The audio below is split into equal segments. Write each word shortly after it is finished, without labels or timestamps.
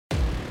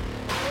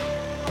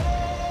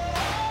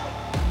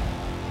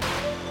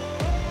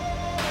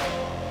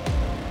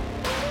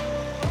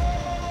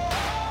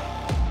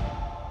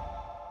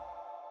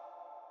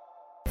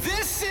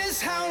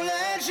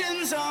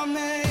legends are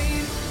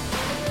made.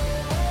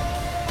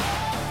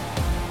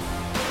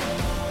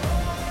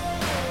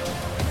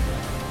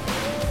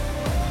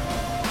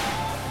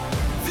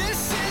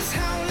 This is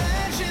how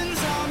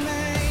legends are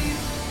made.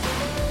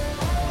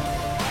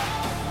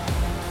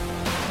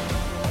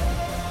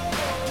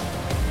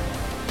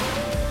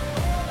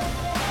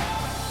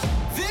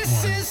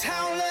 This is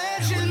how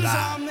legends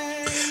are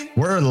made.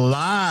 We're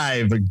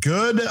live.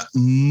 Good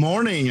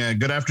morning,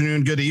 good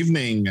afternoon, good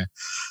evening.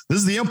 This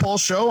is the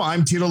Impulse Show.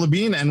 I'm Tito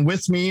Labine, and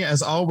with me,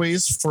 as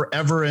always,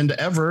 forever and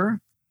ever,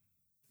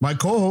 my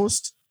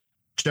co-host,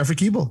 Jeffrey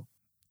Keeble.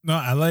 No,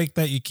 I like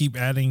that you keep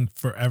adding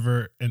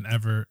forever and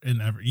ever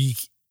and ever. You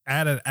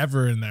added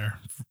ever in there.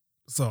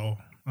 So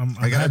I'm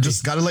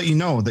just gotta let you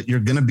know that you're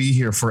gonna be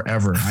here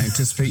forever. I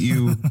anticipate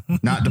you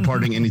not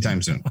departing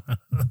anytime soon.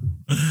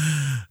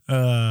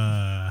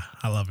 I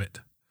love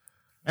it.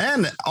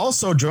 And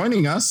also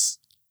joining us,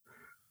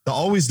 the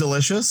always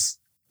delicious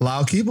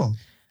Lyle Keeble.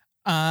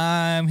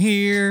 I'm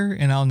here,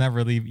 and I'll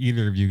never leave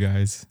either of you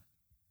guys.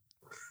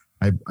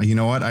 You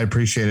know what? I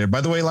appreciate it.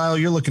 By the way, Lyle,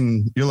 you're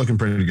looking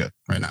pretty good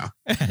right now.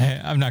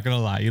 I'm not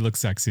gonna lie, you look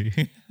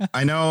sexy.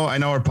 I know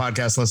our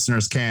podcast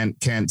listeners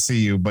can't see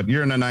you, but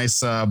you're in a nice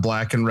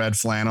black and red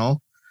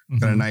flannel,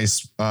 got a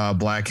nice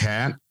black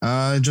hat.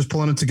 Just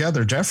pulling it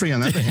together. Jeffrey, on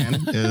the other hand,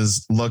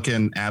 is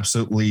looking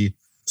absolutely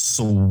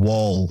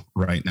swole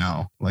right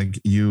now. Like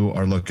you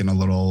are looking a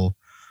little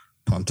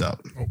pumped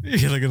up.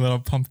 You're looking a little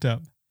pumped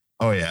up.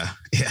 Oh yeah.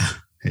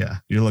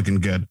 You're looking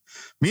good.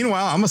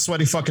 Meanwhile, I'm a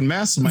sweaty fucking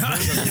mess. My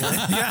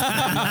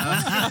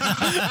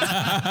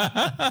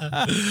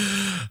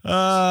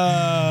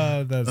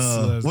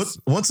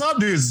what's up,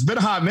 dudes? It's been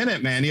a hot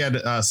minute, man. You had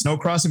a snow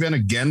cross event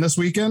again this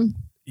weekend.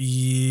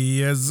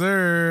 Yes,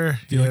 sir.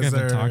 I feel like I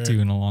haven't talked to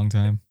you in a long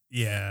time.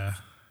 Yeah,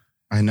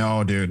 I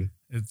know, dude.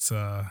 it's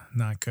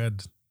not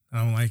good. I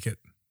don't like it.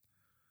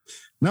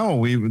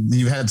 No,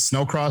 you've had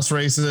snow cross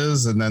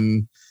races, and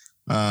then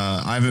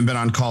I haven't been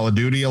on Call of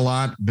Duty a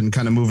lot. Been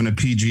kind of moving to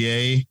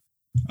PGA.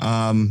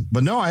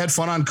 But no, I had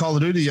fun on Call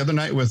of Duty the other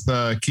night with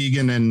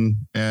Keegan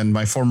and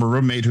my former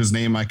roommate, whose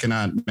name I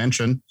cannot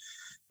mention.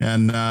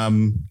 And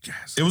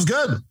it was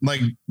good.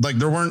 Like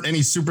there weren't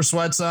any super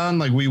sweats on.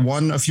 Like we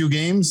won a few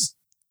games.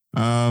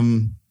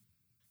 And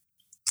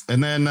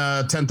then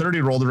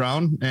 10:30 rolled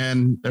around,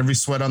 and every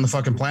sweat on the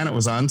fucking planet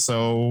was on.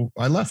 So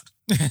I left.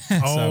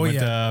 Oh,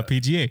 yeah,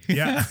 PGA.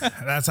 Yeah,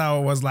 that's how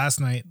it was last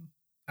night.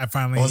 I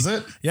finally Was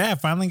it? Yeah, I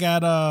finally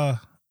got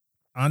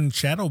on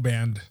shadow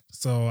banned,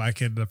 so I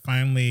could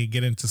finally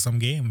get into some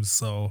games.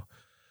 So,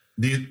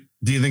 Do you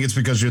think it's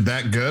because you're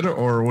that good,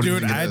 or what? dude, do you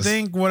think it I is?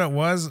 think what it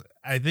was,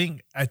 I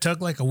think I took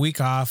like a week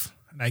off,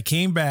 and I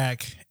came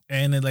back,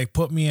 and it like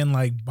put me in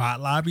like bot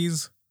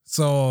lobbies,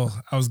 so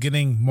I was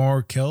getting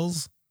more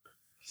kills.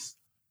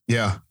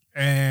 Yeah.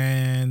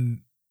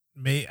 And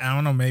I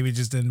don't know, maybe it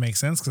just didn't make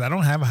sense because I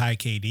don't have a high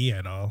KD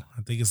at all.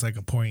 I think it's like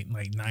a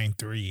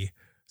 0.93,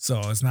 so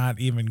it's not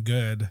even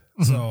good.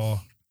 So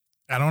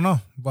I don't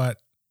know, but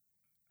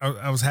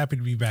I was happy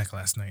to be back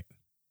last night.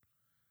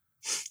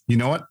 You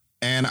know what?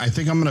 And I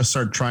think I'm going to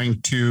start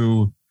trying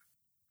to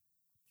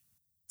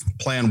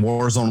play on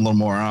Warzone a little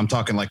more. I'm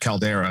talking like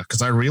Caldera,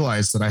 because I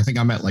realized that I think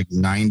I'm at like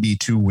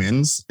 92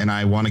 wins, and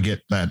I want to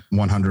get that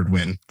 100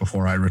 win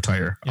before I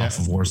retire off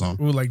of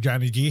Warzone. Ooh, like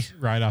Johnny G.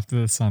 Right off to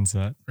the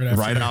sunset.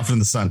 Right off in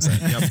the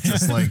sunset. Yep.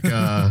 Just like,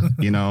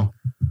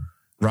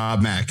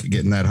 Rob Mack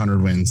getting that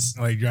 100 wins.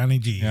 Like Johnny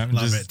G. Yeah,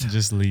 Love just, it.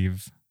 Just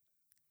leave.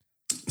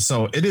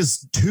 So it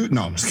is two.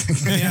 No, I'm just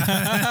kidding.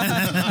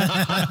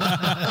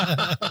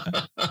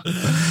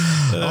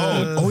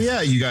 Oh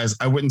yeah, you guys.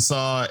 I went and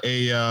saw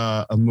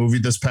a movie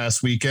this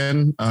past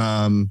weekend.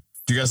 Do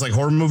you guys like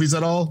horror movies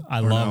at all? I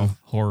love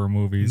horror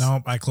movies.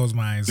 Nope, I close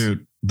my eyes.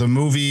 Dude, the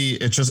movie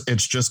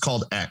it's just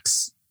called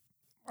X.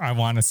 I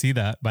want to see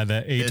that by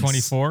the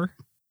A24.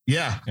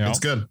 Yeah, Yep. It's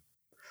good.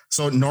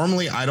 So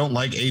normally I don't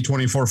like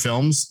A24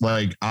 films.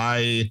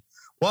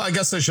 Well, I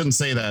guess I shouldn't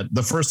say that.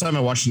 The first time I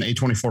watched an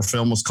A24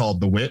 film was called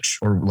The Witch,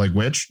 or like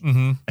Witch.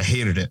 Mm-hmm. I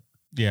hated it.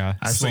 Yeah.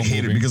 I actually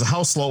hated it because of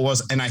how slow it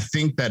was. And I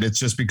think that it's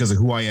just because of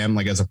who I am,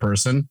 like as a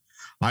person.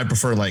 I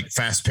prefer like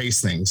fast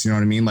paced things. You know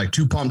what I mean? Like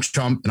two pump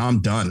chump and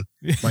I'm done.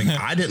 Like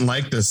I didn't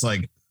like this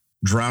like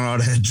drawn out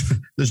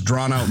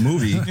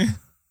movie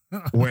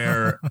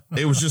where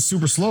it was just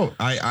super slow.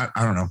 I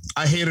don't know.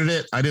 I hated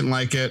it. I didn't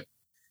like it.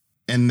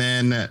 And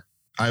then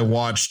I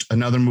watched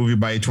another movie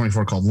by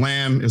A24 called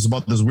Lamb. It was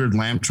about this weird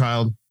lamb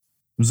child. It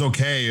was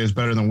okay. It was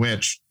better than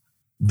Witch.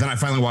 Then I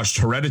finally watched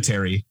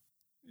Hereditary.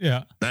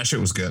 Yeah. That shit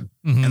was good.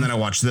 Mm-hmm. And then I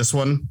watched this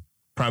one,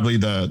 probably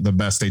the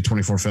best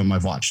A24 film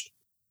I've watched.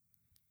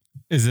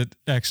 Is it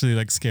actually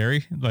like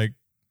scary? Like,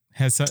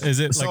 is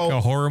it like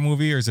a horror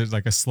movie, or is it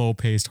like a slow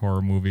paced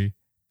horror movie?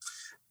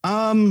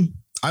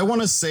 I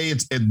want to say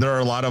there are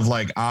a lot of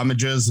like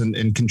homages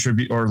and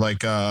contribute or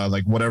like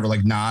whatever,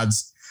 like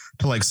nods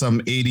to like some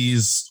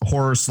 80s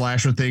horror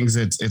slasher things.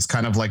 It's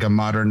kind of like a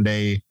modern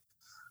day,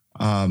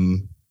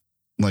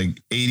 like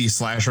 80s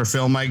slasher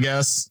film, I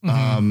guess.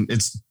 Mm-hmm.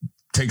 It's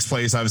takes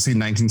place obviously in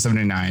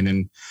 1979,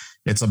 and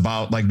it's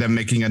about like them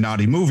making a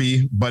naughty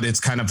movie, but it's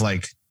kind of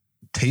like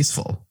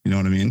tasteful. You know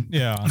what I mean?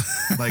 Yeah.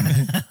 Like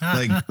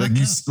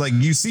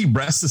you see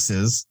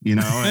breastises, you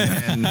know,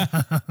 and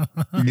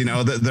you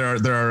know that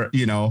there are,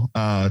 you know,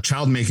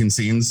 child making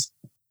scenes,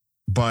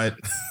 but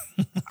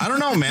I don't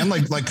know, man.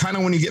 Like kind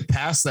of when you get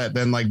past that,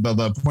 then like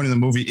the point of the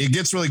movie, it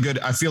gets really good.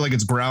 I feel like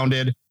it's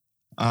grounded.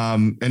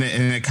 And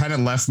it kind of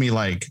left me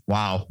like,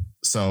 wow.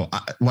 So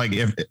like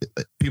if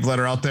people that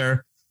are out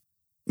there,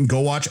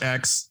 go watch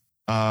X.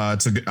 I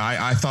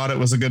thought it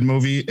was a good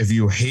movie. If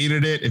you hate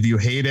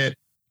it,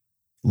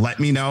 let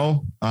me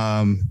know.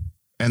 And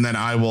then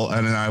I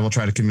will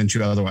try to convince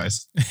you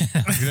otherwise.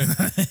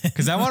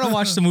 Because I want to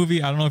watch the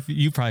movie. I don't know if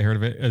you probably heard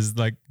of it, as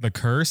like The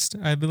Cursed,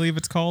 I believe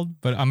it's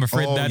called, but I'm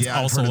afraid that's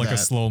also like a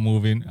slow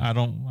movie. I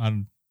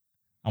want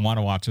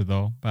to watch it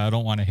though, but I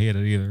don't want to hate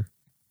it either.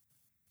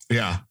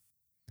 Yeah.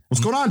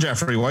 What's going on,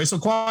 Jeffrey? Why are you so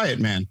quiet,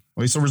 man?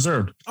 Why are you so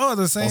reserved? Oh,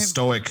 this ain't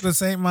stoic.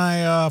 This ain't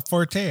my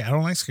forte. I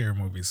don't like scary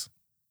movies.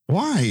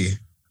 Why?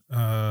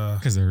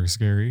 Because they're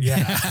scary.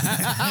 Yeah.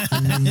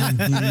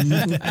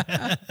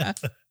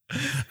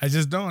 I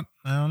just don't.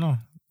 I don't know.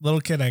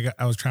 Little kid,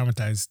 I was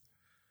traumatized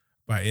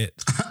by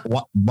it.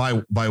 What?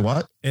 By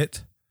what?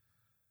 It.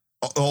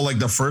 Oh, like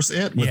the first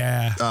It? With,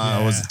 yeah.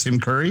 Was it Tim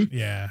Curry?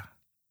 Yeah.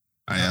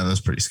 Oh, yeah, that's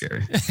pretty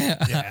scary.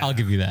 Yeah. I'll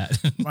give you that.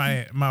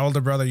 My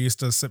older brother used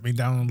to sit me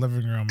down in the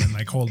living room and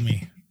like hold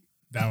me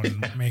down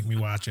and make me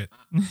watch it.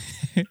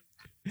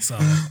 So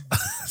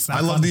I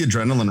love the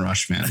adrenaline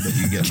rush, man, that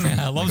you get.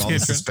 I love like all the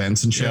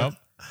suspense and shit. Yep.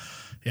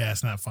 Yeah,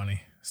 it's not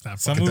funny. It's not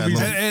Some funny. movies,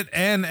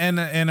 And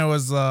it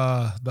was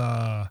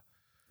the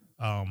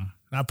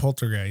not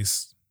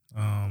Poltergeist.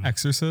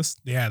 Exorcist.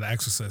 Yeah, The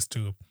Exorcist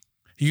too.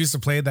 He used to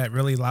play that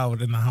really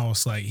loud in the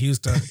house. Like he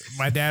used to.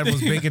 My dad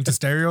was big into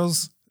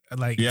stereos,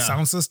 like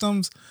sound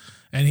systems,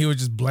 and he would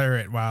just blare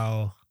it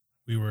while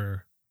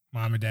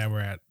mom and dad were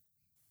at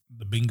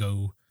the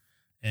bingo,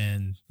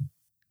 and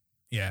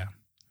yeah,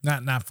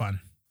 not fun.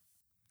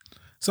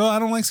 So I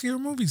don't like scary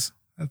movies.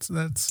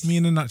 That's me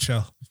in a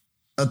nutshell.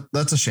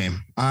 That's a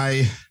shame.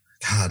 I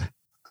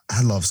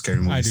love scary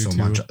movies so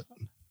much.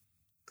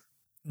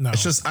 No,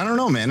 it's just, I don't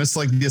know, man. It's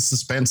like the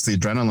suspense, the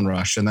adrenaline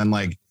rush. And then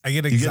like I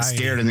get you get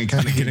scared and then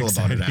kind of giggle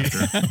about it after.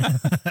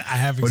 I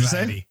have What'd you say?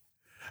 anxiety.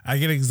 I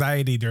get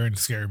anxiety during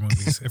scary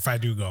movies if I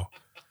do go.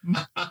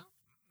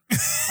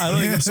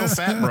 I'm so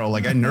fat, bro.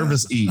 Like I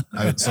nervous eat.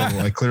 So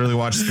I clearly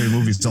watch scary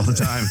movies all the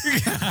time.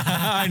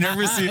 I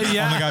nervous eat.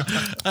 Yeah. Oh my God.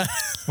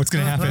 What's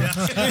going to happen?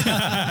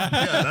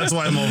 Yeah, that's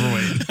why I'm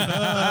overweight.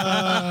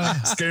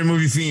 Scary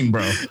movie fiend,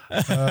 bro.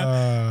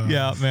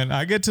 Yeah, man.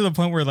 I get to the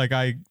point where like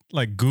I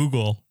like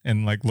Google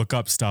and like look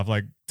up stuff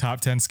like top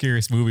 10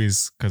 scariest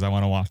movies because I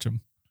want to watch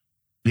them.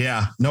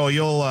 Yeah. No,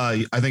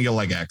 I think you'll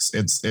like X.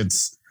 It's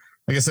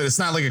like I said, it's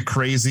not like a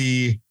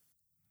crazy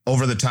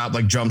over the top,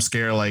 like jump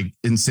scare, like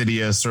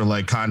Insidious or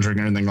like Conjuring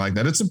or anything like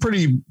that. It's a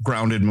pretty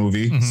grounded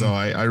movie. Mm-hmm. So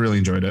I really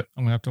enjoyed it.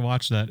 I'm gonna have to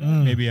watch that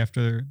maybe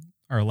after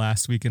our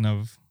last weekend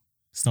of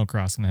snow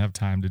crossing. I have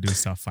time to do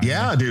stuff. Finally.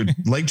 Yeah, dude.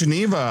 Lake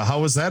Geneva. How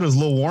was that? It was a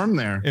little warm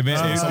there.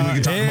 Something we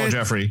can talk about,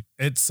 Jeffrey.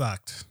 It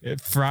sucked.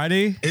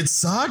 Friday. It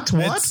sucked?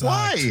 What? It sucked.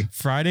 Why?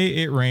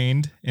 Friday it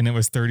rained and it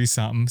was 30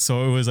 something.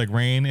 So it was like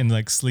rain and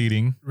like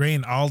sleeting.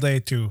 Rain all day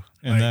too.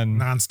 And like, then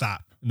nonstop.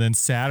 And then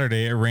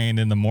Saturday it rained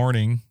in the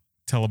morning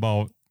till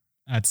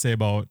I'd say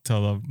about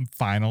till the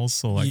finals,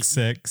 so like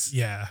 6.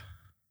 Yeah.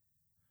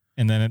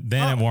 And then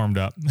it warmed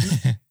up.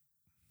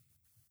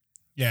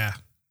 Yeah.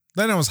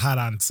 Then it was hot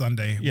on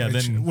Sunday. Yeah.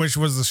 Which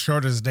was the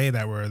shortest day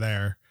that we were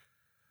there.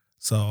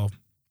 So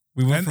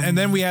we went and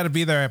then we had to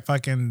be there at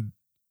fucking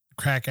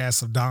crack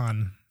ass of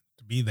dawn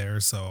to be there.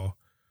 So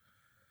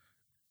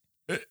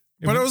but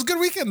it was a good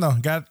weekend though.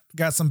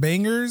 Got some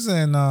bangers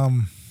and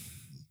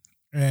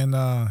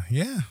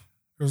yeah,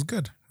 it was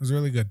good. It was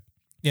really good.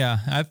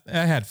 Yeah,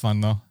 I had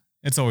fun though.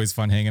 It's always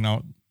fun hanging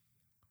out.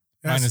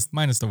 Yes.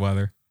 Minus the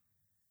weather.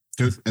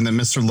 Dude, and then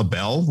Mr.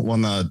 LaBelle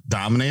won the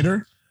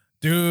Dominator.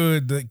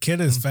 Dude, the kid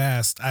is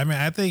fast. I mean,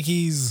 I think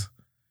he's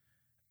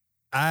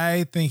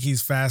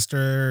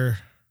faster.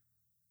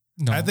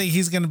 No. I think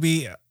he's gonna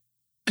be.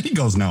 He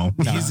goes no.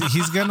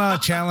 He's gonna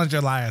challenge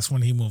Elias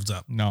when he moves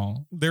up.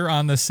 No, they're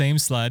on the same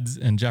sleds,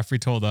 and Jeffrey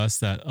told us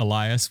that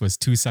Elias was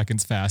 2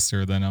 seconds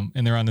faster than him,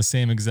 and they're on the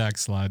same exact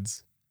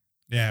sleds.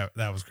 Yeah,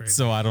 that was crazy.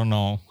 So I don't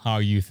know how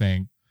you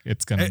think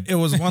it's gonna. It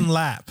was one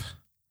lap,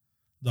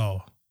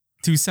 though.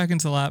 2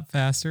 seconds a lap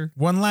faster.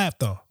 1 lap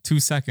though. 2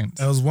 seconds.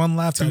 It was 1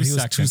 lap. 2 He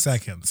seconds. was 2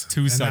 seconds.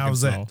 2 seconds. That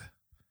was though. it.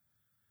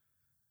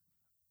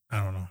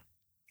 I don't know.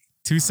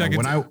 2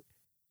 seconds.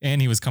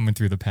 And he was coming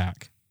through the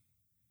pack.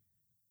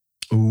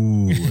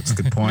 Ooh, that's a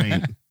good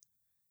point.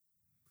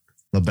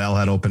 LaBelle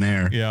had open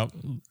air. Yeah.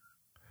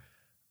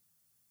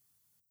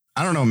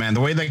 I don't know, man. The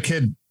way that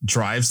kid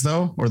drives,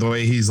 though, or the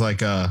way he's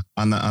like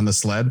on the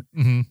sled,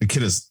 the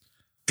kid is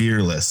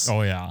fearless.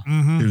 Oh yeah,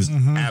 he was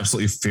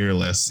absolutely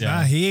fearless. Yeah,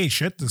 nah, he ate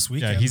shit this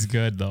weekend. Yeah, he's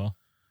good though.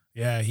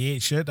 Yeah, he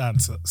ate shit on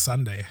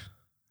Sunday.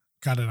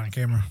 Got it on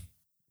camera.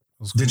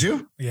 Cool. Did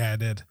you? Yeah, I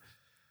did.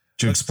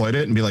 Did you exploit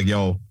it and be like,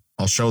 "Yo,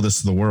 I'll show this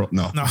to the world.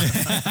 No. No,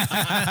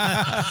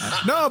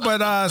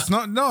 but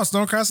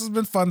Snowcross has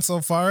been fun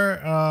so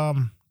far.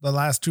 The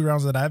last 2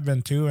 rounds that I've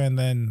been to, and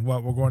then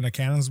we're going to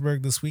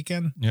Cannonsburg this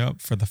weekend. Yep,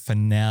 for the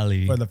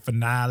finale.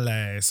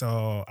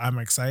 So I'm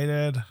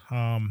excited.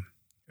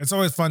 It's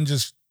always fun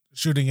just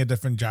shooting a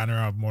different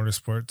genre of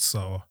motorsports.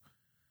 So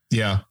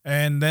yeah,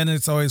 and then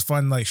it's always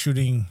fun like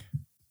shooting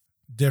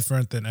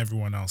different than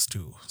everyone else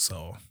too.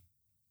 So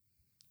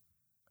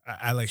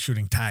I like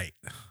shooting tight.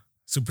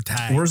 Super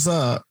tight. Where's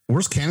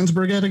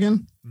Cannonsburg at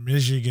again?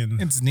 Michigan.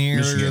 It's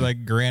near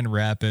like Grand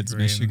Rapids,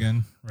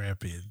 Michigan.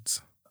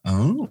 Rapids.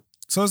 Oh.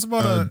 So it's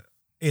about a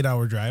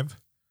 8-hour drive.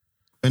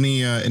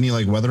 Any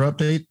like weather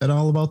update at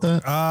all about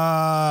that?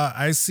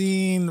 I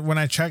seen when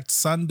I checked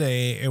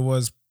Sunday, it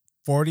was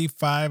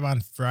 45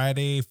 on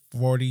Friday,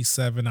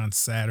 47 on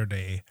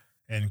Saturday,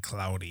 and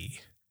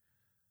cloudy.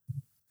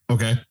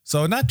 Okay.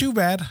 So not too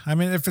bad. I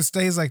mean, if it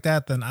stays like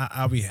that, then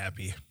I'll be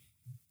happy.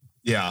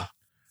 Yeah.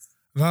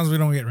 As long as we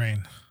don't get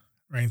rain.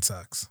 Rain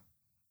sucks.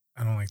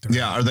 I don't like the rain.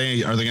 Yeah. Are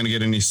they going to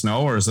get any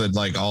snow, or is it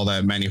like all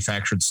that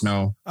manufactured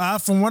snow?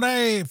 From what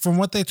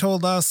they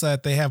told us,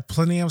 that they have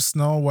plenty of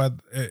snow.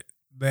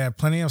 They have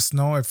plenty of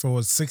snow if it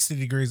was 60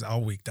 degrees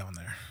all week down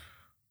there.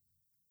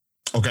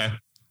 Okay.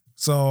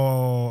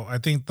 So I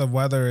think the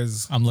weather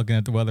is. I'm looking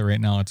at the weather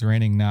right now. It's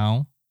raining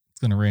now. It's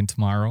going to rain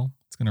tomorrow.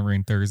 It's going to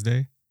rain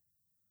Thursday.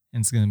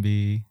 And it's going to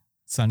be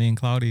sunny and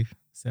cloudy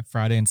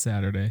Friday and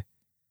Saturday.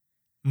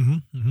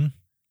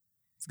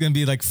 It's going to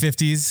be like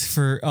 50s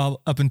for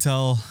up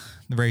until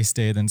the race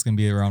day. Then it's going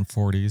to be around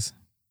 40s.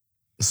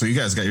 So you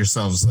guys got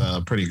yourselves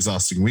a pretty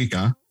exhausting week,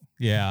 huh?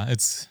 Yeah,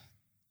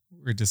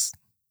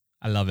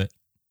 I love it.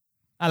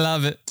 I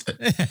love it.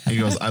 He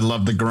goes, I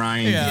love the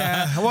grind.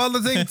 Yeah. Well,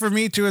 the thing for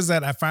me too is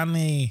that I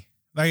finally,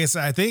 like I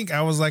said, I think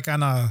I was like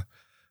on a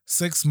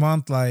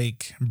 6-month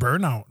like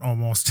burnout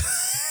almost.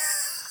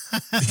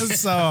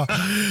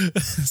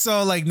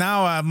 So like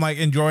now I'm like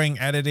enjoying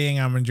editing.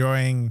 I'm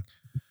enjoying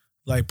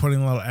like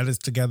putting little edits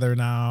together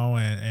now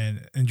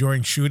and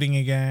enjoying shooting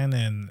again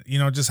and,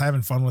 just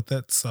having fun with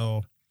it.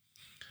 So,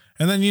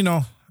 and then,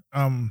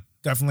 I'm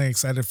definitely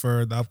excited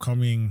for the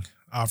upcoming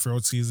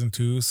off-road season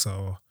too.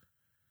 So,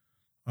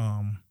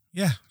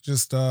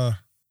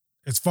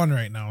 it's fun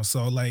right now.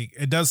 So like,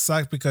 it does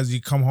suck because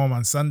you come home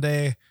on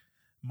Sunday,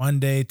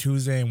 Monday,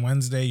 Tuesday, and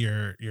Wednesday,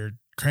 you're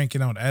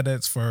cranking out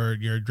edits for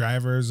your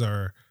drivers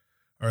or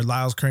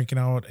Lyle's cranking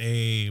out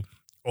a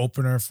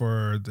opener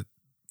for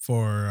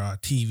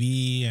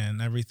TV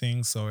and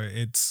everything. So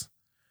it's,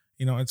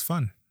 it's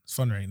fun. It's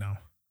fun right now.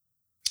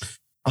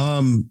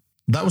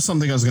 That was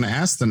something I was going to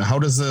ask then. How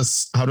does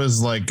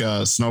like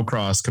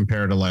snowcross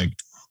compare to like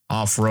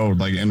off-road?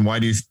 Like, and why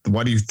do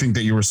you think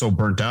that you were so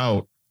burnt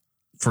out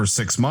for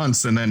 6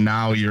 months and then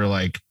now you're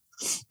like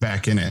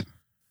back in it?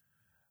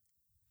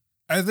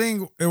 I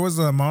think it was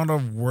the amount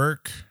of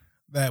work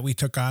that we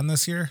took on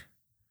this year,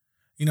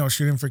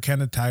 shooting for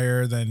Canada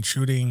Tire, then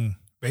shooting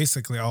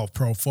basically all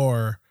Pro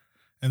 4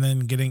 and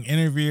then getting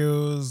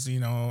interviews,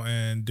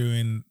 and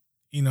doing,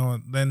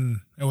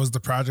 then it was the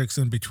projects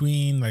in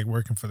between, like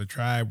working for the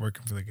tribe,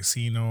 working for the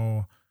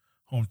casino,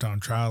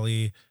 hometown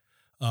trolley.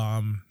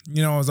 It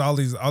was all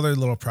these other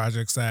little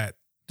projects that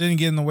didn't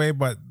get in the way,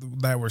 but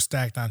that were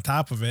stacked on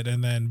top of it.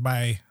 And then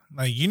by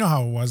like,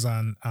 how it was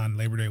on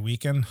Labor Day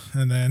weekend.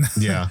 And then,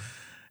 yeah.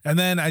 And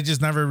then I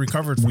just never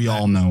recovered from that. We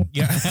all know.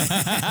 Yeah.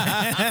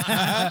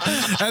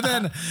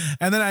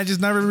 and then I just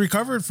never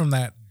recovered from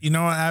that.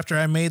 After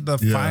I made the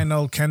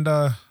final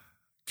Kenda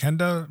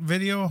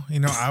video,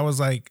 I was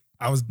like,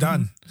 I was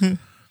done.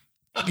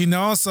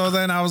 So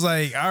then I was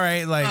like, all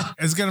right, like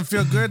it's going to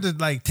feel good to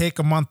like take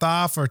a month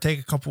off or take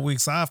a couple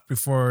weeks off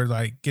before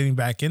like getting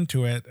back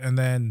into it. And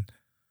then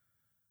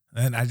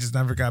I just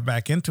never got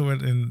back into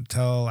it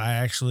until I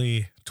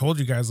actually told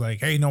you guys like,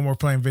 hey, no more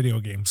playing video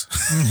games.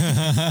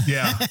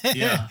 Yeah.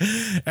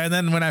 And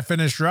then when I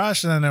finished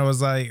Rush, and then it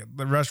was like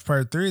the Rush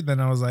Part 3, then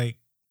I was like,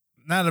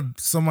 not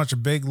so much a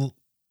big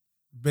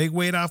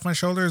weight off my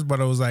shoulders, but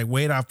it was like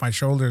weight off my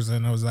shoulders.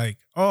 And I was like,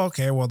 oh,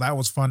 okay, well, that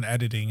was fun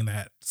editing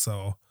that.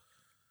 So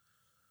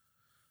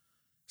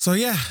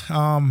yeah,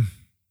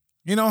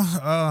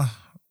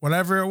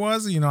 whatever it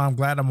was, I'm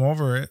glad I'm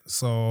over it.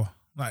 So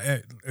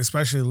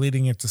especially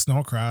leading into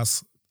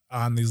snowcross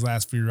on these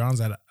last few rounds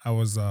that I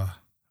was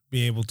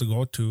be able to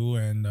go to.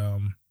 And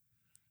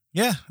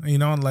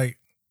like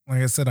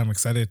I said, I'm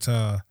excited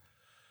to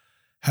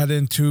head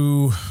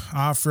into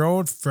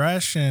off-road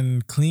fresh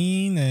and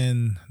clean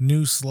and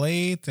new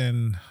slate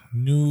and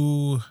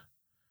new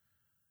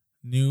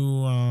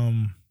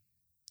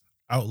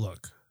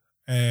outlook.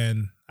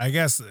 And I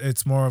guess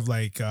it's more of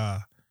like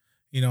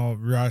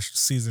Rush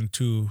season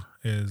 2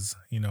 is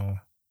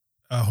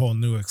a whole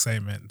new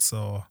excitement.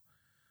 So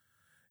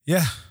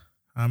yeah,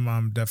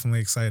 I'm definitely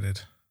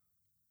excited.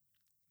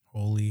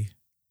 Holy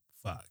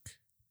fuck.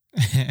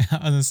 I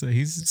was gonna say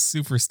he's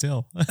super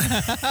still.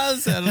 I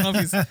don't know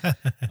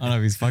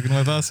if he's fucking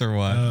with us or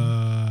what.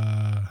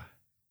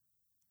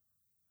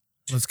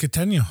 Let's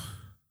continue.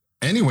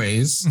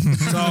 anyways.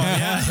 So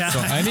yeah. So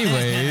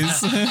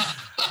anyways,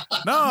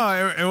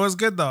 No, it was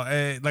good though.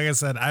 Like I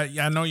said,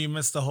 I know you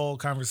missed the whole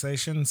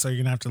conversation, so you're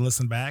gonna have to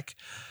listen back.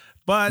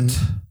 But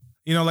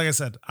like I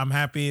said, I'm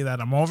happy that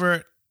I'm over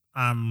it.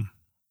 I'm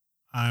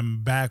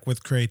back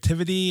with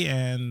creativity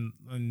and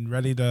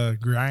ready to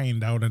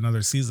grind out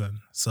another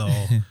season. So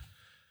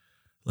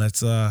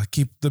let's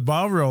keep the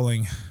ball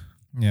rolling.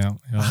 yeah.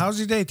 How's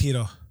your day,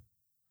 Tito?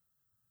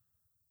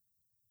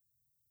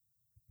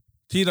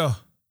 Tito.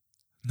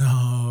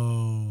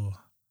 No.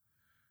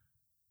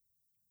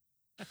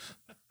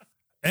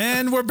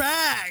 And we're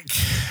back.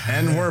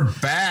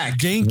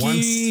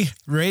 Genki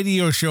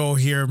radio show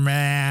here,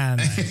 man.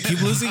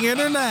 Keep losing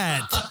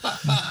internet.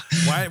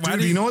 Why Dude,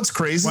 do you know what's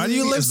crazy? Why do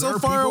you live so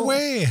far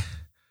away?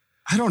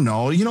 I don't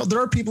know. There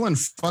are people in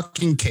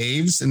fucking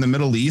caves in the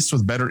Middle East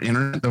with better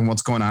internet than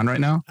what's going on right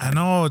now. I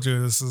know,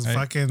 dude. This is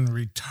fucking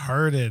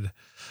retarded.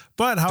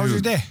 But how was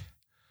your day?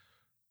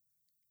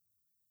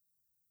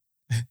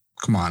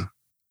 Come on.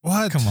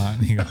 What? Come on.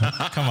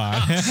 Come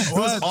on. It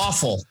was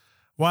awful.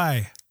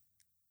 Why?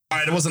 All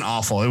right, it wasn't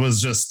awful. It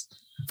was just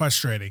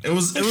frustrating. It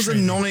was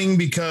annoying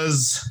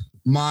because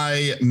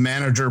my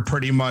manager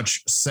pretty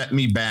much set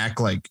me back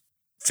like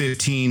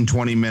 15,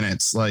 20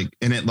 minutes, and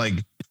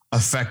it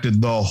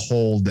affected the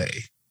whole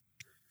day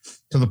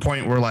to the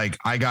point where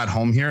I got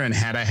home here, and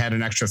had I had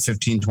an extra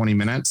 15, 20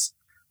 minutes,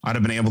 I'd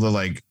have been able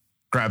to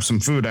grab some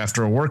food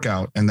after a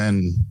workout and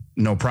then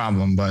no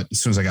problem. But as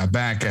soon as I got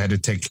back, I had to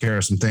take care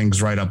of some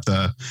things, write up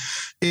the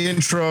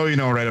intro,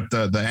 write up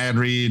the ad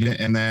read.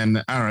 And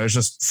then I don't know, it's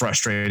just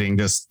frustrating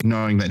just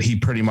knowing that he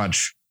pretty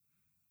much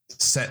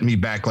set me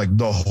back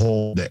the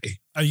whole day.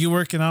 Are you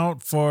working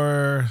out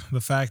for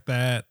the fact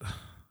that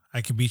I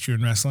can beat you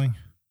in wrestling?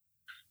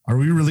 Are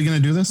we really going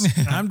to do this?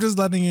 I'm just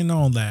letting you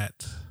know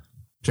that.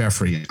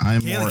 Jeffrey,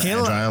 I'm more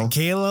agile.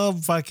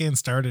 Caleb fucking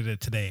started it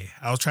today.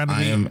 I was trying to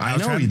be. I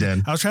know he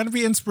did. I was trying to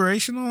be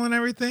inspirational and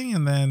everything,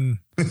 and then,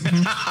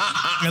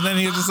 and then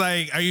he was just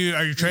like, "Are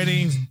you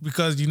training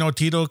because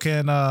Tito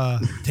can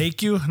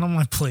take you?" And I'm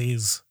like,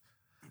 "Please."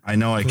 I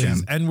know I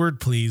can.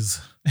 N-word,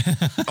 please.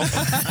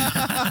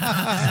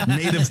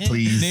 Native,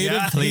 please.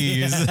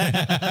 Please.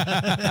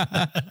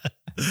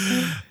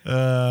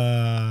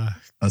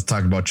 Let's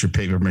talk about your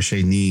paper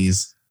mache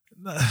knees.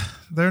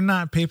 They're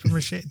not paper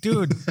mache,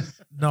 dude.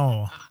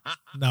 No.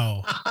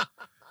 I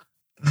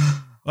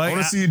want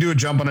to see you do a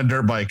jump on a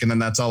dirt bike, and then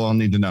that's all I'll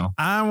need to know.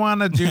 I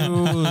want to do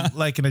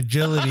an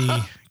agility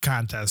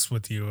contest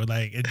with you,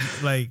 like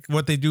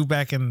what they do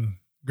back in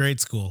grade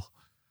school.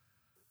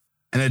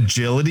 An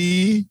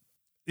agility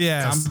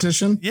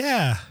competition?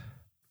 Yeah.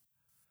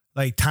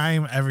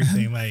 Time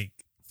everything,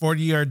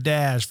 40-yard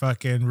dash,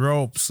 fucking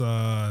ropes,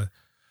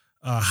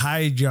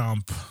 high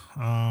jump,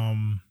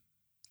 even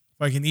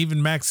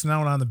maxing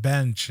out on the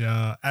bench,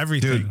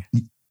 everything.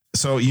 Dude,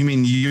 so you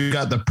mean you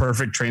got the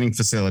perfect training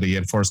facility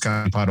at Forest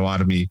County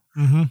Potawatomi,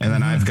 and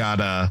then I've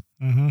got a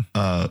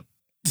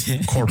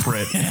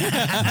corporate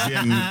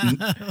gym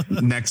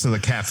next to the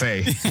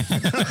cafe.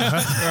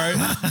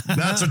 Right?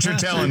 That's what you're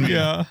telling me.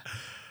 Yeah.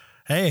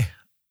 Hey,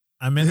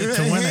 I'm in it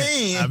to win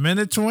it. I'm in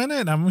it to win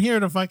it. I'm here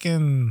to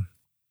fucking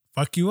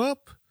fuck you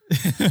up.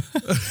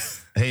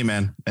 Hey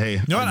man, hey.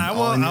 You know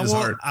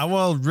what? I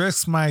will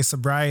risk my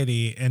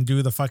sobriety and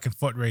do the fucking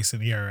foot race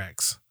in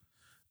ERX.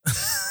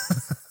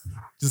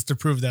 Just to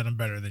prove that I'm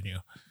better than you.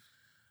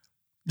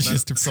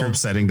 Just so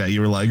upsetting that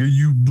you were like,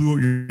 you blew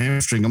out your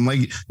hamstring. I'm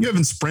like, you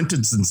haven't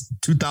sprinted since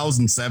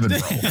 2007, bro.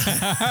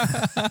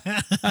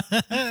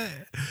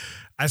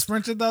 I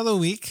sprinted the other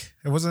week.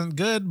 It wasn't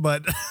good,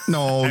 but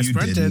no, I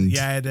sprinted. You didn't.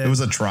 Yeah, I did. It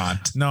was a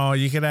trot. No,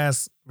 you could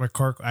ask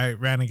McCorkle. I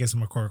ran against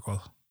McCorkle.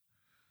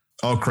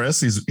 Oh, Chris,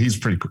 he's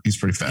pretty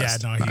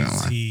fast. Yeah, no, I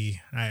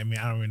mean,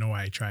 I don't even know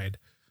why I tried.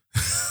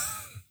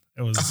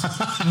 It was.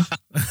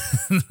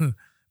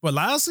 Well,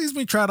 Lyle sees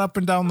me trot up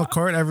and down the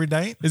court every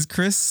night. Is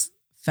Chris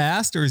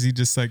fast, or is he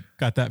just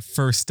got that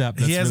first step?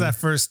 He has that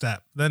first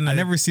step. Then I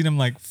never seen him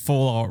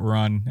full out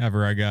run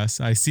ever. I guess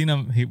I seen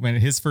him when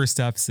his first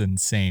step's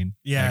insane.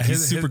 Yeah,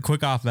 he's super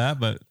quick off that,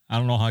 but I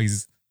don't know how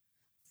he's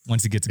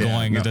once he gets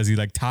going. No. Does he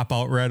top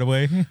out right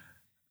away?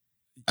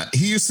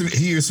 He used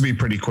to be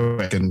pretty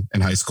quick in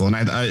high school,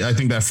 and I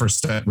think that first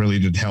step really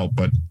did help.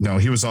 But no,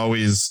 he was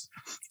always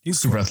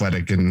super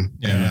athletic and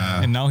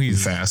now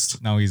he's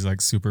fast. Now he's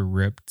super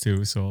ripped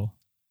too. So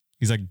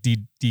he's like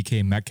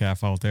DK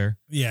Metcalf out there.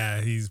 Yeah,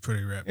 he's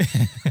pretty ripped.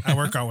 I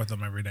work out with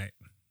him every night.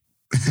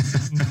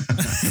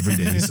 Every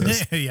day, he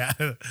says. Yeah,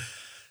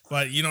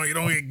 but you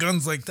don't get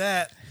guns like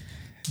that.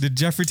 Did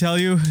Jeffrey tell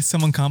you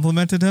someone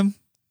complimented him?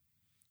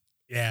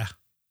 Yeah.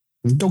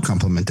 Don't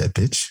compliment that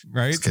bitch.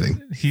 Right? Just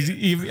kidding.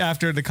 He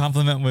after the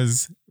compliment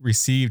was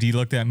received, he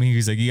looked at me.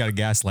 He's like, "You got to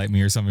gaslight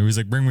me or something." He was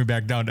like, "Bring me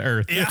back down to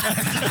earth." Yeah.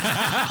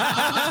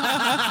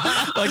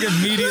 Like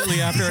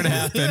immediately after it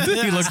happened,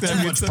 he looked at Too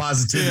me. much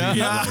positivity in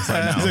my life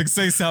right He's now. like,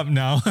 say something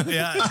now.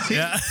 Yeah.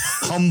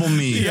 Humble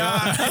me.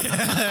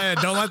 Yeah.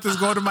 Don't let this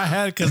go to my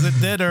head because it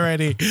did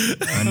already.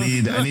 I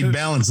need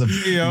balance of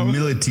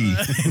humility.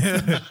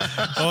 It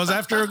was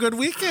after a good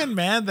weekend,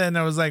 man. Then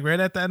I was like right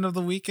at the end of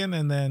the weekend,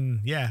 and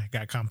then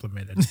got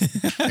complimented.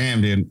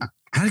 Damn, dude.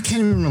 I can't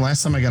even remember the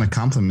last time I got a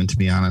compliment, to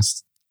be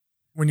honest.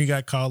 When you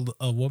got called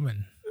a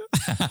woman.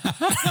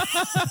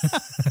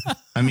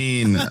 I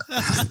mean,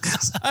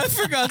 I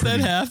forgot that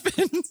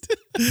happened.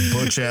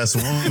 butch ass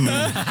woman.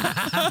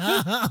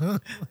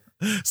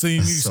 So you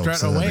need to So strut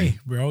upsetting. away,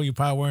 bro. You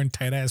probably wearing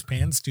tight ass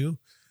pants too.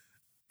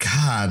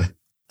 God.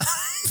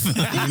 You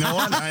know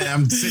what?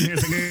 I'm sitting here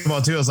thinking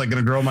about too. I was like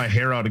going to grow my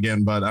hair out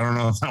again, but I don't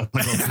know if I want to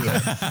go through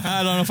that.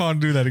 I don't know if I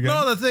want to do that again.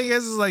 No, the thing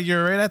is like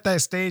you're right at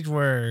that stage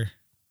where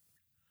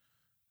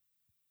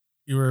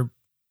your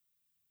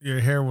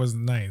hair was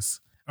nice.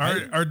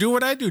 Or do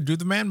what I do. Do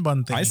the man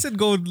bun thing. I said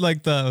go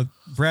like the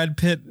Brad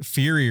Pitt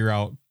Fury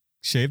route.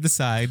 Shave the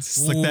sides,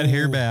 slick that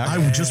hair back.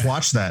 I just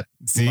watched that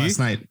last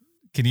night.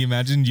 Can you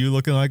imagine you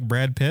looking like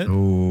Brad Pitt?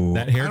 Ooh,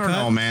 That haircut? I don't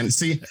know, man.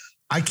 See,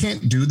 I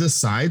can't do the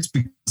sides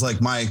because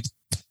like my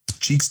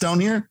cheeks down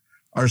here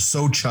are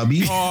so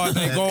chubby. Oh,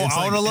 they go It's out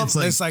like- a little. it's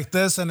like- It's like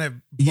this, and it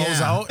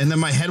blows out. and then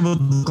my head would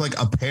look like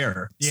a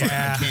pear. So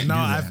Yeah, I can't no,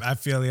 do that. I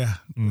feel you.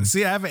 Mm.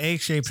 See, I have an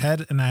egg-shaped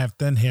head, and I have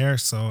thin hair,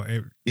 so I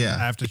Yeah,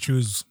 have to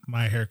choose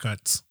my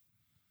haircuts.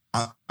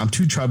 I'm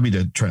too chubby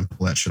to try and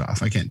pull that shit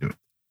off. I can't do it.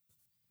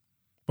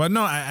 But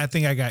no, I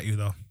think I got you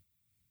though.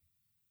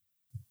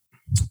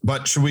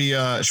 But should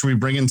we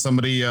bring in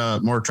somebody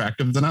more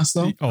attractive than us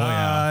though? Oh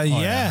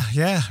yeah.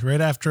 Yeah.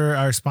 Right after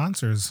our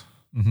sponsors.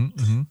 Mm-hmm,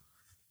 mm-hmm.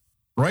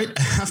 Right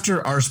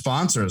after our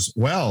sponsors.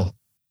 Well,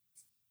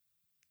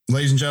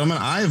 ladies and gentlemen,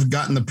 I have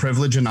gotten the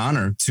privilege and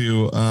honor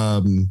to,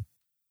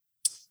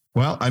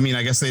 well, I mean,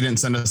 I guess they didn't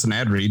send us an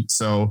ad read.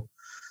 So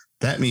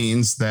that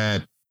means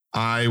that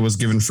I was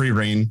given free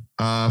reign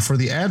for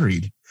the ad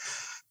read.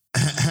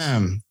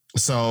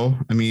 So,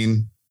 I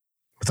mean,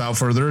 without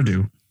further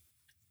ado,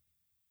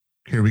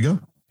 here we go.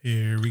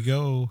 Here we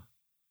go.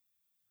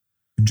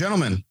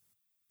 Gentlemen,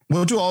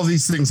 what do all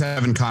these things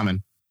have in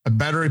common? A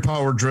battery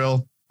powered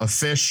drill, a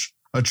fish,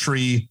 a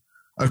tree,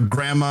 a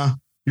grandma,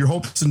 your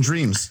hopes and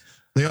dreams.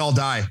 They all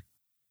die.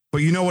 But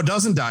you know what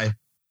doesn't die?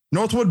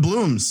 Northwood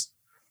blooms.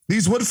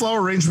 These wood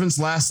flower arrangements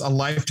last a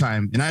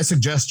lifetime, and I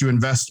suggest you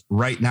invest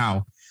right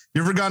now.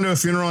 You ever gone to a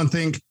funeral and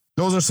think,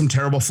 those are some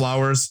terrible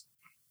flowers?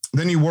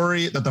 Then you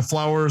worry that the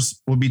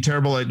flowers will be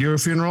terrible at your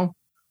funeral?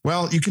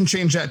 Well, you can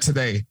change that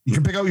today. You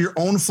can pick out your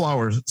own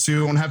flowers so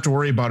you won't have to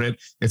worry about it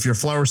if your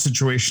flower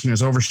situation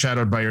is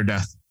overshadowed by your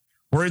death.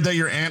 Worried that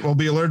your aunt will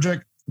be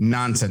allergic?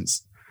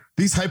 Nonsense.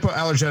 These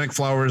hypoallergenic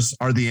flowers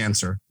are the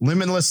answer.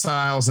 Limitless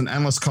styles and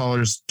endless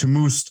colors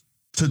to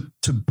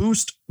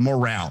boost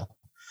morale.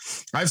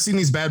 I've seen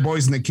these bad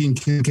boys in the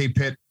Kincaid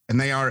pit, and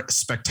they are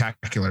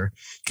spectacular.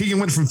 Keegan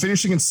went from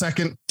finishing in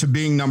second to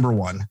being number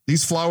one.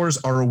 These flowers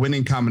are a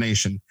winning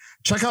combination.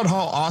 Check out how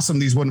awesome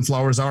these wooden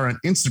flowers are on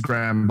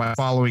Instagram by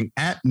following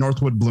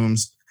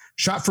 @NorthwoodBlooms.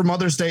 Shop for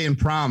Mother's Day and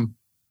prom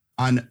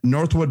on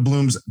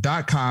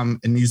northwoodblooms.com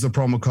and use the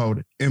promo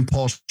code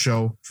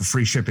ImpulseShow for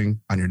free shipping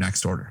on your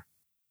next order.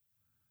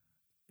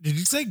 Did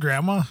you say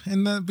grandma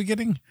in the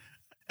beginning?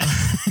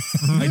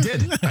 I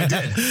did.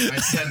 I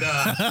said,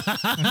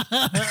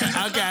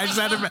 Okay,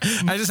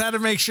 I just had to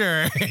make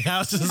sure.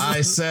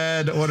 I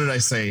said, what did I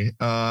say?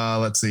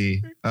 Let's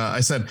see.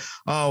 I said,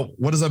 oh,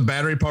 what does a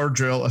battery powered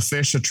drill, a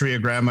fish, a tree, a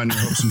grandma, and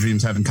your hopes and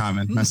dreams have in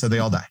common? And I said, they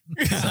all die.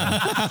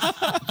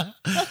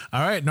 All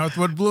right,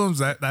 Northwood Blooms.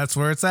 That's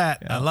where it's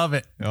at. I love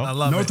it. Yep. I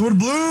love Northwood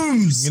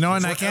blooms. You know,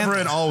 and I can't- Forever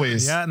and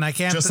always. Yeah, and I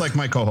can't Just like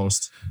my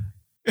co-host.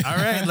 it. All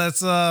right,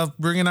 let's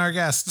bring in our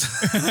guest.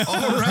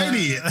 All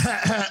righty.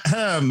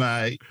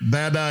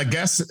 That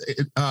guest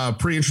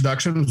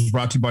pre-introduction was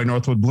brought to you by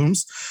Northwood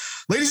Blooms.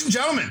 Ladies and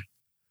gentlemen,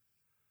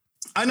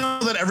 I know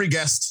that every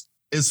guest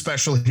is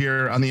special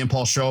here on the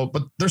Impulse Show,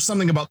 but there's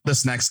something about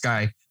this next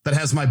guy that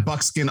has my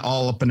buckskin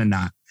all up in a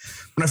knot.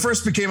 When I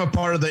first became a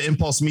part of the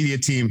Impulse Media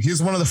team, he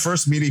was one of the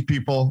first media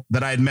people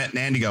that I had met in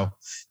Andigo.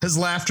 His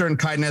laughter and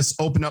kindness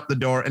opened up the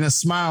door, and his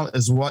smile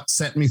is what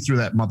sent me through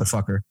that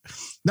motherfucker.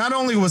 Not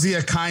only was he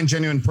a kind,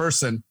 genuine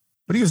person,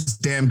 but he was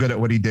damn good at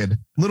what he did.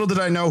 Little did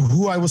I know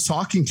who I was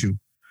talking to.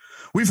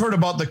 We've heard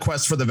about the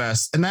quest for the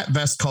vest, and that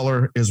vest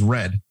color is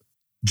red.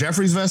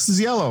 Jeffrey's vest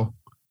is yellow,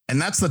 and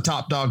that's the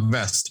top dog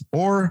vest,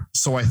 or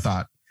so I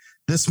thought.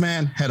 This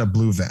man had a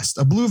blue vest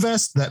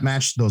that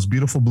matched those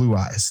beautiful blue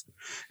eyes.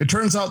 It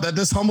turns out that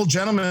this humble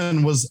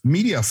gentleman was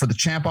media for the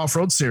Champ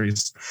Off-Road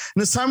series.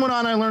 And as time went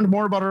on, I learned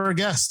more about our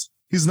guest.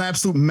 He's an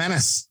absolute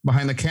menace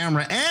behind the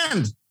camera,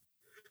 and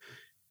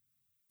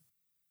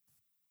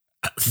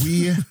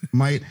we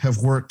might have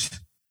worked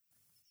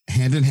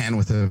hand in hand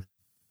with him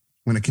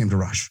when it came to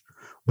Rush.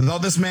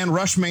 Without this man,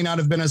 Rush may not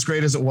have been as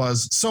great as it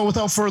was. So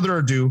without further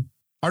ado,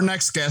 our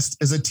next guest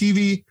is a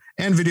TV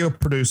and video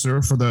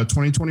producer for the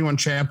 2021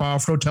 Champ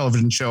Off-Road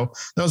television show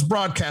that was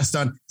broadcast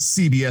on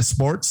CBS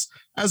Sports,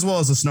 as well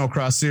as the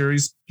Snowcross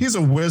series. He's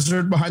a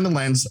wizard behind the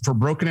lens for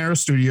Broken Arrow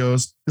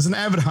Studios, is an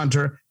avid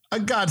hunter, a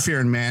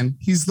God-fearing man.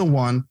 He's the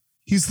one.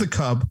 He's the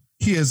cub.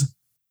 He is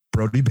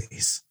Brody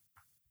Boese.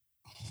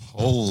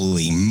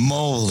 Holy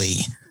moly.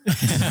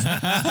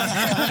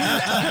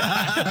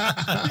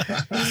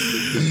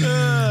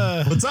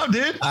 What's up,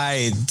 dude?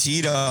 Hi,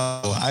 Tito.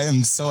 I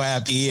am so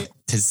happy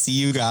to see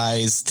you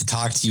guys, to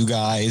talk to you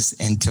guys,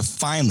 and to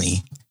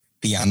finally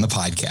be on the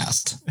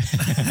podcast.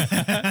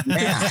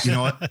 Yeah. You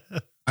know what?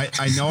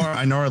 I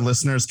know our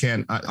listeners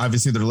can't,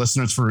 obviously they're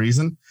listeners for a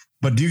reason,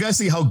 but do you guys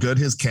see how good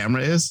his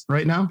camera is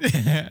right now?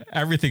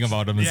 Everything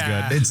about him is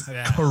good. It's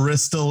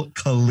crystal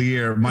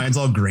clear. Mine's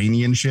all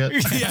grainy and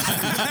shit.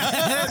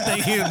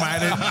 Thank you.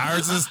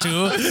 Ours is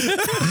too.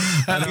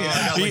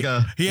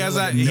 He has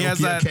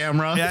that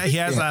camera. Yeah, he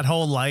has that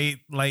whole light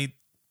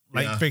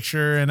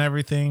fixture and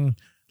everything.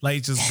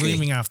 Light just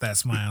gleaming off that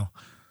smile.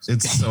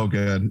 It's so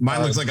good.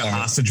 Mine looks like a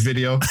hostage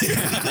video.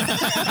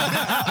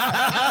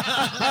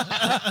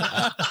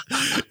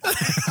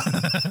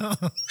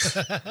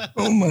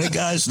 Oh my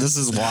gosh, this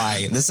is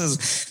why. This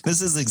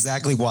is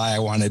exactly why I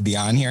wanted to be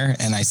on here.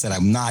 And I said,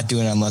 I'm not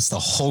doing it unless the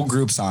whole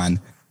group's on,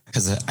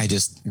 because I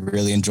just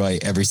really enjoy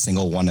every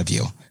single one of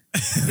you.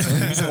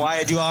 The reason why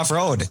I do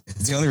off-road.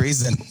 It's the only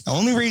reason.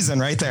 Only reason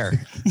right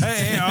there.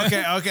 Hey,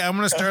 okay. I'm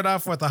going to start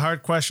off with a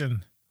hard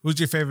question. Who's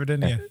your favorite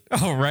Indian?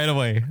 Oh, right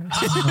away.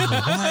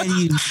 Why do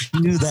you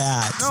do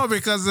that? No,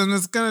 because then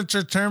it's going to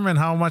determine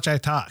how much I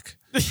talk.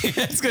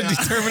 It's going to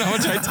determine how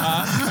much I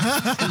talk.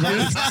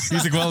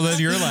 He's like, well, then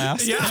you're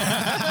last. Yeah.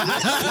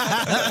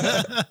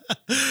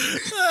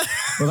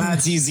 Well,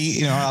 that's easy.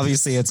 You know,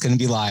 obviously it's going to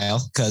be Lyle,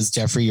 because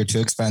Jeffrey, you're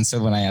too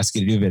expensive when I ask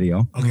you to do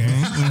video. Okay.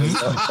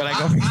 But I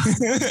go.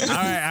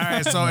 All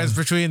right. So it's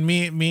between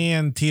me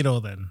and Tito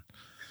then.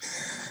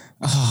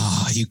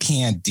 Oh, you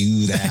can't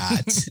do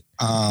that.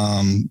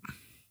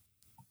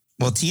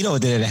 Well, Tito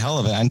did a hell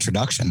of an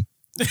introduction.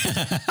 He's like,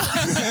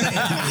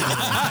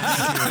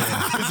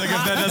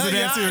 if that doesn't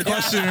answer your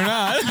question or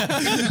not.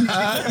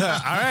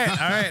 All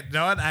right.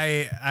 No,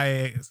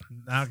 I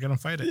not gonna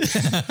fight it.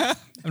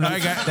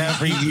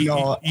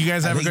 You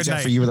guys have a good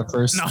Jeffrey, night. you were the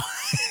first. No.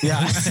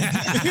 Yeah.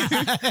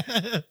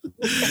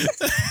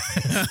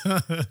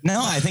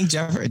 No, I think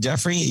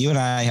Jeffrey, you and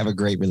I have a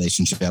great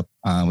relationship.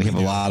 We have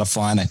a lot of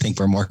fun. I think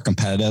we're more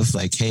competitive.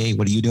 Like, hey,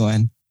 what are you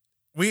doing?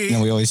 We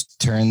always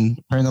turn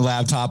the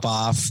laptop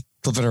off,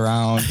 flip it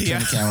around, turn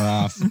the camera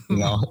off,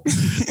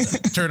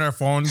 turn our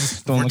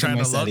phones. Don't we're look trying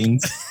at my to look.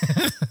 settings.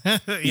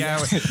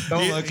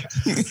 Don't look.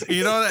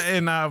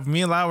 And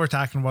me and Lau were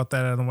talking about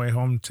that on the way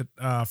home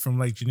from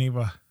Lake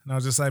Geneva. And I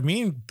was just like,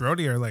 me and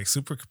Brody are like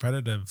super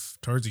competitive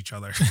towards each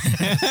other. And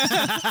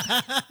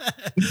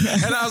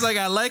I was like,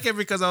 I like it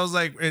because I was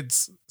like,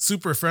 it's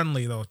super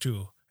friendly though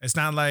too. It's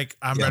not like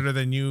I'm better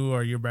than you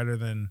or you're better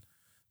than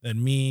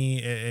me.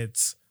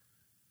 It's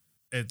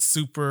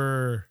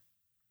super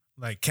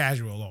like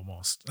casual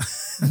almost.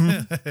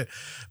 Mm-hmm.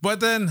 But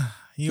then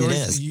you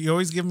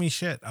always give me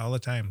shit all the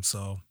time.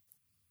 So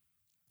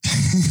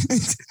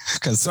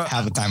because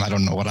half the time I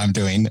don't know what I'm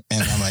doing,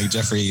 and I'm like,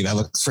 Jeffrey, that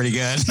looks pretty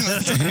good.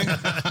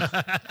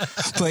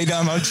 Play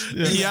dumb.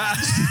 Yeah.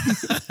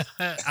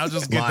 I'll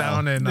just get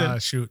down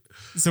and shoot.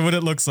 So what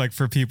it looks like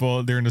for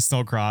people during the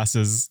snowcross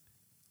is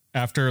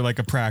after like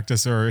a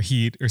practice or a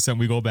heat or something,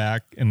 we go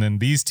back and then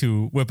these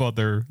two whip out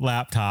their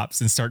laptops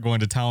and start going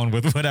to town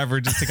with whatever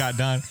just got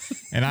done.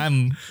 And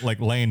I'm like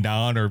laying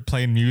down or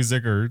playing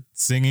music or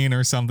singing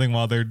or something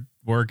while they're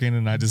working.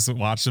 And I just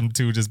watch them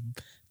two just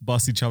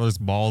bust each other's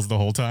balls the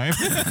whole time.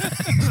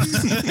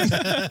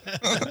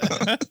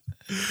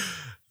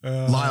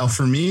 Lyle,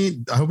 for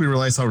me, I hope you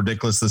realize how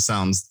ridiculous this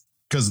sounds,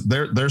 because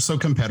they're so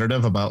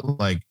competitive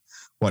about like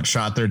what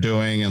shot they're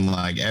doing and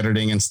like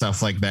editing and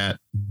stuff like that.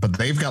 But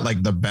they've got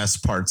like the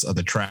best parts of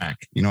the track.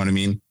 You know what I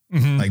mean?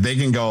 Mm-hmm. Like they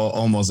can go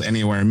almost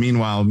anywhere.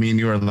 Meanwhile, me and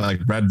you are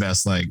like red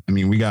vest. Like, I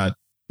mean, we got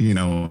the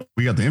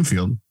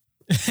infield.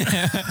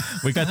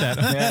 we got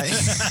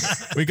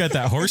that. We got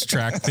that horse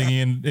track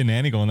thingy in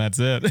Antigo, and that's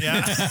it.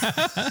 Yeah.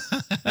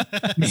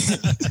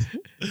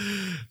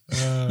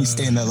 You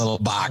stay in that little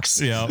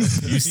box. Yeah,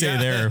 you stay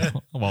there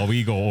while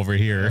we go over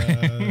here.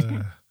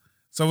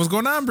 So what's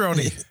going on,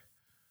 Brody?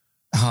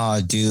 Oh,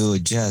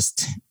 dude,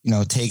 just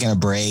taking a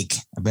break.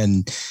 I've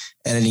been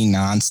editing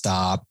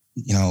nonstop.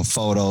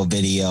 Photo,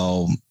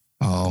 video.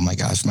 Oh my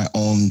gosh, my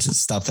own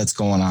stuff that's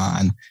going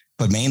on.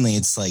 But mainly,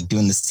 it's like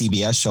doing the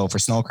CBS show for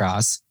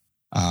Snowcross.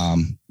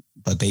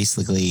 But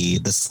basically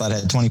the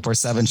Sledhead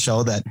 24/7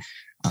 show that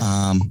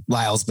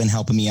Lyle's been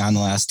helping me on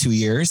the last 2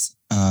 years,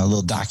 a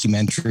little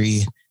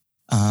documentary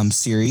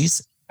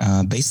series.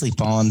 Basically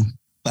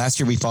last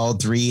year we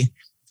followed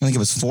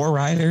 4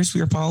 riders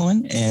we were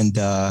following, and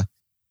that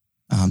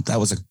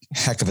was a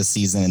heck of a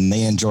season, and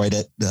they enjoyed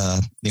it.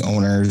 The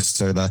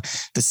owners or the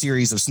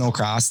series of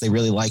Snowcross, they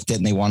really liked it,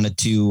 and they wanted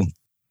to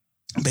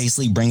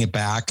basically bring it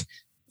back.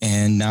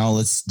 And now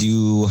let's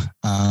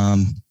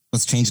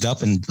change it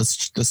up and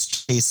let's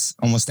chase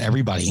almost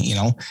everybody.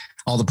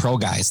 all the pro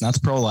guys, not the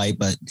pro light,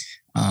 but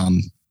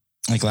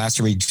like last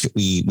year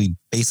we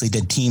basically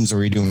did teams where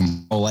we were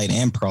doing pro light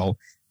and pro,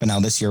 but now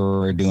this year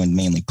we're doing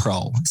mainly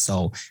pro.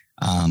 So,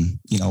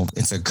 you know,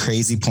 it's a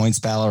crazy points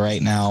battle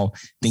right now.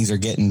 Things are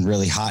getting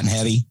really hot and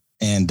heavy,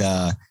 and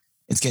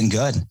it's getting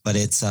good, but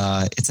it's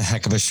a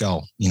heck of a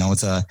show. You know,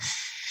 it's a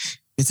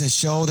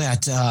show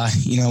that,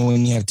 you know,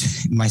 when you have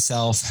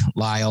myself,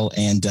 Lyle,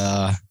 and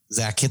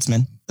Zach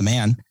Kitzman, the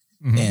man,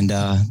 and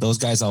those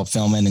guys out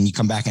filming, and you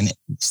come back and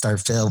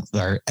start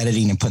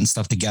editing and putting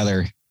stuff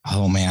together.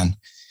 Oh man,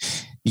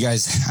 you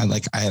guys, I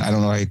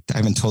don't know. I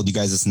haven't told you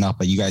guys this enough,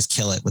 but you guys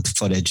kill it with the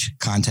footage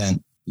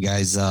content. You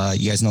guys know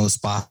the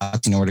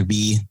spots, you know where to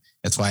be.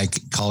 That's why I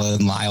call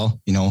it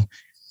Lyle, you know.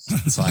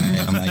 So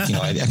I'm like, you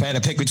know, if I had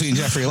to pick between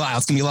Jeffrey and Lyle,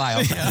 it's gonna be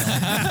Lyle.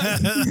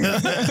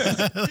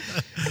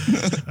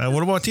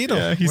 What about Tito?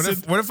 Yeah,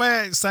 what if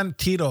I sent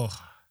Tito?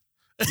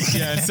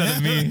 Yeah, instead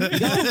of me.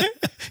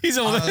 He's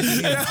over there.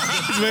 He's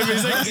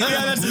like,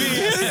 yeah, that's me.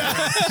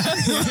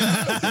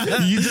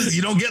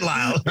 You don't get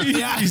Lyle.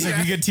 Yeah, he's like,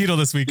 you get Tito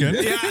this weekend.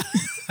 Yeah.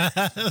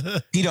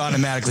 Tito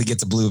automatically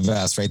gets a blue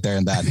vest right there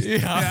and that.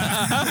 Yeah.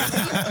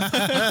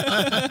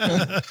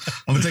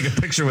 I'm gonna take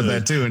a picture with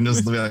that too, and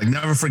just be like,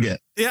 never forget.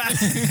 Yeah.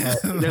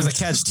 There's a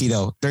catch,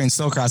 Tito. During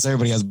snowcross,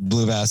 everybody has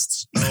blue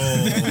vests.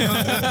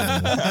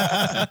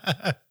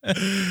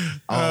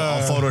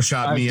 I'll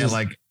Photoshop me at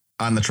like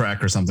on the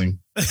track or something.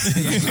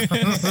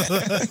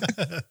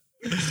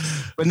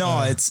 But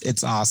no,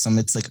 it's awesome.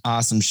 It's like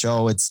awesome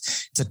show.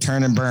 It's a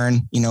turn and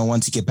burn. You know,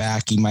 once you get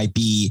back, you might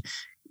be,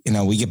 you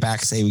know, we got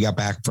back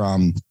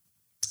from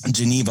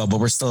Geneva,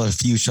 but we're still a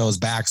few shows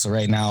back. So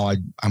right now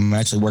I'm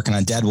actually working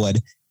on Deadwood,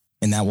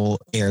 and that will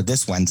air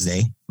this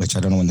Wednesday, which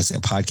I don't know when this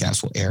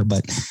podcast will air,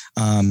 but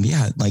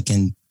yeah, like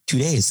in 2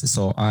 days.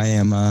 So I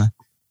am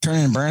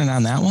turning and burning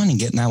on that one and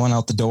getting that one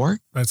out the door.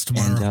 That's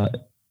tomorrow. And,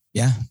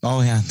 yeah.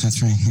 Oh yeah,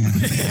 that's right.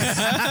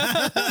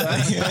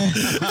 Yeah.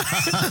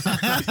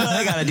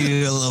 I got to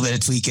do a little bit of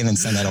tweaking and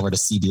send that over to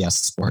CBS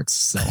Sports.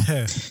 So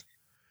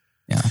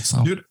yeah.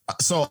 So. Dude,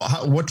 so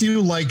what do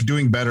you like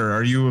doing better?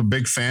 Are you a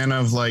big fan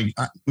of like,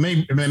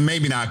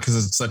 maybe not because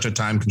it's such a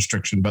time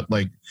constriction, but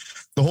like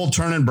the whole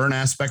turn and burn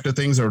aspect of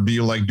things, or do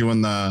you like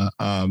doing the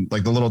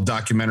like the little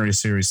documentary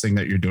series thing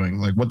that you're doing?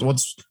 Like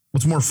what's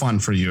more fun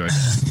for you?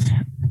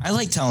 I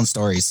like telling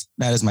stories.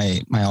 That is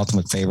my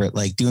ultimate favorite.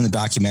 Like doing the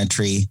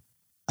documentary,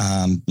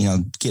 you know,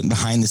 getting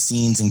behind the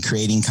scenes and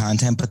creating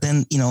content. But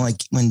then, you know,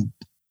 like when,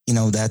 you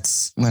know,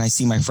 that's when I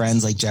see my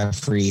friends like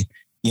Jeffrey,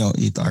 you know,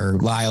 or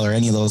Lyle or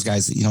any of those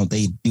guys, you know,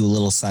 they do a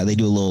little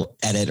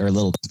edit or a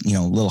little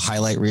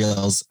highlight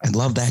reels. I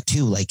love that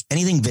too. Like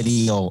anything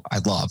video, I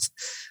love.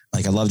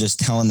 Like I love just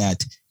telling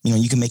that, you know,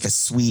 you can make a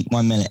sweet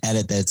 1 minute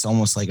edit that's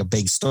almost like a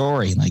big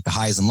story, like the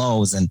highs and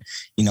lows and,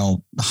 you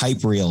know, the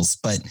hype reels.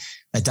 But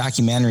a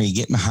documentary,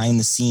 getting behind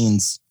the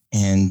scenes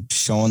and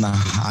showing the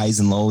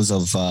highs and lows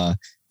of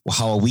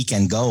how a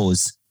weekend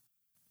goes.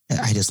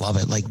 I just love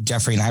it. Like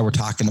Jeffrey and I were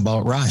talking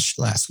about Rush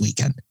last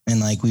weekend, and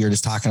like we were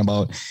just talking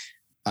about,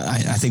 I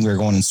think we were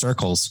going in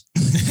circles.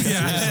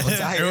 Yeah,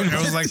 it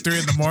was like 3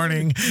 a.m.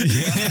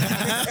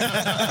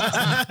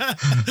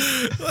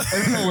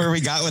 I don't know where we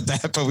got with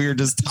that, but we were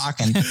just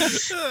talking.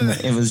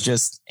 It was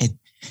just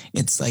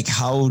It's like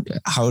how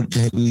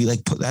we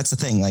like put, that's the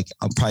thing. Like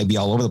I'll probably be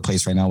all over the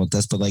place right now with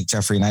this, but like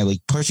Jeffrey and I like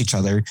push each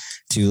other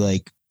to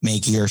like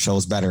make your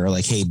shows better, or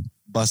like, hey,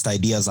 bust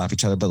ideas off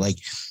each other. But like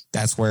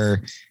that's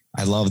where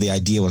I love the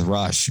idea with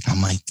Rush.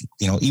 I'm like,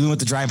 you know, even with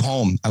the drive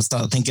home, I was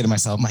thinking to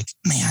myself, I'm like,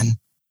 man,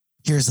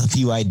 here's a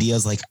few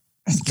ideas. Like,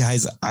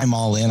 guys, I'm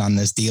all in on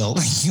this deal.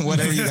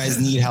 Whatever you guys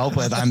need help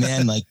with, I'm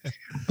in. Like,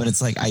 but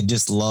it's like I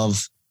just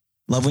love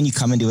when you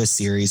come into a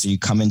series or you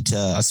come into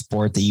a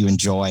sport that you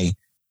enjoy.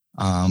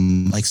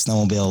 Like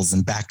snowmobiles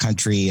and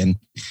backcountry, and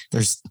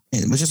just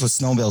with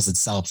snowmobiles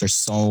itself, there's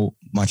so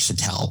much to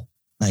tell.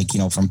 Like, you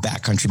know, from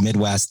backcountry,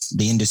 Midwest,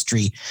 the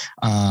industry,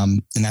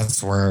 and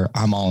that's where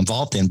I'm all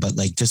involved in. But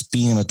like just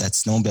being with that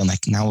snowmobile,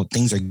 like now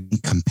things are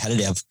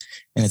competitive,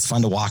 and it's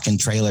fun to walk in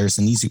trailers.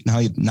 And these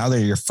now they're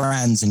your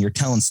friends, and you're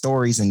telling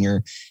stories, and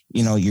you're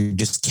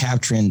just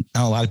capturing.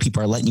 Now a lot of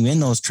people are letting you in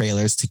those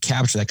trailers to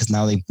capture that because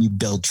now you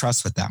build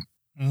trust with them.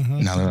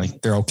 Mm-hmm. Now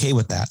they're okay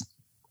with that,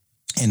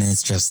 and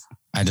it's just.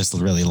 I just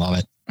really love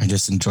it. I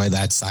just enjoy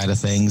that side of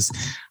things,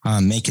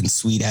 making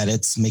sweet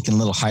edits, making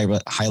little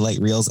highlight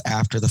reels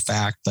after the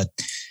fact. But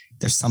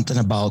there's something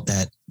about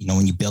that, you know,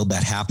 when you build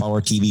that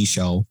half-hour TV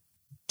show,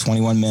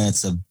 21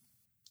 minutes of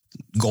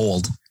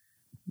gold.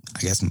 I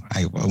guess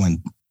I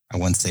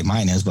wouldn't say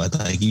mine is, but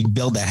like you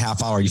build that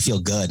half hour, you feel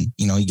good.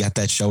 You know, you got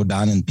that show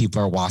done and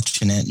people are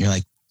watching it and you're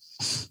like,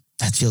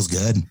 that feels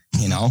good.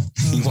 You know,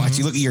 mm-hmm.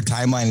 You look at your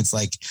timeline, it's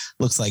like,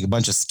 looks like a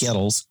bunch of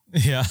Skittles.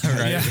 Yeah.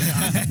 Right.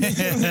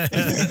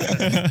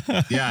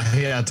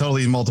 Yeah.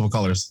 Totally multiple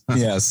colors.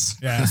 Yes.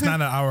 Yeah. It's not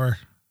an hour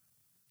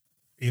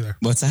either.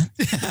 What's that?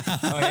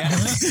 Oh yeah.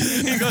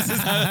 He goes,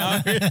 it's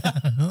not an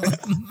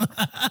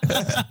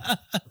hour.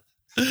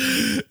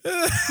 I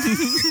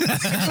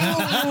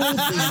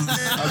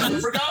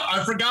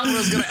forgot what I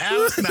was going to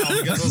ask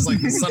now because I was like,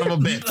 son of a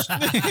bitch.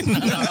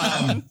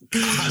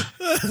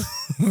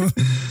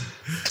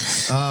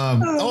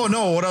 Oh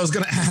no, what I was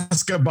going to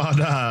ask about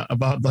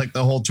like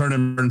the whole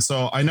tournament.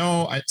 So I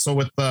know, so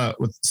with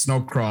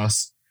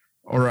Snowcross,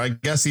 or I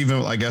guess we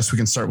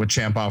can start with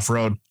Champ Off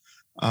Road.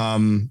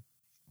 And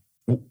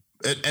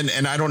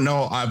I don't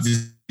know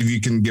if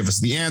you can give us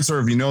the answer,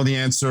 if you know the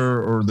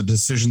answer or the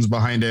decisions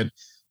behind it,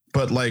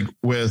 but like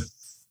with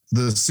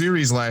the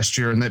series last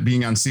year and that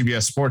being on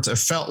CBS Sports, it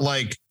felt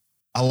like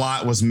a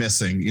lot was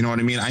missing. You know what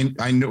I mean?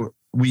 I knew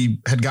we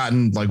had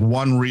gotten like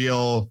one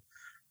real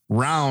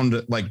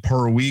round like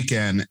per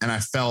weekend, and I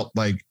felt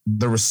like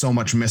there was so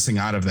much missing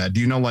out of that.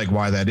 Do you know like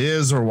why that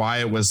is, or why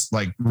it was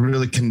like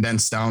really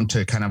condensed down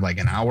to kind of like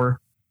an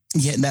hour?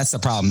 Yeah, that's the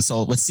problem.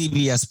 So with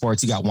CBS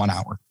Sports, you got 1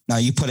 hour. Now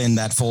you put in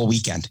that full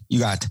weekend. You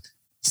got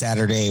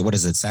Saturday,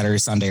 Saturday,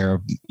 Sunday,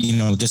 or,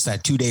 just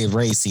that 2 day of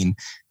racing.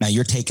 Now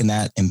you're taking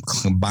that and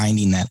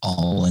combining that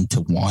all into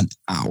 1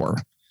 hour.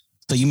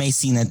 So you may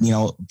see that,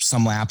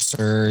 some laps,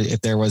 or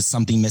if there was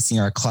something missing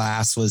or a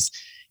class was,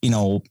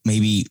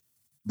 maybe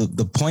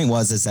the point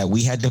is that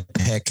we had to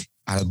pick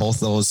out of both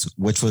those,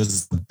 which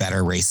was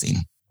better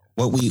racing.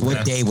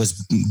 What day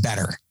was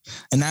better.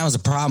 And that was a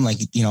problem. Like,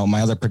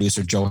 my other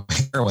producer, Joe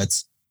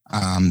Harowitz,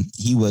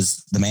 he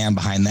was the man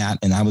behind that.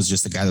 And I was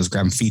just the guy that was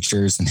grabbing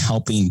features and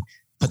helping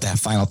put that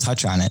final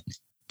touch on it.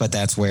 But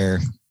that's where,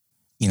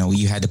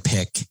 you had to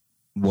pick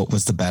what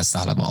was the best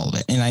out of all of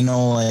it. And I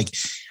know I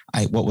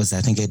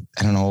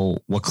don't know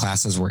what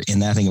classes were in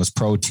that. I think it was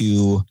Pro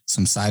 2,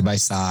 some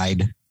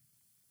side-by-side.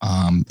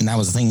 And that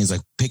was the thing, is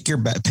like, pick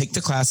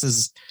the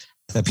classes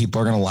that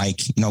people are going to like.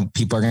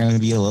 People are going to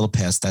be a little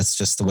pissed. That's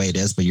just the way it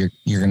is. But you're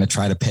going to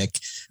try to pick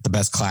the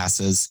best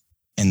classes,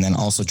 and then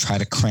also try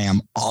to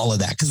cram all of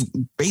that, because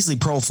basically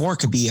Pro 4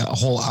 could be a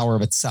whole hour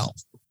of itself.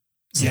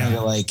 So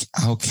you're like,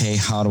 okay,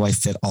 how do I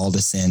fit all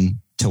this in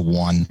to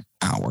 1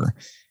 hour?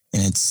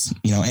 And it's,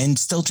 and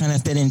still trying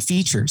to fit in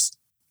features,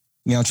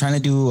 trying to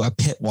do a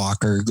pit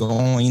walk, or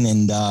going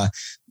and,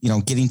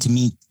 getting to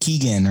meet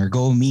Keegan or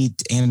go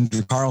meet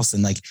Andrew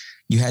Carlson. Like,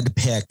 you had to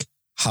pick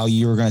how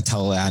you were going to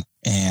tell that.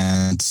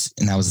 And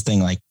that was the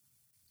thing, like,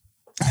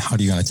 how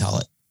are you going to tell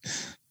it?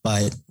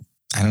 But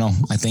I don't know.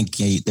 I think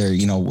they're,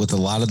 with a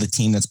lot of the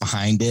team that's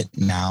behind it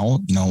now,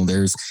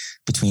 there's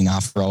between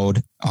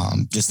off-road,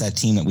 just that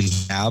team that we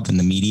have in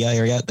the media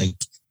area, like,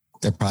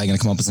 they're probably going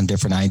to come up with some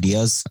different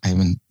ideas.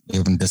 We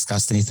haven't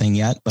discussed anything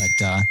yet, but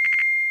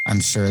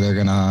I'm sure they're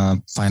going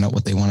to find out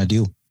what they want to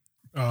do.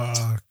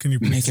 Can you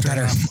please make it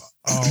better?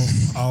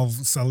 I'll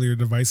sell your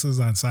devices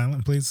on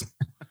silent, please.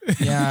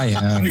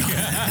 Yeah.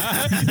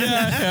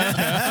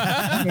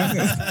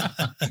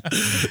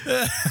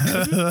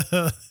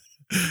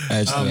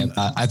 Actually,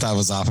 I thought it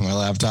was off of my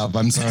laptop.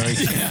 I'm sorry.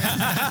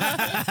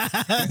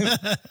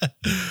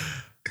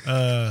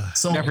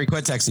 So Jeffrey,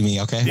 quit texting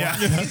me, okay? Yeah.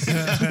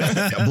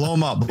 Blow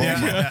them up.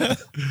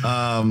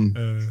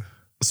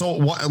 So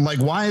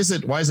why is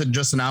it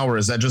just an hour?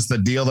 Is that just the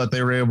deal that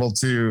they were able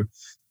to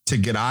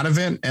get out of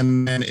it?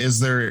 And then is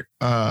there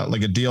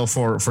like a deal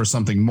for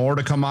something more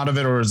to come out of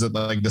it? Or is it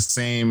like the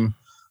same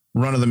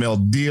run of the mill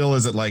deal?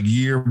 Is it like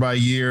year by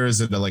year? Is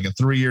it like a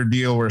 3-year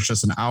deal where it's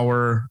just an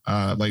hour?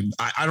 I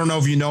don't know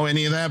if you know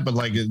any of that, but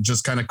like, it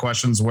just kind of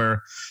questions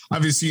where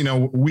obviously,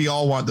 we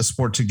all want the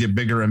sport to get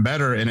bigger and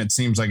better. And it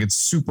seems like it's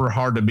super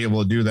hard to be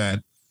able to do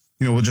that,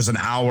 with just an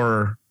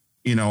hour,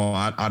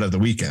 out of the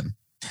weekend.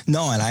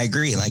 No, and I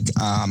agree. Like,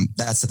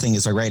 that's the thing,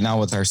 is like right now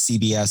with our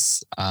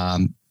CBS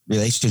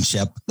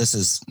relationship, this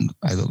is,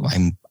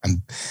 I'm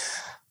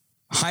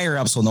higher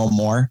ups will know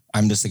more.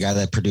 I'm just the guy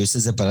that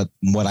produces it. But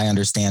what I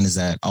understand is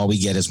that all we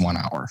get is 1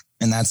 hour.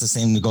 And that's the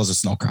same that goes with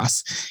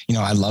Snowcross.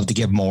 I'd love to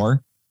give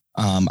more.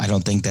 I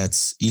don't think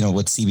that's,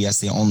 with CBS,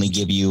 they only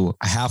give you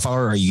a half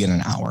hour, or you get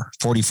an hour,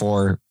 40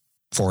 or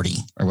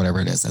whatever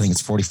it is. I think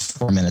it's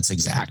 44 minutes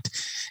exact.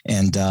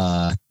 And,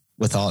 and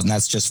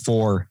that's just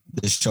for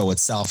the show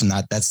itself. And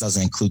that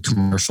doesn't include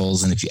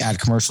commercials. And if you add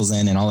commercials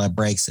in and all that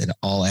breaks, it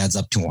all adds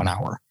up to 1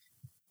 hour.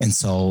 And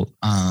so,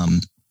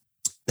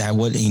 that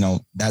would,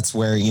 that's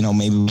where,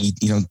 maybe,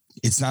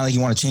 it's not like you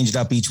want to change it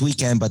up each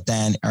weekend, but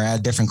then, or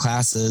add different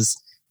classes,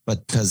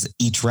 but because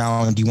each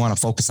round you want to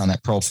focus on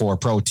that Pro 4,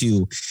 Pro 2,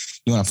 you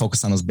want to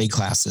focus on those big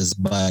classes.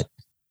 But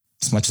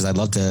as much as I'd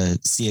love to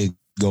see it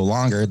go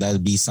longer, that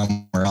would be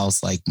somewhere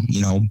else, like,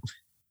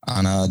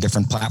 on a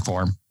different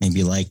platform,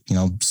 maybe like,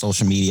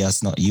 social media,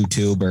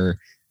 YouTube, or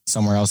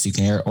somewhere else you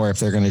can hear, or if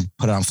they're going to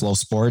put it on Flow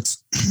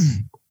Sports.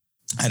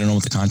 I don't know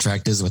what the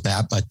contract is with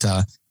that, but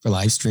for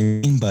live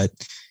streaming, but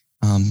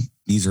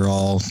these are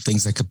all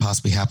things that could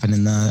possibly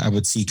happen I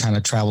would see kind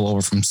of travel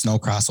over from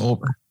Snowcross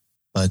over,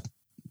 but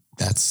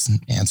that's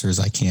answers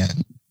I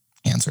can't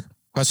answer.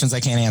 Questions I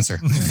can't answer.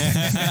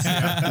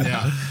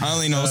 Yeah. I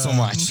only know so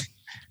much.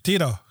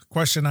 Tito,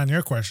 question on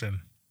your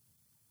question.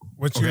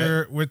 What's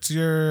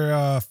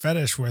your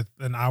fetish with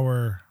an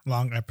hour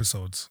long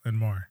episodes and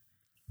more?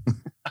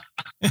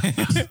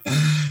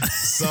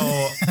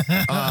 So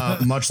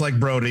much like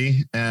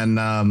Brody, and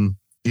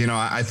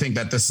I think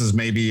that this is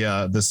maybe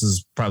this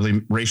is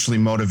probably racially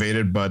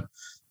motivated, but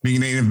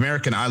being Native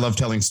American, I love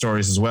telling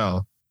stories as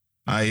well.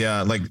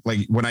 I like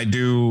when I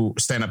do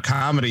stand-up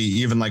comedy,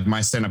 even like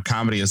my stand-up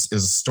comedy is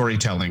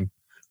storytelling.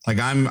 Like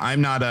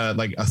I'm not a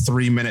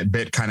 3-minute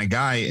bit kind of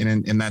guy.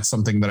 And that's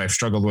something that I've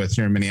struggled with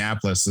here in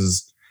Minneapolis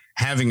is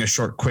having a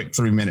short, quick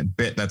 3-minute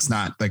bit. That's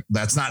not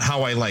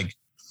how I like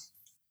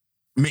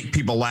make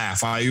people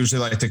laugh. I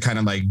usually like to kind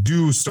of like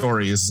do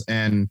stories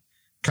and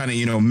kind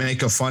of,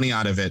 make a funny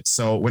out of it.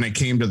 So when it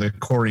came to the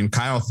Corey and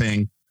Kyle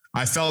thing,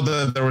 I felt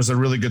that there was a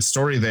really good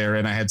story there,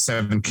 and I had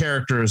 7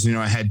 characters,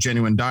 I had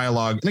genuine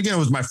dialogue. And again, it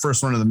was my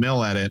first run of the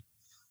mill at it.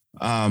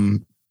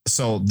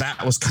 So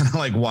that was kind of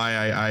like why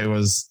I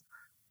was,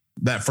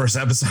 that first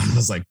episode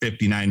was like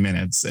 59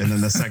 minutes. And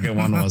then the second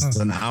one was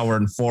an hour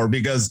and 4,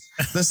 because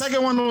the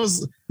second one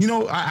was,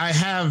 I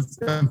have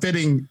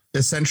fitting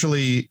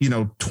essentially,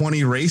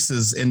 20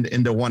 races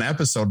into one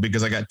episode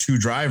because I got 2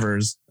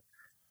 drivers.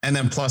 And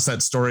then plus that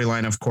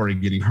storyline of Corey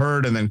getting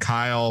hurt, and then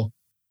Kyle,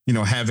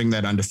 having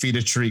that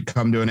undefeated streak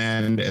come to an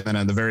end. And then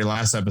at the very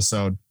last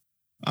episode,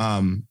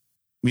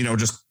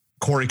 just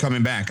Corey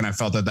coming back. And I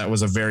felt that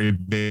was a very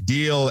big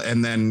deal.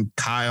 And then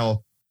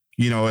Kyle,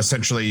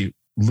 essentially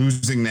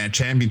losing that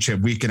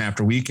championship weekend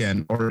after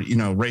weekend, or,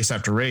 race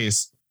after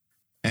race.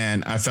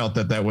 And I felt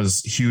that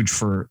was huge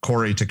for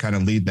Corey to kind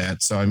of lead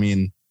that. So, I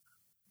mean,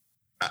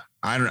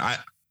 I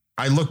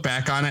look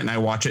back on it and I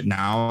watch it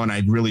now, and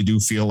I really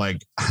do feel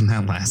like on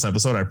that last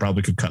episode, I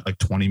probably could cut like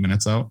 20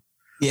 minutes out.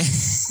 Yeah.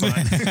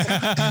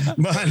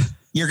 But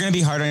you're going to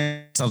be hard on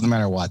yourself no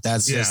matter what.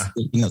 That's just,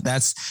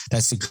 that's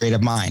the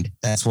creative mind.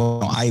 That's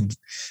what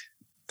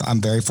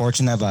I'm very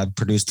fortunate. I've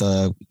produced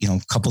a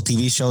couple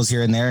TV shows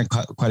here and there,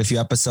 quite a few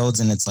episodes.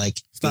 And it's like,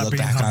 you look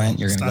back on it,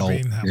 you're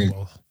going to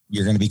go,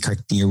 you're going to be,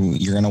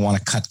 you're going to want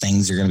to cut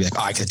things. You're going to be like,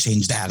 oh, I could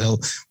change that. Oh,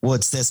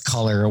 what's this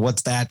color? Or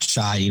what's that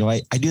shot?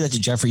 I do that to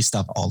Jeffrey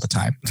stuff all the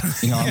time.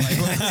 I'm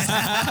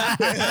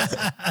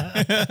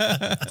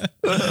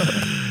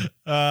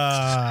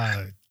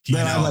like,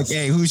 then I'm like,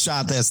 hey, who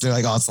shot this? They're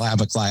like, oh, it's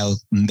Labaclio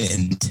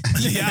Mint.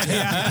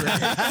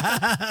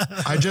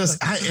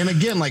 And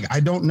again, like,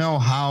 I don't know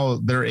how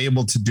they're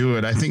able to do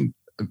it. I think,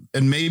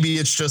 and maybe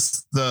it's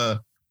just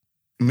the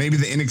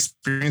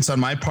inexperience on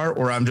my part,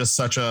 where I'm just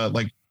such a,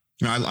 like,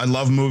 I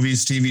love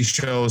movies, TV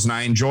shows, and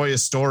I enjoy a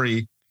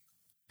story.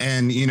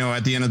 And,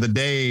 at the end of the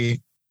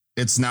day,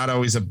 it's not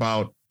always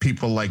about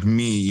people like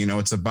me,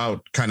 it's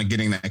about kind of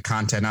getting that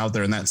content out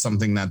there. And that's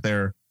something that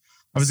they're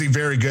obviously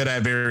very good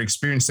at, very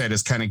experienced at,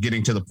 is kind of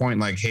getting to the point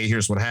like, hey,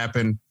 here's what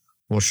happened.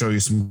 We'll show you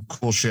some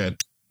cool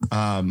shit.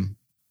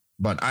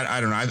 But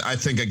I don't know. I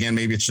think, again,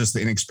 maybe it's just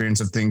the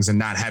inexperience of things and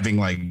not having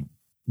like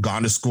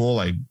gone to school.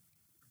 I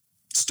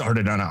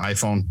started on an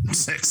iPhone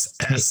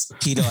 6S. Hey,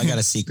 Tito, I got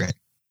a secret.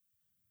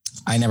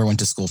 I never went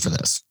to school for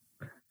this.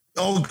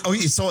 Oh,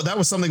 so that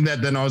was something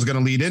that then I was going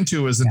to lead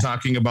into, is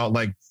talking about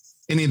like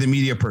any of the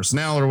media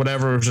personnel or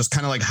whatever, just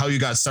kind of like how you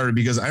got started.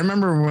 Because I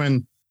remember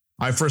when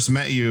I first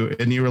met you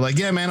and you were like,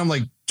 yeah, man, I'm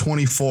like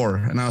 24.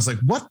 And I was like,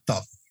 what the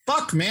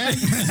fuck, man?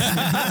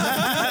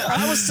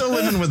 I was still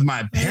living with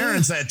my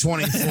parents at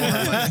 24.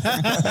 Like,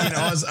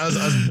 I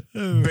was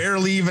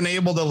barely even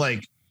able to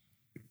like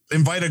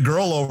invite a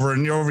girl over,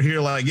 and you're over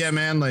here like, yeah,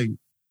 man, like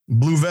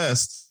blue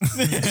vest.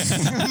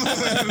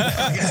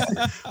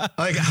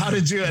 like, how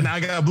did you, and I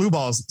got blue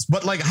balls,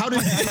 but like, how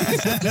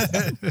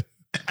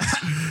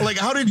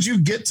did you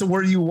get to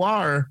where you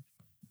are?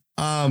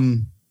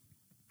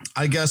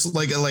 I guess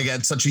like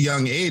at such a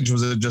young age,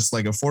 was it just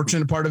like a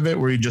fortunate part of it?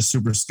 Were you just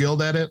super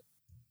skilled at it?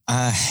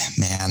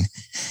 Man,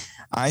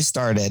 I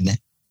started,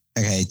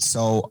 okay.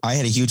 So I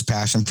had a huge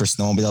passion for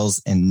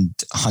snowmobiles and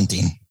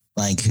hunting.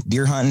 Like,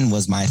 deer hunting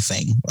was my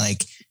thing.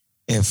 Like,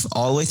 if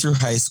all the way through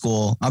high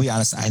school, I'll be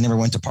honest, I never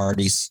went to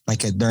parties like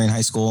during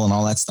high school and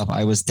all that stuff.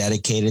 I was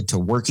dedicated to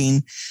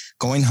working,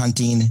 going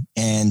hunting,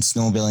 and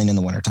snowmobiling in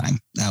the wintertime.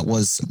 That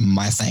was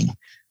my thing.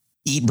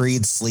 Eat,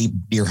 breathe, sleep,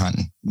 deer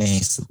hunting,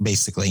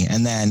 basically.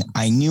 And then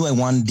I knew I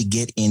wanted to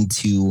get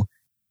into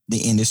the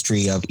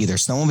industry of either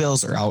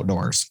snowmobiles or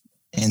outdoors.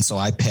 And so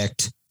I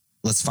picked,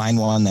 let's find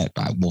one that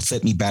will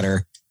fit me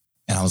better.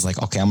 And I was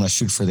like, okay, I'm going to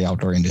shoot for the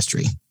outdoor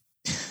industry.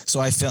 So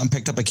I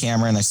picked up a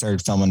camera and I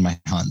started filming my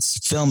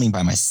hunts, filming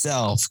by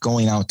myself,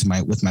 going out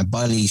with my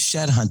buddies,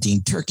 shed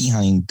hunting, turkey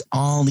hunting,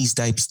 all these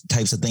types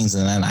of things.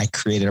 And then I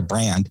created a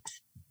brand,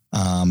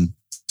 some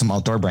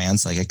outdoor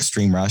brands like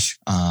Extreme Rush.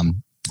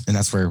 And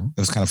that's where it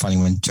was kind of funny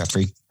when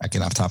Jeffrey, I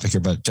get off topic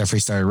here, but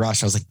Jeffrey started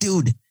Rush. I was like,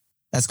 dude,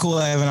 that's cool.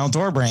 I have an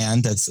outdoor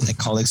brand that's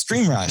called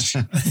Extreme Rush.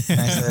 And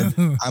I said,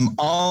 I'm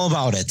all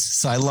about it.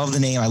 So I love the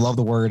name. I love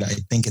the word. I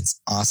think it's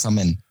awesome.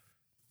 And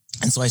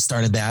so I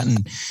started that.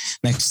 And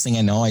next thing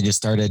I know, I just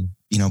started,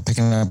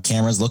 picking up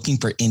cameras, looking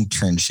for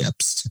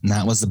internships. And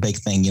that was the big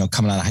thing,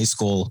 coming out of high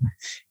school,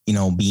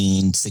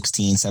 being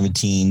 16,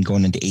 17,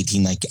 going into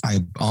 18, like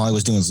all I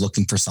was doing was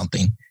looking for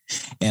something.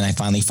 And I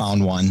finally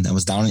found one that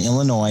was down in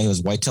Illinois. It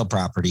was Whitetail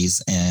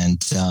Properties.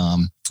 And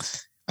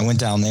I went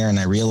down there and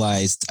I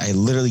realized I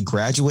literally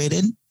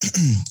graduated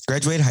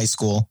high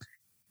school.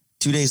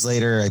 2 days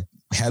later,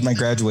 I had my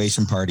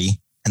graduation party.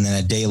 And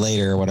then a day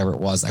later, or whatever it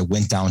was, I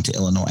went down to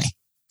Illinois,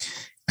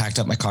 packed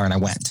up my car and I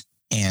went.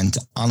 And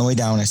on the way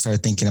down, I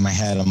started thinking in my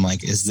head, I'm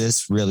like, is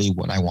this really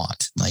what I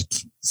want? Like,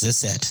 is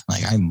this it?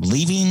 Like, I'm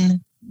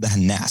leaving the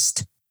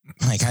nest.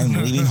 Like, I'm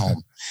leaving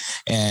home.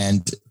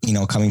 And, you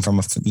know, coming from,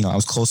 I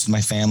was close to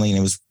my family, and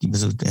it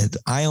was an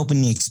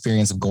eye-opening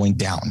experience of going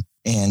down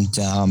and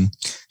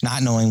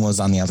not knowing what was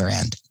on the other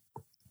end.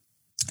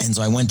 And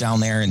so I went down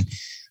there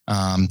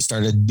and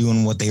started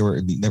doing what they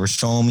were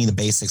showing me the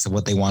basics of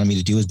what they wanted me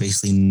to do, is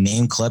basically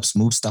name clips,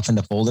 move stuff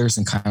into folders,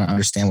 and kind of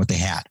understand what they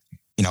had,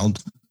 you know.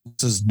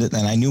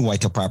 And I knew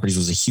Whitetail Properties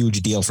was a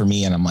huge deal for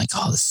me. And I'm like,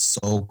 oh, this is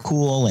so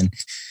cool. And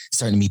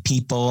starting to meet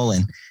people.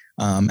 And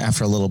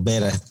after a little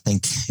bit, I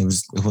think it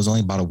was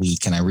only about a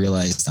week. And I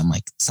realized, I'm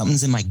like,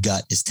 something's in my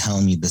gut is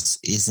telling me this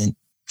isn't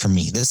for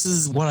me. This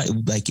is what I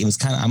like. It was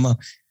kind of, I'm a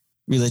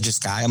religious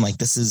guy. I'm like,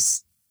 this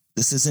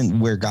isn't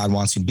where God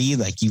wants you to be.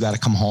 Like, you got to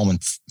come home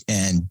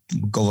and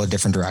go a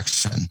different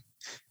direction.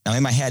 Now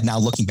in my head, now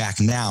looking back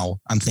now,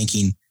 I'm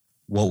thinking,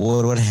 what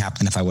would have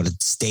happened if I would have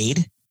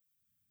stayed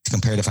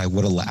compared if I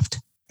would have left?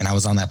 And I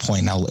was on that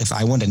point. Now, if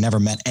I would have never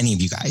met any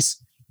of you guys.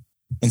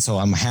 And so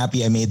I'm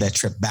happy I made that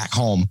trip back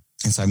home.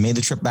 And so I made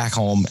the trip back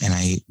home, and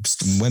I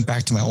went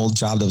back to my old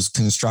job that was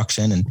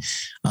construction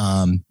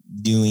and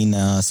doing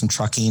some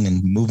trucking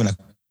and moving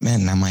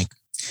equipment. And I'm like,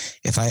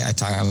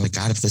 I'm like,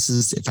 God,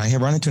 if I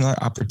run into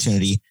another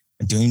opportunity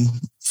doing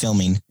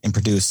filming and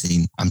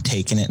producing, I'm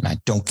taking it, and I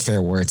don't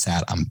care where it's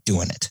at. I'm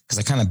doing it. Cause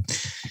I kind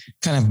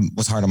of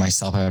was hard on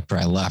myself after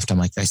I left. I'm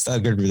like, I still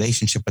had a good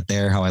relationship with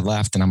how I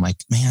left. And I'm like,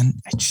 man,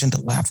 I shouldn't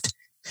have left.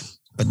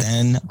 But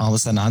then all of a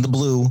sudden, on the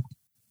blue,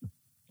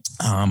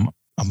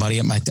 a buddy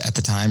at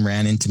the time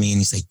ran into me, and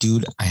he's like,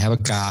 dude, I have a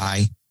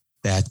guy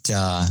that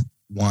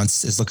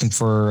is looking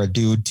for a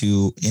dude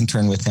to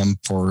intern with him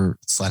for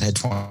Sledhead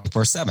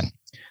 24/7,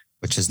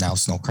 which is now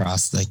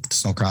Snowcross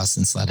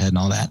and Sledhead and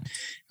all that. And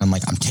I'm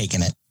like, I'm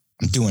taking it.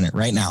 I'm doing it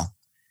right now.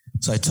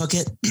 So I took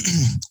it,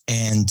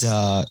 and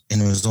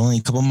it was only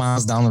a couple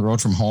miles down the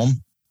road from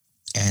home,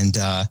 and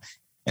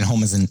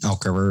home is in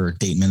Elk River or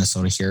Dayton,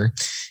 Minnesota here.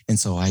 And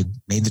so I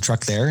made the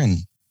truck there, and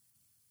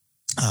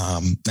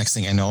next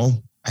thing I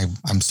know,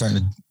 I'm starting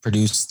to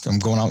produce. I'm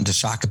going out into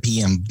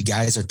Shakopee, and the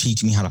guys are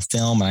teaching me how to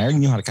film. And I already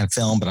knew how to kind of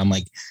film, but I'm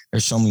like,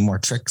 they're showing me more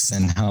tricks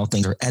and how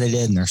things are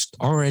edited. And they're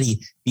already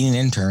being an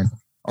intern,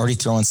 already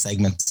throwing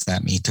segments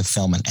at me to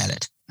film and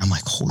edit. I'm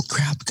like, holy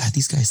crap, God,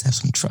 these guys have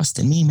some trust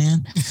in me,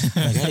 man.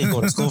 Like, I didn't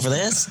go to school for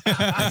this.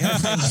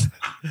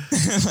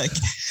 Like,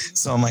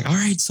 so I'm like, all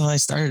right. So I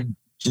started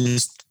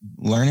just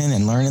learning.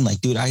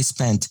 Like, dude, I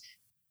spent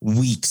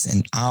weeks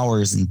and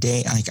hours and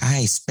days. Like,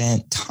 I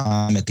spent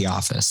time at the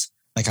office.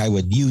 Like, I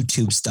would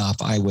YouTube stuff.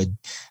 I would,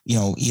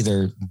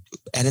 either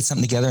edit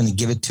something together and then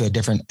give it to a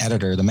different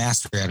editor, the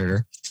master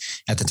editor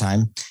at the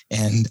time.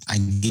 And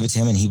I'd give it to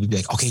him, and he would be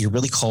like, okay, you're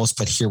really close,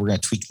 but here, we're going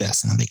to tweak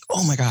this. And I'm like,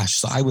 oh my gosh.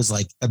 So I was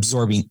like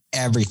absorbing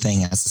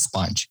everything as a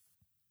sponge.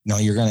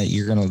 You're going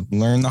to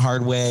learn the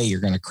hard way.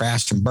 You're going to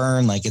crash and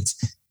burn. Like, it's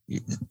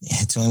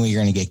the only way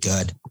you're going to get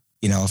good.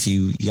 If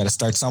you got to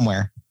start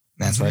somewhere.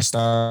 That's where I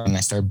started, and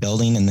I started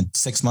building. And then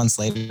 6 months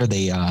later,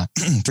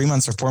 3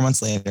 months or 4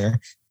 months later,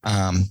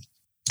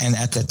 and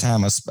at that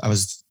time, I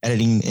was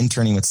editing,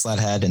 interning with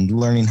Sledhead and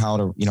learning how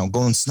to,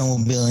 go and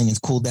snowmobiling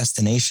and cool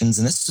destinations.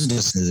 And this was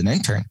just as an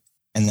intern.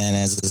 And then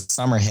as the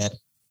summer hit,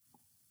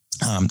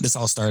 this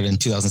all started in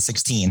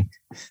 2016.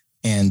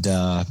 And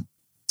so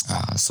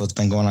it's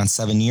been going on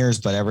 7 years.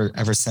 But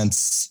ever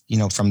since,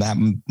 from that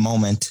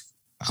moment,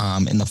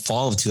 in the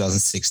fall of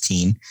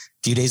 2016, a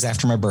few days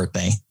after my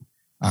birthday,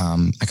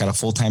 I got a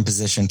full-time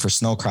position for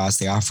Snowcross.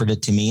 They offered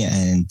it to me,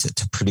 and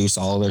to produce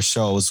all of their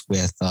shows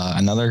with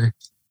another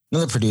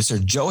producer,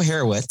 Joe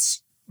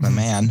Harowitz, my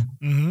man,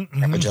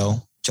 Grandpa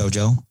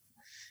Jojo,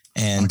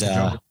 and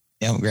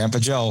Grandpa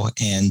Joe,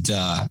 and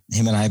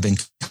him and I have been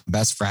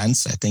best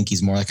friends. I think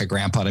he's more like a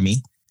grandpa to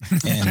me,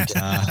 and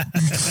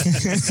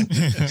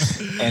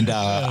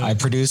I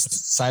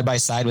produced side by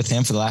side with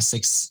him for the last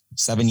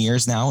 6-7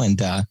 years now, and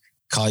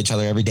call each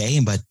other every day.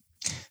 But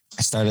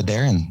I started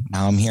there, and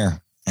now I'm here,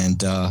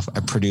 and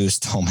I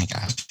produced, oh my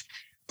gosh,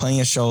 plenty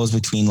of shows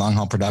between Long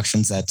Haul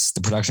Productions. That's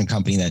the production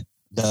company that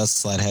does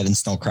Sledhead and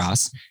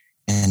Snowcross.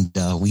 And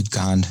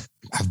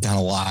I've done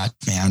a lot,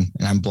 man,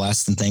 and I'm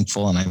blessed and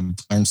thankful. And I've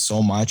learned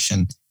so much,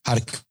 and how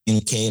to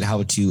communicate,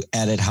 how to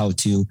edit, how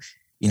to,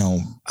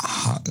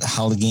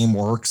 how the game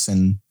works,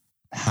 and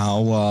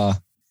how,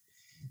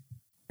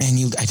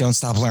 I don't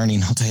stop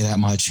learning. I'll tell you that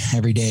much.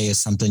 Every day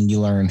is something you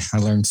learn. I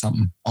learn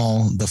something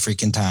all the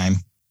freaking time.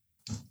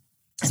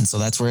 And so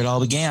that's where it all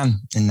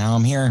began. And now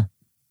I'm here,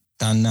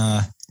 done,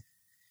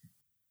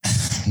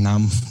 Now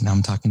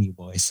I'm talking to you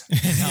boys.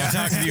 Now I'm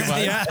talking to you,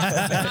 buddy.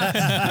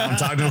 Now I'm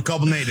talking to a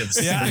couple natives.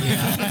 Yeah. On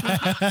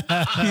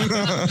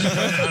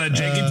a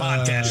janky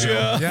podcast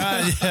show.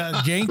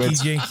 Yeah.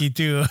 Janky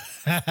too.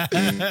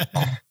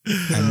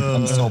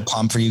 I'm so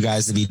pumped for you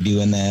guys to be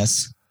doing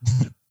this.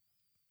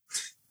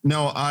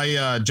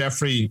 No,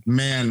 Jeffrey,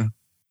 man,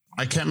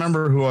 I can't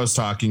remember who I was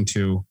talking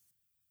to.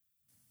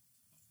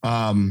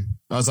 I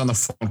was on the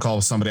phone call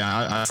with somebody.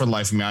 I for the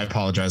life of me, I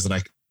apologize that I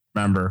can't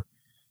remember.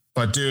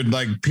 But dude,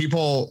 like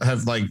people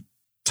have like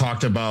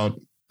talked about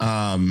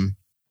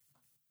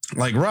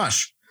like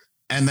Rush.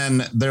 And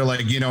then they're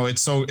like,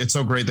 it's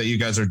so great that you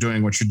guys are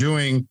doing what you're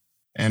doing.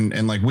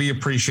 And like, we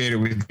appreciate it.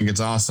 We think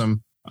it's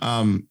awesome.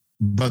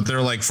 But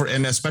they're like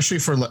and especially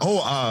for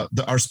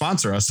our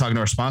sponsor, I was talking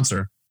to our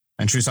sponsor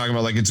and she was talking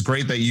about like, it's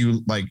great that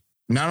you like,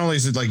 not only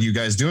is it like you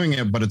guys doing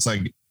it, but it's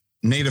like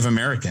Native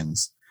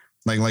Americans,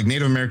 like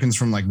Native Americans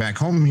from like back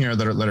home here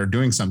that are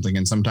doing something.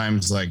 And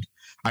sometimes like,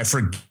 I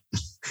forget,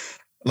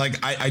 like,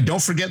 I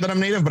don't forget that I'm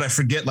Native, but I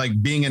forget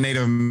like being a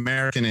Native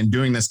American and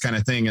doing this kind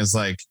of thing is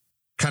like,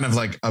 kind of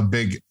like a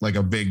big, I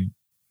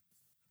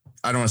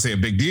don't want to say a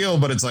big deal,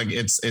 but it's like,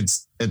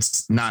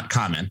 it's not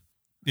common.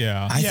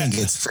 Yeah. I think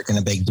it's freaking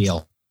a big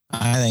deal.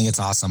 I think it's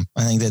awesome.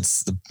 I think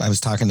I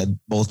was talking to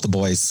both the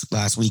boys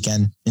last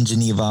weekend in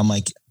Geneva. I'm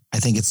like, I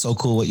think it's so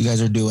cool what you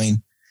guys are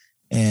doing.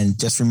 And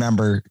just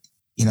remember,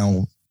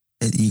 you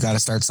got to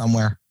start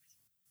somewhere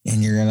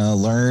and you're going to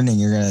learn and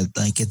you're going to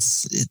like,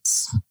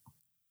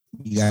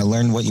 you got to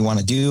learn what you want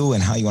to do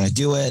and how you want to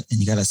do it. And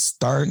you got to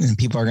start and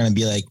people are going to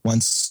be like,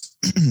 once,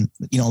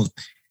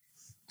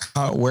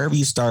 wherever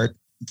you start,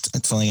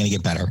 it's only going to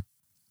get better.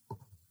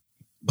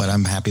 But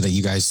I'm happy that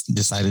you guys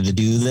decided to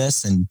do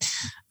this, and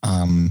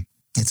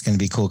it's going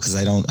to be cool because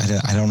I don't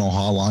know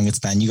how long it's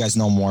been. You guys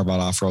know more about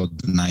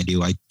off-road than I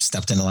do. I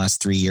stepped in the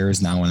last 3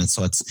 years now, and I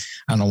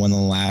don't know when the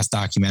last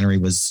documentary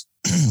was.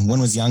 When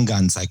was Young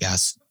Guns? I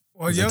guess.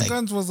 Well, Young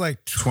Guns was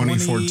like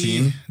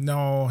 2014.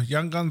 No,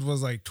 Young Guns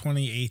was like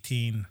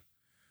 2018,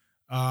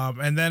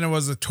 and then it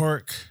was a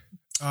Torque.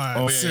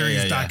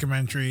 Series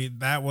documentary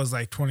that was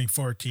like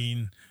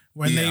 2014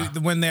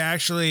 when they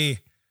actually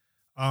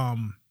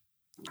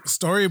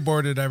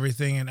storyboarded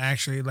everything and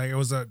actually like it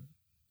was a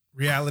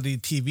reality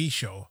TV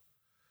show.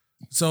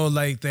 So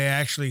like they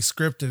actually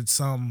scripted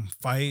some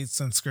fights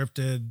and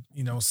scripted,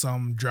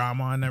 some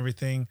drama and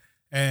everything.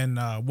 And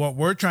what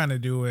we're trying to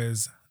do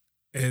is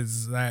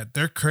that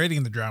they're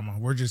creating the drama.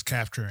 We're just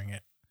capturing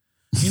it.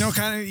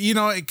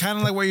 Kind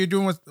of like what you're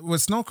doing with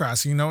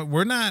Snowcross.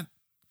 We're not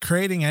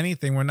creating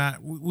anything.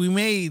 We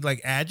may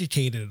like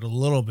agitate it a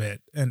little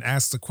bit and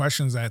ask the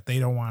questions that they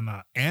don't want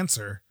to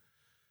answer,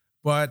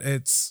 but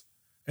it's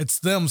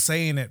them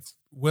saying it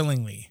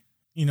willingly.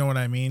 You know what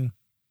I mean?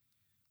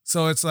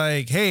 So it's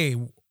like, hey,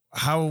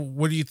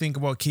 what do you think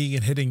about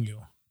Keegan hitting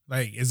you?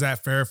 Like, is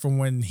that fair from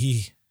when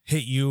he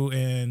hit you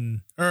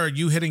or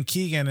you hitting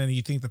Keegan and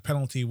you think the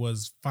penalty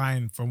was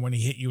fine from when he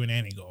hit you in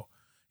Anigo?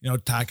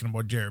 Talking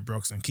about Jarrett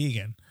Brooks and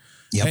Keegan.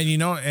 Yep.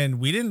 And, and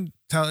we didn't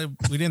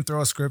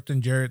throw a script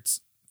in Jarrett's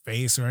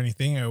face or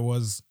anything. It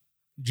was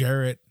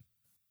Jarrett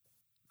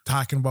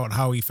talking about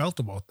how he felt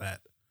about that,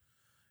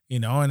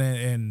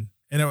 and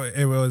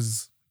it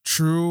was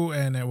true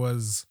and it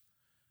was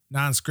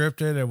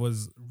non-scripted. It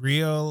was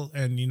real.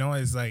 And,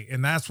 it's like,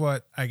 and that's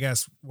what, I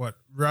guess what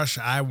Rush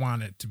I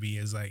want it to be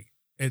is like,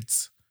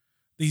 it's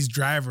these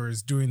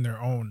drivers doing their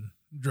own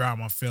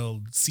drama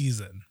filled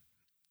season,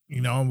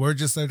 and we're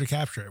just there to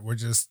capture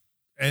it.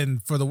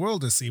 And for the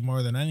world to see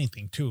more than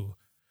anything too.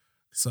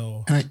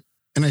 So,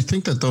 and I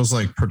think that those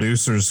like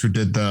producers who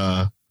did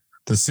the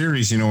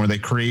series, where they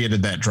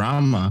created that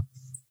drama,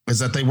 is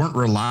that they weren't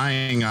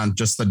relying on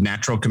just the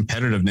natural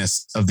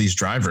competitiveness of these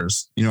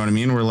drivers. You know what I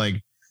mean? We're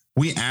like,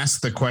 we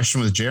asked the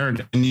question with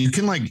Jared and you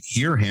can like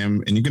hear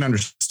him and you can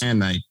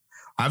understand that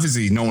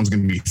obviously no one's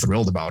going to be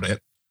thrilled about it,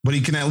 but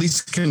he can at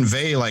least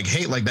convey like,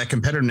 hey, like that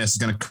competitiveness is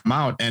going to come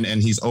out and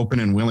he's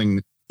open and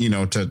willing,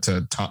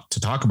 to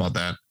talk about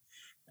that.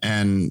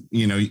 And,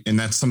 and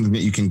that's something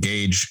that you can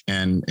gauge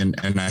and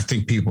I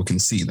think people can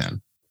see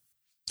then.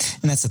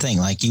 And that's the thing.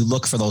 Like you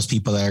look for those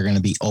people that are going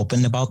to be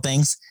open about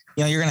things.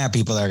 You're going to have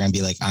people that are going to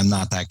be like, I'm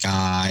not that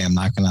guy. I'm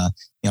not going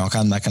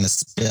to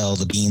spill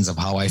the beans of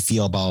how I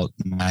feel about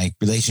my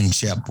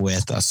relationship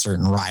with a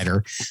certain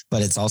rider,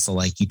 but it's also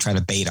like you try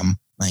to bait them.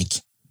 Like,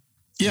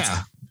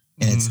 yeah.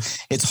 And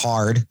it's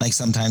hard. Like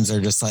sometimes they're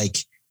just like,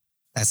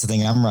 that's the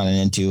thing I'm running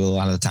into a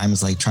lot of the time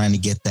is like trying to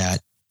get that,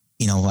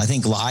 I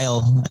think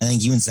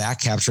you and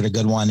Zach captured a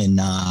good one in,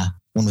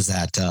 when was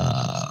that?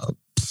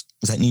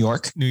 Was that New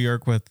York? New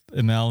York with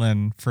Emil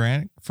and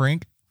Frank?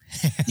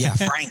 Yeah,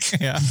 Frank.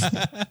 Yeah.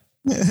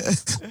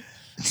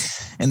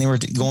 And they were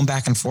going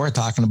back and forth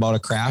talking about a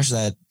crash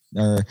that,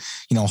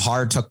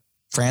 Hard took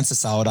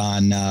Francis out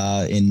on,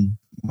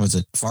 was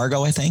it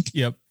Fargo, I think?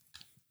 Yep.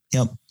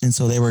 And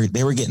so they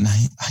were getting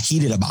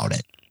heated about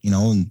it,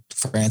 and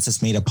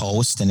Francis made a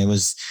post and it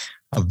was,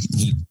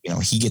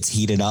 he gets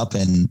heated up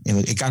and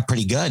it got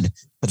pretty good,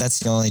 but that's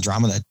the only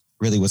drama that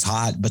really was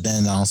hot. But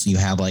then also you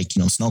have like,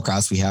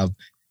 Snowcross, we have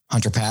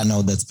Hunter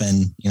Patino that's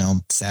been,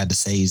 sad to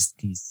say he's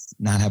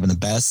not having the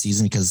best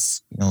season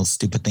because,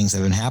 stupid things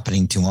have been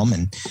happening to him.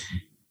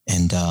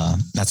 And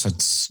that's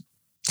what's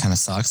kind of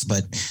sucks.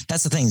 But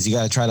that's the thing is you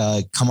got to try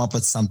to come up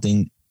with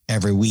something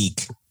every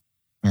week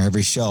or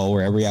every show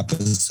or every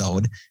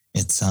episode.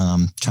 It's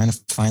trying to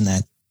find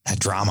that that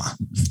drama.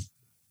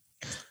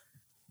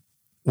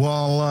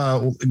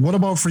 Well, what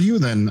about for you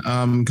then?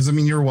 Because I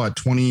mean, you're what,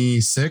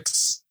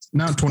 26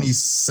 now,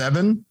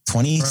 27,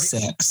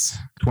 26,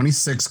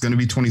 26, going to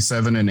be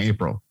 27 in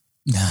April.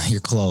 Nah, you're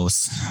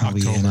close. I'll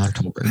be in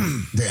October.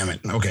 Damn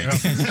it. Okay.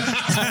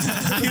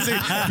 He's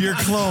like, you're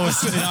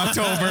close in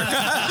October.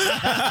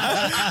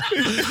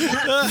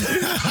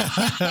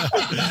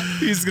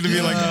 He's going to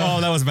be like,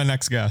 oh, that was my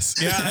next guess.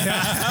 Yeah.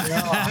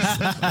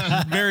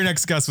 Very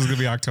next guess was going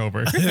to be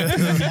October.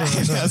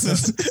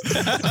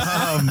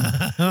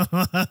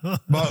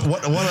 But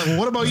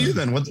what about you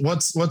then?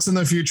 What's in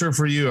the future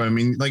for you? I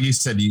mean, like you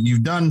said,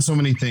 you've done so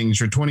many things.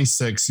 You're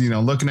 26,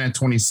 looking at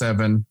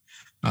 27.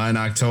 In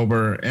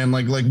October, and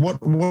like what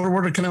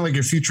are kind of like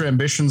your future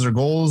ambitions or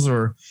goals,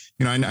 or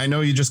I know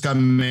you just got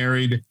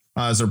married.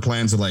 Is there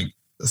plans to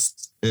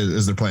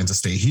is there plans to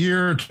stay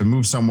here, to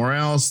move somewhere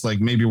else, like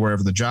maybe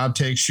wherever the job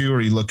takes you? Or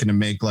are you looking to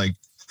make like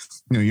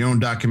your own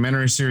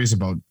documentary series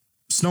about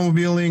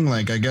snowmobiling?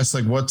 Like I guess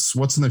like what's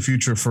in the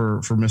future for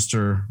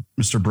Mr.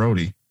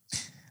 Brody?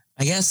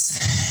 I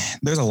guess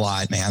there's a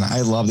lot, man.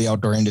 I love the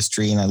outdoor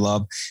industry, and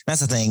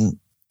that's the thing.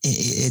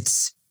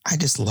 I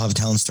just love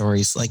telling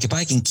stories. Like if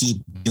I can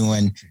keep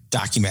doing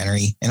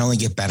documentary and only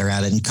get better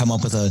at it and come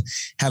up with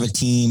have a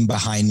team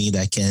behind me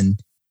that can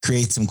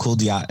create some cool,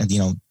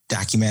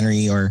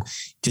 documentary, or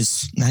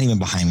just not even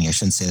behind me. I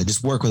shouldn't say that.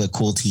 Just work with a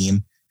cool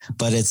team.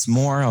 But it's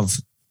more of,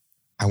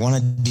 I want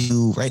to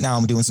do right now.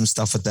 I'm doing some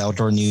stuff with the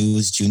Outdoor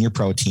News Junior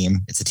Pro team.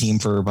 It's a team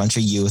for a bunch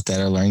of youth that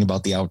are learning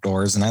about the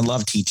outdoors. And I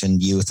love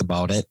teaching youth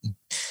about it,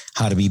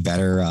 how to be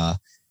better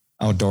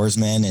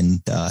outdoorsmen,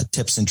 and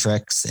tips and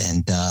tricks.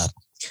 And,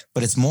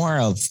 but it's more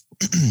of,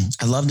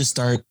 I love to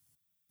start.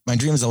 My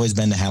dream has always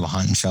been to have a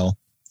hunting show,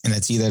 and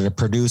it's either to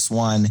produce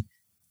one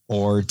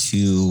or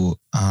to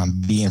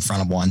be in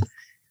front of one.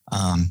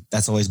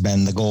 That's always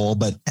been the goal.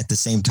 But at the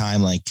same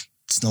time, like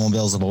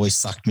snowmobiles have always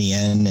sucked me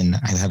in, and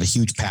I have a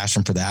huge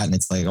passion for that. And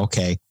it's like,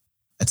 okay,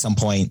 at some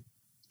point,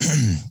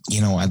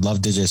 I'd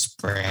love to just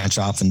branch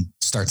off and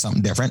start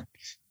something different.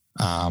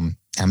 I'm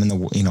in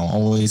the,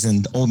 always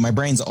my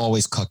brain's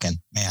always cooking,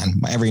 man.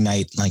 Every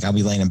night, like I'll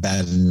be laying in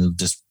bed and it'll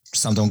just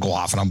something will go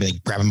off, and I'll be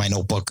like grabbing my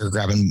notebook or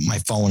grabbing my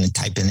phone and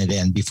typing it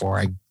in before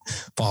I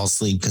fall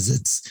asleep, because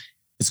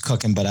it's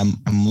cooking. But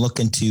I'm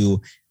looking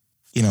to,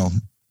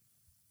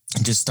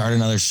 just start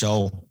another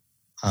show.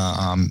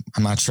 I'm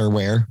not sure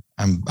where.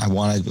 I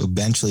want to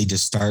eventually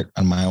just start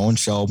on my own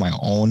show, my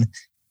own,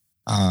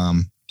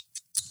 come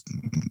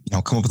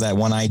up with that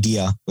one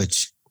idea,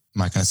 which I'm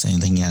not going to say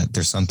anything yet.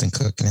 There's something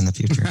cooking in the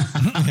future.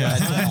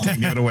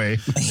 Take it away.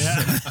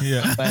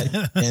 Yeah. But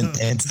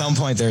at some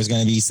point there's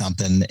going to be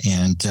something.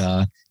 And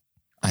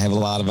I have a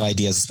lot of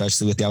ideas,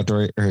 especially with the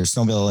outdoor or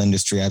snowmobile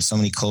industry. I have so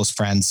many close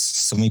friends,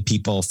 so many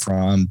people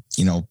from,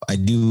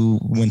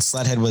 when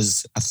Sledhead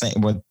was a thing,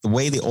 the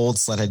way the old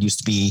Sledhead used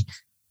to be,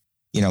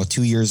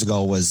 2 years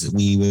ago was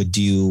we would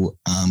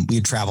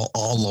travel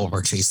all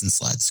over chasing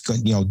sleds,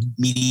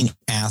 meeting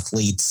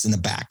athletes in the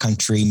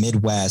backcountry,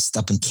 Midwest,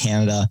 up in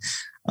Canada.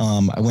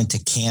 I went to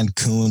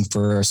Cancun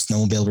for a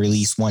snowmobile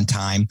release one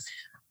time,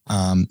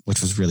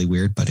 which was really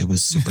weird, but it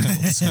was super cool.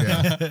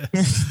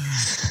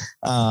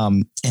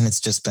 And it's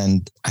just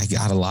been, I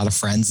got a lot of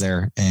friends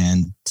there,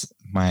 and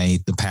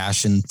the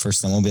passion for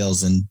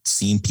snowmobiles and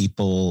seeing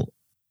people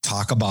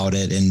talk about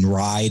it and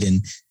ride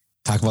and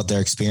talk about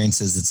their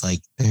experiences. It's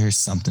like, there's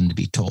something to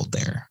be told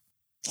there.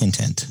 Hint,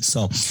 hint.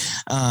 So,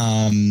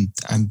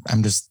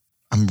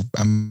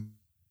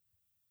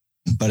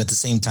 but at the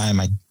same time,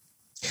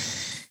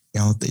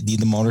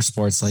 the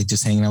motorsports, like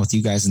just hanging out with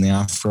you guys in the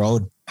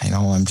off-road.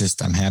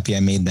 I'm happy I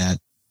made that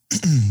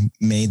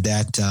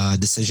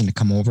decision to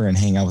come over and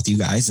hang out with you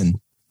guys. And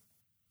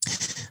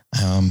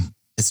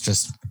it's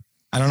just,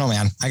 I don't know,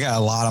 man. I got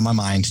a lot on my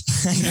mind.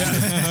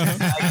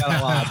 I got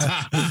a lot.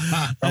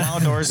 From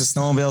outdoors to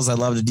snowmobiles, I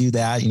love to do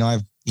that. I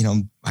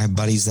have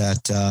buddies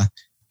that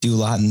do a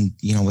lot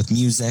with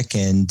music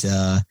and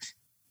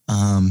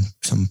some,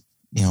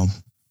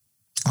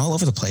 all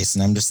over the place.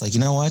 And I'm just like,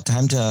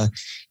 time to,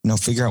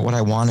 figure out what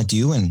I want to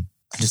do. And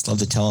I just love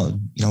to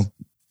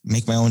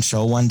make my own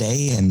show one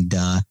day and,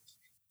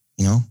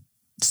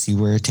 see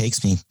where it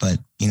takes me. But,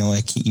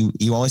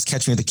 you always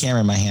catch me with the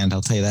camera in my hand.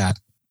 I'll tell you that.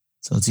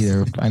 So it's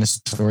either find a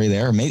story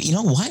there, or maybe,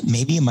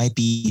 maybe it might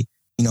be,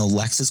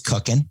 Lex is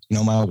cooking,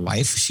 my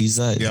wife, she's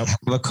a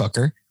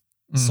cooker.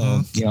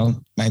 Mm-hmm.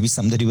 So, might be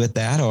something to do with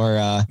that,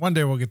 or, one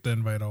day we'll get the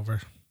invite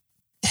over.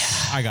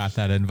 I got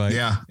that invite.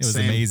 Yeah, it was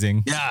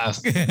amazing. Yeah,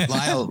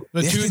 Lyle.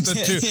 the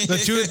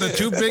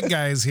two big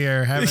guys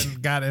here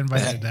haven't got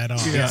invited at all.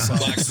 Yeah, so.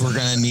 Lex, we're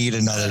gonna need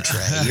another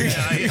tray.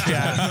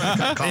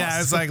 Yeah.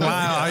 It's like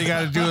Lyle. All you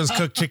got to do is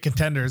cook chicken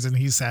tenders, and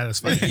he's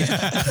satisfied.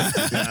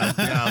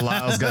 Yeah.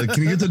 Lyle's got.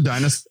 Can you get the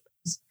dinosaur?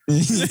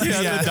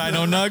 The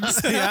dino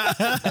nugs.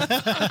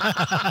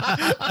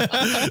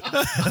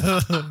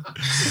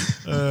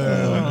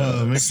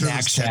 Make sure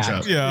snack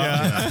shack.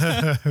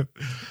 Yeah.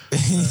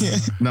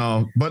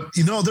 No, but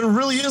there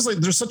really is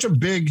there's such a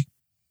big,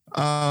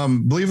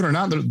 believe it or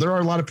not, there are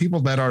a lot of people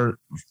that are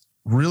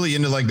really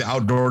into like the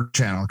outdoor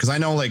channel. Cause I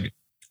know like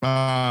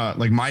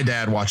my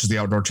dad watches the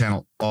outdoor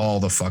channel all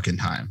the fucking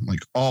time, like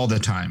all the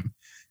time.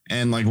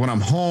 And like when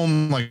I'm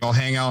home, like I'll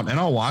hang out and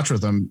I'll watch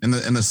with them, and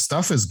the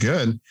stuff is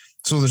good.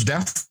 So there's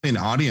definitely an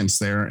audience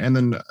there. And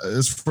then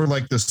as for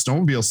like the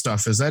snowmobile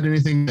stuff, is that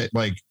anything that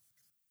like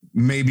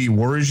maybe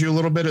worries you a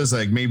little bit? Is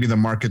like maybe the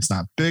market's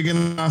not big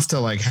enough to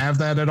like have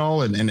that at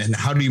all? And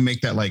how do you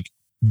make that like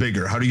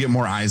bigger? How do you get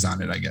more eyes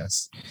on it, I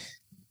guess?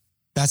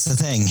 That's the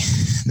thing.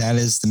 That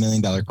is the $1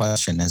 million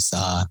question is,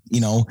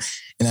 and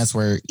that's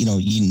where,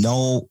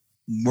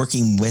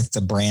 working with the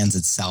brands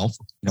itself,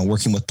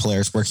 working with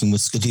Polaris, working with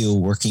Skidoo,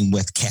 working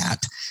with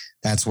Cat,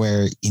 that's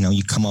where,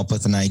 you come up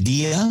with an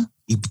idea,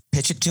 you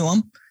pitch it to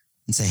them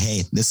and say,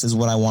 hey, this is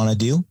what I want to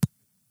do.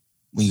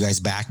 Will you guys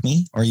back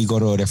me? Or you go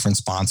to a different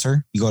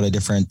sponsor, you go to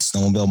different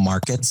snowmobile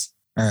markets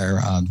or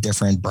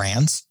different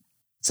brands,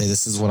 say,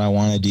 this is what I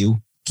want to do.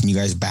 Can you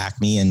guys back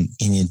me? And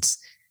it's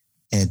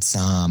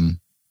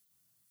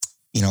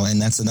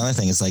and that's another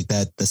thing is like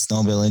that the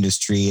snowmobile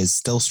industry is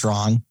still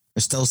strong.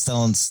 They're still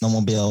selling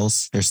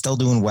snowmobiles. They're still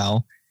doing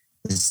well.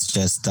 It's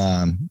just,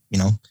 the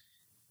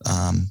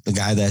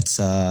guy that's,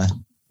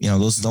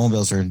 those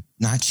snowmobiles are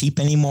not cheap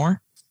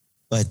anymore,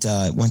 but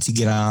once you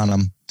get on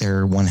them,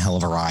 they're one hell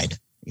of a ride,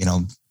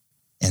 and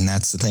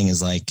that's the thing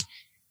is like,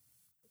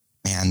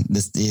 man,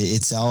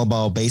 it's all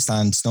about based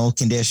on snow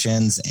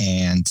conditions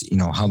and,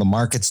 how the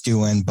market's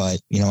doing, but,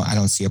 I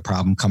don't see a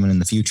problem coming in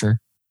the future.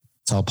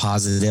 It's all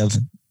positive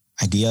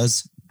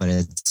ideas, but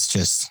it's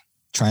just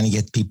trying to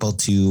get people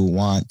to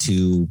want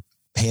to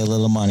pay a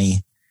little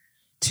money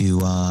to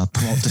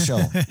promote the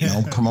show,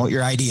 promote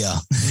your idea.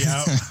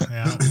 Yeah.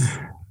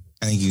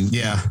 I think you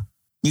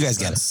guys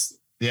get it.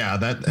 Yeah.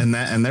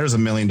 And there's $1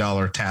 million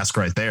task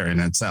right there in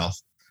itself.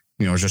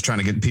 Just trying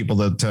to get people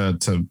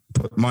to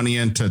put money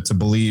in to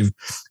believe.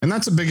 And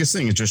that's the biggest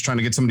thing. It's just trying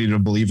to get somebody to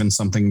believe in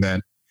something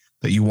that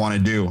you want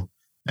to do.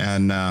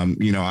 And,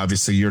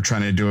 obviously you're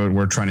trying to do it.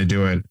 We're trying to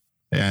do it.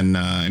 And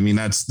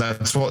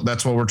that's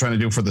what we're trying to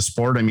do for the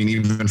sport. I mean,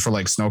 even for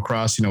like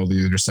snowcross,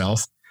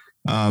 yourself.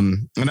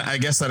 And I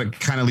guess that it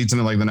kind of leads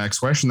into like the next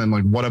question. Then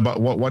like,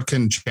 what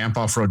can Champ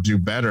Off-Road do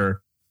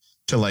better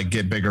to like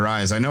get bigger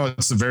eyes? I know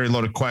it's a very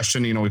loaded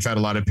question. We've had a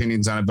lot of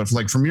opinions on it, but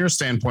like from your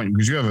standpoint,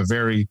 because you have a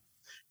very,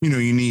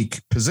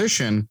 unique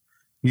position,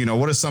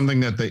 what is something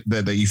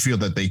that you feel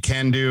that they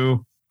can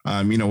do?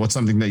 What's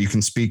something that you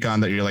can speak on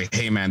that you're like,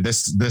 hey man,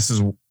 this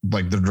is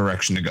like the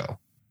direction to go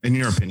in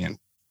your opinion?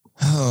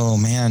 Oh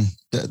man,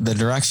 the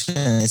direction,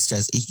 it's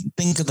just,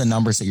 think of the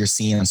numbers that you're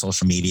seeing on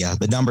social media,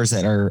 the numbers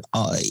that are,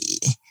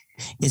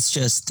 it's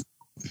just,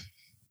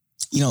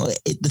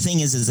 the thing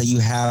is that you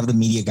have the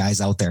media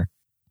guys out there.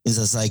 It's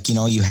just like,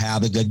 you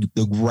have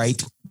the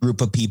right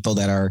group of people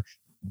that are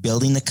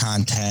building the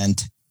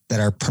content, that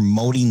are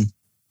promoting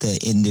the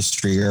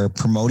industry or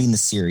promoting the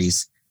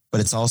series, but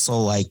it's also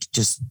like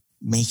just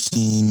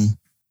making,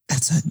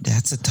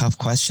 that's a tough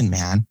question,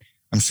 man.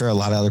 I'm sure a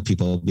lot of other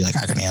people will be like,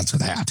 I can answer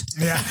that.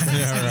 Yeah.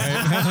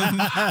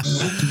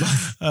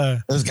 Right.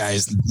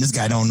 This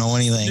guy don't know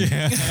anything.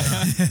 Yeah.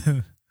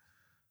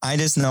 I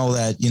just know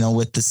that,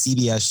 with the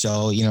CBS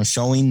show,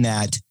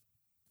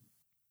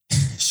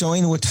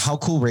 showing how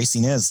cool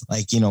racing is.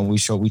 Like, we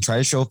try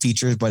to show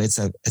features, but it's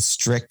a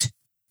strict,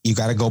 you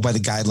got to go by the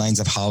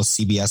guidelines of how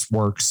CBS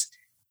works,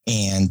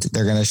 and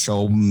they're going to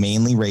show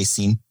mainly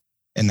racing.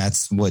 And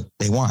that's what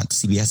they want.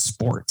 CBS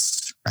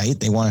Sports, right?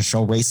 They want to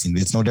show racing.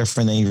 It's no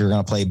different than if you're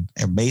going to play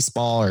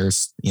baseball or,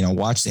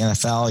 watch the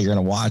NFL. You're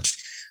going to watch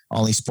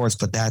all these sports,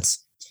 but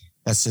that's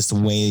just the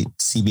way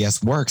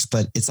CBS works.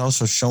 But it's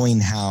also showing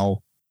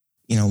how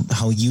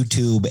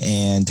YouTube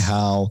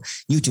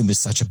is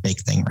such a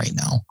big thing right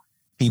now.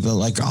 People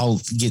like, I'll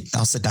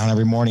sit down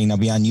every morning. I'll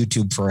be on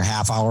YouTube for a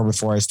half hour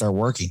before I start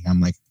working.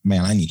 I'm like,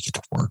 man, I need to get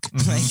to work.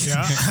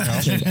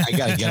 I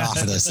got to get off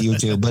of this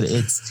YouTube, but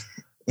it's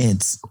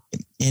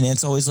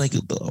always like,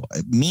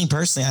 me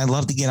personally, I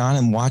love to get on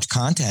and watch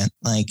content.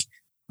 Like,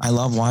 I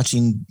love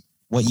watching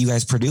what you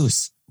guys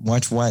produce,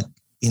 watch what,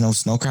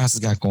 Snowcross has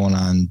got going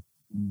on,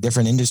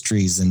 different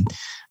industries.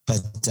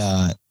 But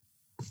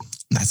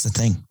that's the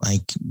thing.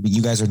 Like,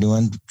 you guys are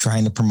doing,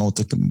 trying to promote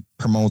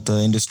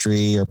the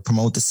industry or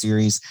promote the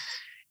series.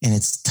 And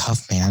it's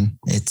tough, man.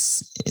 If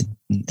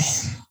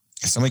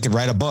somebody could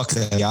write a book,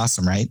 that'd be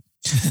awesome. Right.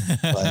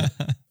 But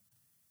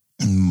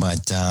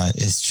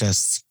it's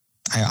just,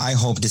 I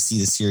hope to see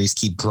the series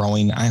keep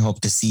growing. I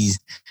hope to see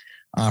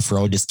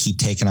off-road just keep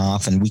taking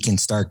off, and we can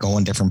start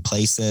going different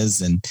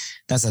places. And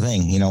that's the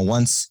thing,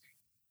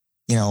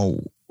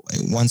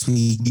 once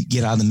we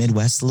get out of the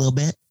Midwest a little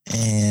bit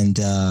and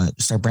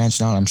start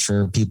branching out, I'm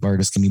sure people are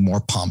just going to be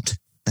more pumped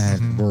that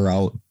we're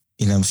out,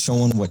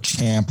 showing what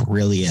Champ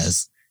really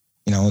is.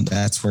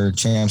 That's where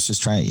Champ's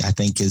just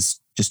is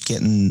just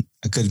getting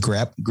a good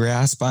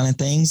grasp on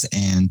things.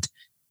 And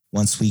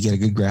once we get a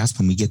good grasp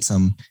and we get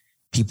some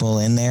people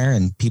in there,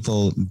 and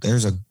people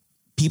that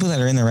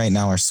are in there right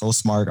now are so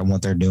smart on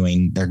what they're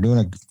doing. They're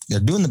doing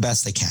the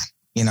best they can.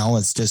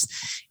 It's just,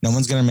 no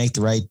one's going to make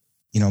the right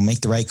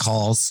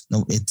calls.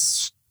 No,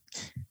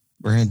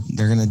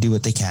 they're going to do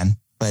what they can.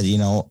 But,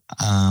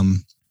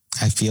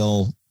 I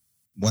feel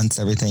once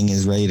everything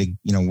is ready to,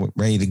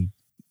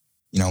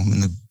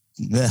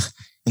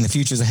 in the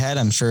futures ahead,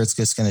 I'm sure it's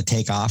just going to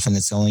take off and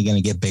it's only going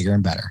to get bigger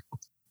and better.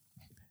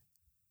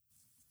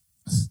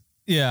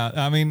 Yeah.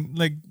 I mean,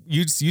 like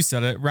you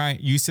said it, Ryan,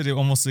 you said it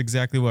almost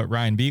exactly what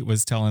Ryan Beat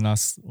was telling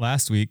us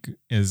last week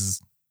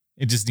is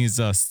it just needs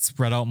to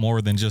spread out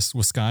more than just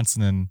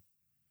Wisconsin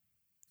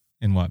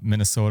and what,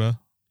 Minnesota?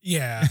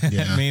 Yeah.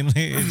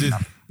 Mainly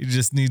you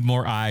just need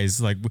more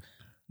eyes. Like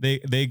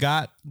they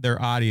got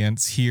their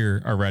audience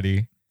here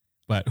already,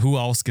 but who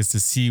else gets to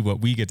see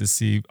what we get to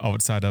see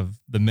outside of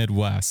the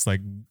Midwest?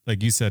 Like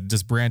you said,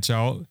 just branch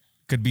out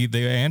could be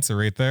the answer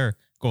right there.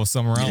 Go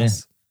somewhere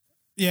else.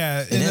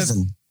 Yeah.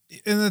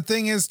 And the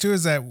thing is too,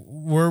 is that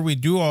where we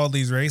do all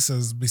these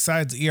races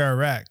besides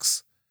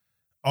ERX,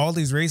 all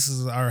these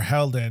races are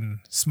held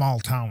in small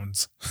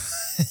towns.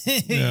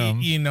 Yeah.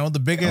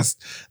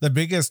 The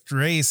biggest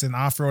race in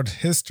off-road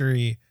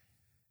history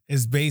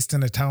is based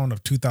in a town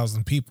of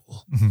 2,000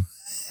 people. Mm-hmm.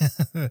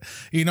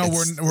 We're not,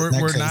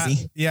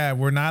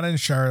 we're not in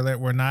Charlotte.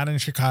 We're not in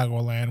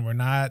Chicagoland. We're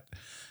not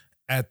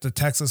at the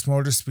Texas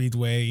Motor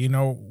Speedway,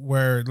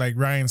 where, like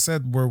Ryan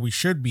said, where we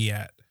should be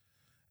at.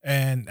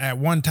 And at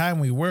one time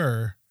we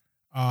were,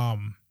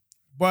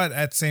 but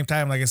at the same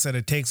time, like I said,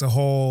 it takes a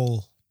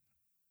whole,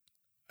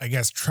 I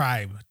guess,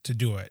 tribe to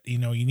do it. You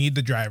need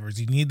the drivers,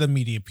 you need the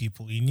media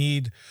people, you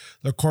need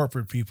the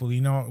corporate people,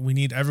 we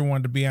need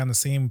everyone to be on the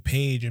same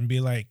page and be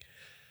like,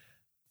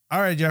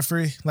 all right,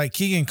 Jeffrey, like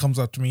Keegan comes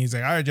up to me. He's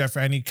like, all right,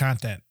 Jeffrey, I need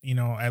content,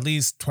 at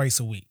least twice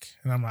a week.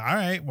 And I'm like, all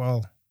right,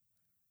 well,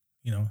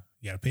 you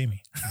got to pay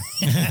me.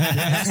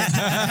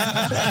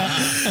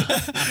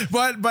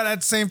 but at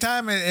the same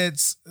time,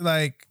 it's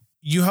like,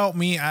 you help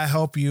me, I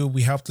help you,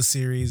 we help the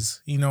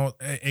series,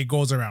 it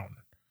goes around,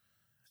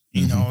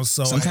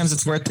 so sometimes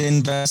it's worth the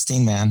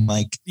investing, man.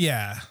 Like,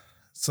 yeah.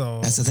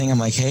 So that's the thing. I'm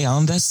like, hey, I'll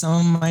invest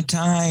some of my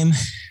time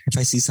if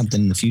I see something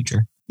in the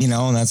future,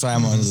 and that's why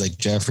I'm always like,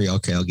 Jeffrey,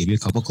 okay, I'll give you a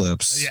couple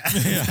clips. Yeah.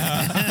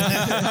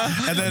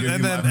 and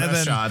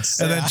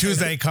then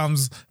Tuesday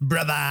comes,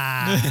 brother.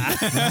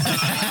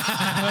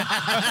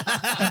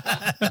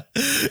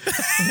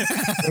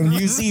 When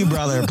you see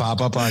brother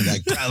pop up on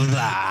like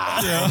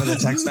brother over the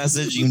text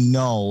message,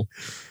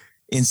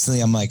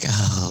 instantly I'm like,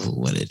 oh,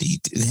 what did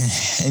he do?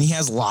 And he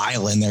has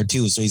Lyle in there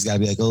too. So he's got to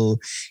be like, oh,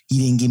 he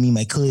didn't give me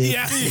my clip.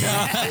 Yeah.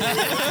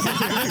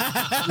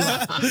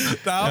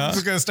 I'm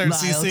just going to start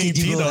CCing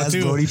Tito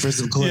too. Brody for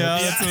some clips.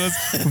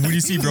 Yeah. When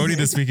you see Brody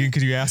this weekend,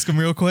 could you ask him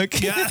real quick?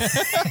 Yeah.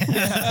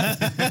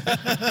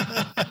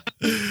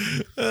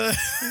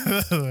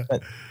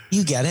 But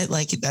you get it.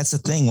 Like, that's the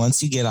thing.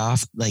 Once you get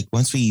off, like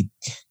I'm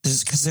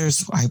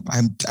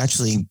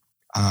actually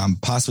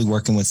possibly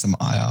working with some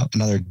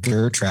another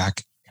dirt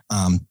track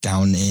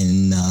down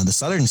in the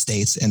southern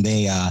states, and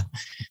they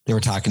were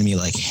talking to me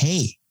like,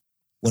 hey,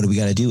 what do we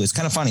got to do? It's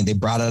kind of funny. They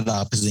brought it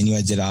up because they knew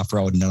I did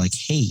off-road, and they're like,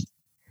 hey,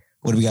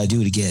 what do we got to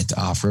do to get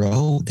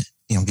off-road?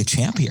 Get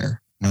champ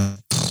here.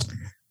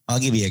 I'll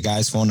give you a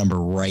guy's phone number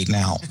right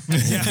now.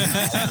 Yeah.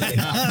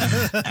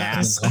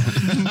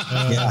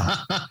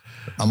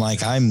 I'm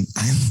like, I'm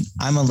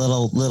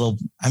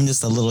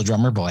just a little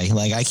drummer boy.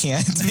 Like, I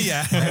can't,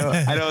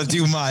 I don't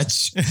do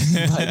much,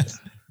 but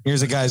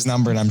here's a guy's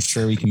number and I'm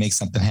sure we can make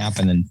something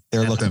happen. And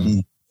they're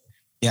looking,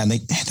 and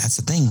that's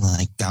the thing,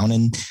 like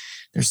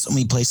there's so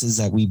many places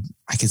that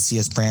I could see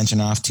us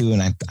branching off to.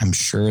 And I'm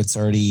sure it's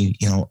already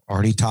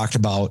talked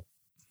about.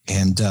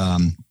 And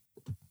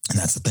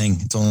that's the thing.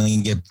 It's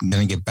only going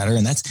to get better.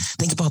 And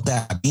think about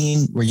that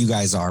being where you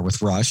guys are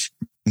with Rush.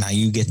 Now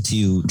you get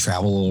to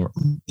travel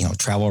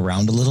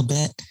around a little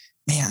bit,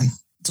 man,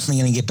 it's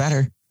only going to get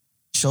better.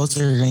 Shows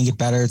are going to get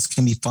better. It's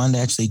going to be fun to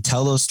actually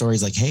tell those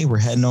stories. Like, hey, we're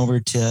heading over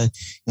to,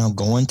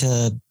 going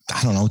to,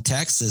 I don't know,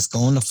 Texas,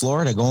 going to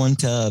Florida, going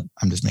to,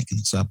 I'm just making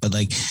this up, but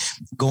like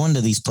going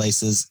to these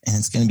places, and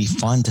it's going to be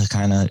fun to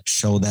kind of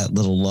show that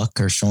little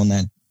look, or showing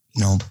that,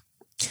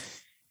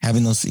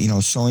 having those,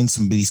 showing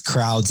some of these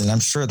crowds. And I'm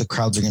sure the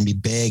crowds are going to be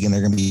big and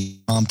they're going to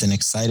be pumped and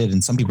excited.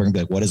 And some people are going to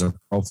be like, what is a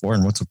Pro 4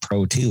 and what's a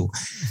Pro 2?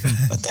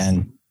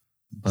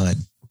 but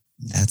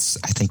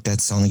I think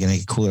that's only going to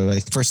get cooler.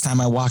 Like, first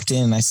time I walked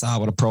in and I saw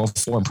what a Pro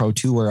 4 and Pro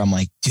 2 were, I'm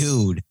like,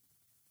 dude,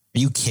 are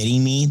you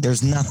kidding me?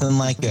 There's nothing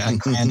like it.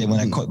 Granted,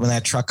 when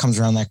that truck comes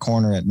around that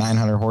corner at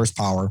 900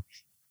 horsepower,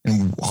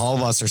 and all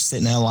of us are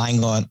sitting in a line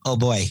going, oh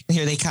boy,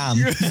 here they come.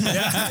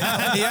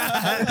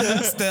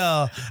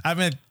 Still, I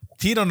mean,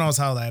 Tito knows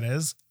how that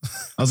is.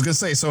 I was going to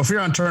say, so if you're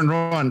on turn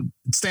one,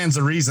 it stands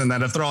to reason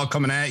that if they're all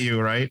coming at you,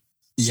 right,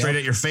 straight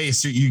at your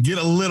face, you get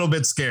a little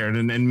bit scared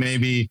and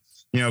maybe,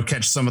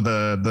 catch some of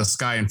the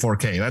sky in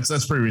 4K.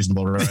 That's pretty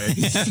reasonable, right?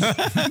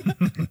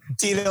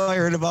 Tito, I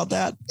heard about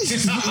that.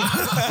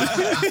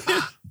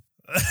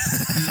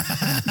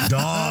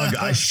 Dog,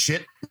 I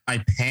shit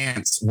my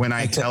pants when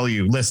I tell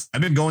you, listen,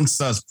 I've been going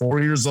since I was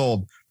 4 years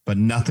old, but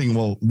nothing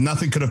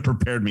could have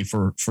prepared me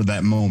for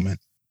that moment.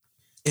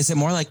 Is it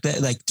more like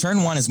that? Like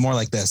turn one is more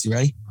like this. You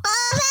ready?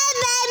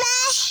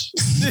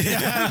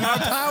 More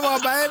power,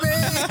 baby.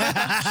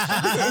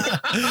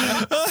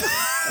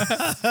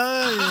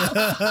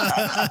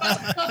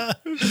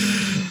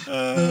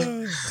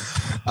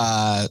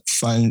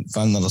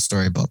 Fun little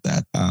story about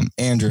that.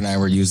 Andrew and I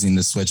were using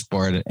the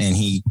switchboard, and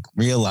he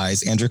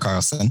realized, Andrew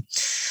Carlson,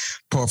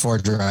 Pro 4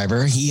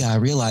 driver, he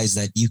realized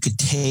that you could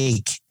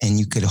take and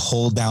you could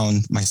hold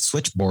down my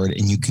switchboard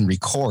and you can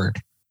record.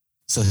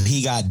 So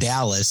he got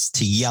Dallas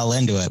to yell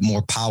into it,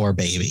 more power,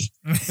 baby.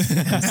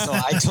 So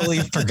I totally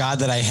forgot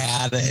that I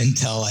had it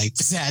until I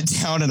sat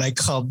down and I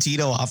called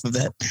Tito off of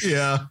it.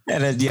 Yeah.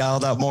 And it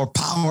yelled out, more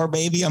power,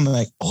 baby. I'm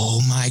like,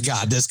 oh my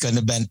God, this can't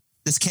have hit.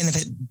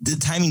 The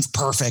timing's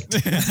perfect.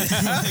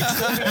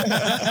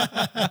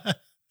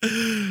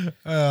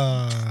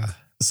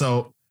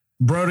 So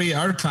Brody,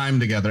 our time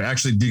together,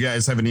 actually, do you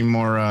guys have any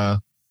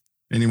more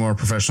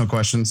professional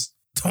questions?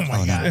 Oh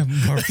my God.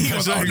 He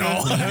goes, oh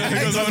no.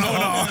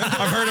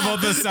 I've heard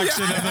about this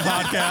section of the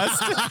podcast.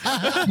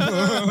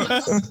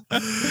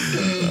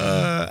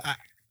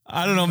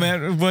 I don't know,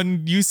 man.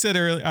 When you said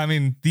earlier, I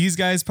mean, these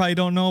guys probably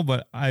don't know,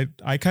 but I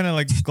kind of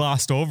like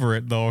glossed over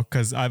it though,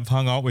 because I've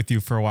hung out with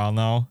you for a while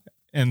now.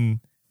 And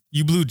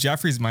you blew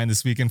Jeffrey's mind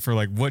this weekend for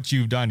like what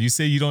you've done. You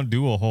say you don't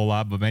do a whole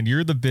lot, but man,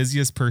 you're the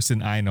busiest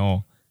person I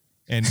know.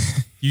 And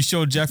you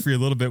showed Jeffrey a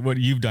little bit what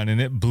you've done,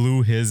 and it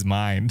blew his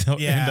mind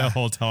in the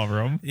hotel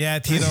room. Yeah,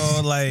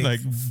 Tito,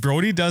 like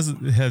Brody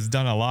has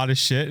done a lot of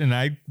shit, and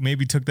I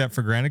maybe took that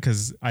for granted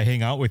because I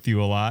hang out with you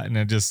a lot, and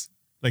it just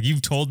like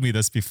you've told me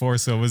this before,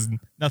 so it was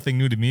nothing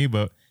new to me.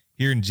 But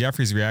hearing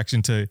Jeffrey's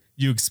reaction to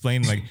you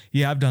explaining, like,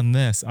 yeah, I've done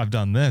this,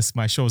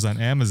 my show's on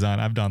Amazon,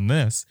 I've done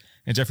this.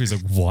 And Jeffrey's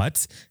like,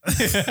 what?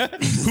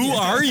 Who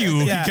are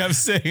you? Yeah. He kept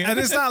saying. And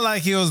it's not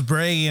like he was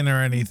bragging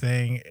or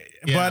anything,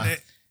 Yeah. but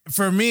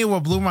for me,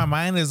 what blew my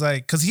mind is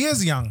like, cause he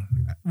is young.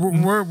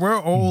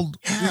 We're old.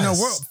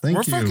 Yes, you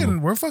know,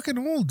 we're fucking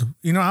old.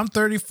 You know, I'm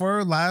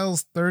 34.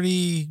 Lyle's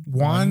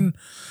 31.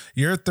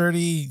 You're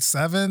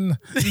 37.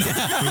 Maybe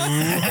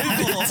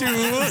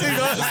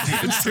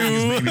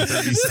 37.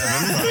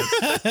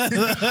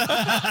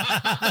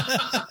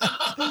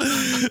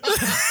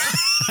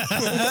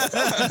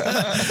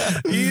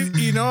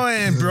 you know,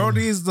 and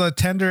Brody's the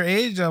tender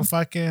age of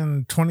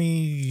fucking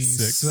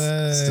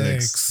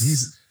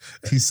 26.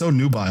 He's so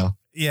nubile.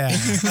 Yeah.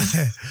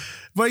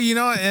 But you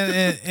know,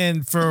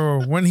 and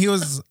for when he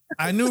was,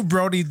 I knew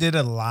Brody did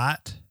a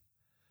lot,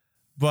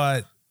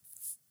 but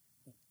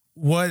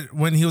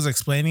when he was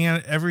explaining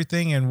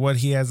everything and what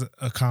he has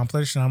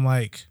accomplished, and I'm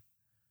like,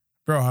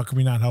 bro, how come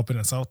you're not helping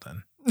us out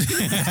then?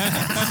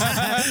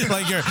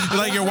 like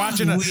you're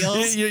watching I'm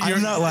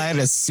not lying.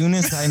 As soon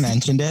as I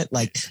mentioned it,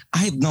 like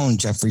I've known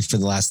Jeffrey for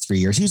the last 3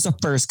 years. He was the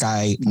first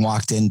guy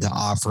walked into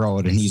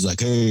off-road and he's like,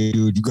 hey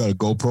dude, you got a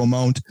GoPro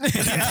mount?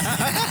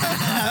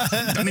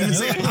 Don't even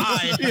say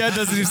hi. Yeah,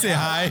 doesn't even say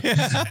hi.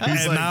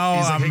 He's like,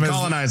 I'm a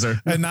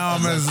colonizer. And now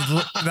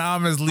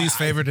I'm his least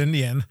favorite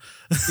Indian.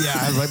 Yeah,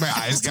 I was like, my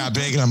eyes got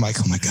big and I'm like,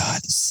 oh my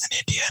God, this is an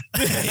Indian.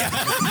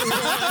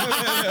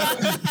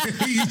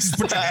 You just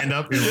put your hand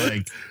up, you're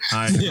like,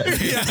 hi.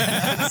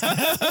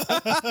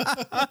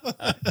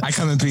 I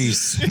come in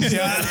peace. But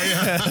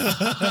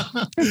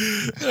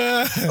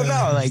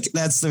no, like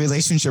that's the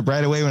relationship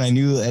right away. When I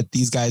knew that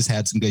these guys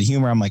had some good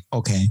humor, I'm like,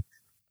 okay.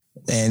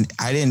 And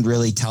I didn't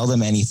really tell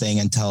them anything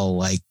until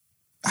like,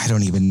 I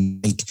don't even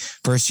think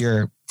first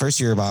year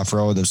of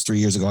off-road, that was 3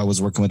 years ago. I was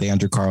working with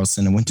Andrew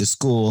Carlson and went to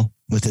school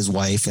with his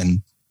wife,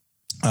 and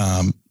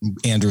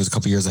Andrew was a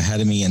couple years ahead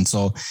of me. And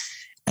so,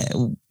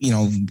 you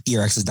know,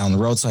 ERX is down the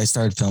road. So I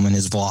started filming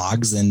his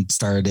vlogs and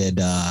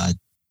started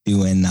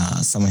doing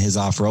some of his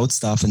off-road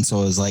stuff. And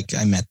so it was like,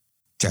 I met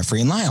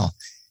Jeffrey and Lyle,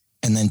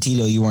 and then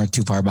Tito, you weren't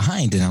too far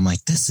behind. And I'm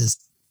like, these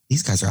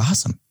guys are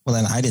awesome. Well,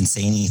 then I didn't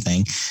say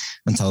anything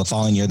until the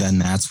following year. Then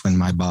that's when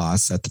my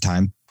boss at the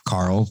time,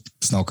 Carl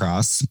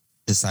Snowcross,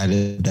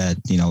 decided that,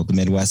 you know, the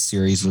Midwest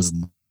series was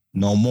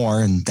no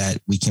more, and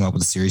that we came up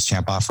with the Series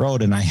Champ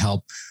Off-Road, and I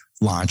helped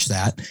launch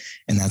that.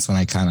 And that's when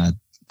I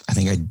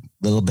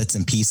little bits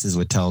and pieces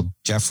would tell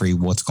Jeffrey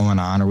what's going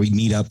on, or we'd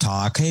meet up,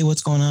 talk, hey,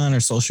 what's going on, or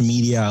social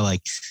media,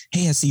 like,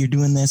 hey, I see you're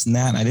doing this and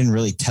that. And I didn't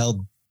really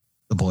tell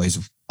the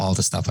boys all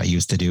the stuff I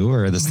used to do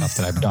or the stuff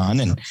that I've done.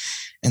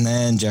 And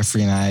then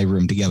Jeffrey and I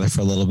roomed together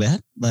for a little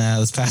bit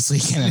this past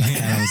weekend. And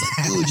I was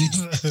like, dude,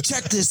 you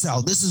check this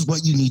out. This is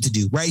what you need to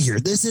do right here.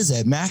 This is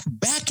it.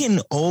 Back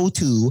in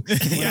 02,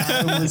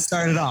 when I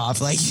started off,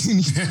 like,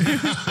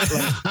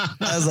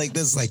 I was like,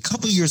 this is like a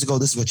couple of years ago.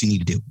 This is what you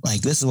need to do.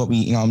 Like, this is what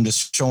I'm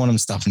just showing him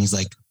stuff. And he's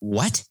like,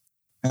 what?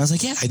 And I was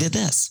like, yeah, I did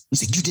this.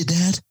 He's like, you did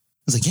that? I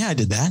was like, yeah, I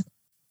did that.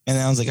 And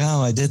then I was like,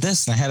 oh, I did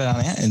this. And I had it on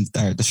it. And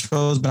the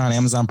show's been on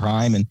Amazon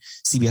Prime and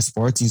CBS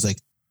Sports. And he's like,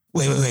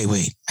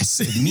 wait. I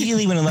said,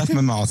 immediately when it left my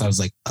mouth, I was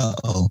like,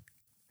 uh-oh.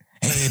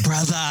 Hey,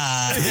 brother.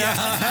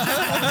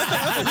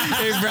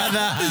 Hey,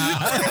 brother.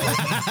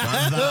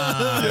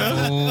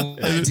 What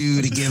do I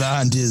do to get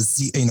on to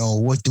see,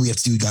 what do we have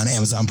to do on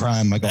Amazon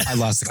Prime? I go, I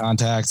lost the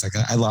contacts.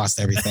 I lost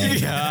everything.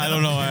 Yeah, I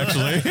don't know,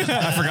 actually.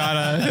 I forgot.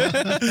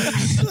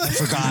 I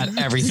forgot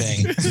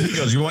everything. He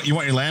goes, you want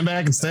your land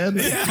back instead?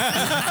 Yeah.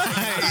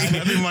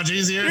 That'd be much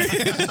easier.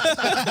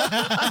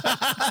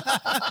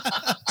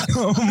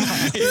 Oh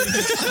my.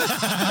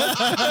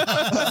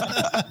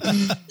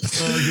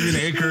 Give me an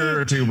acre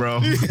or two, bro.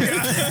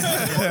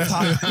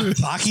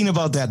 Talking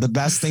about that, the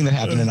best thing that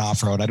happened in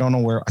off-road, I don't know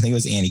where, I think it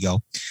was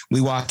Antigo.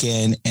 We walk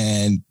in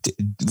and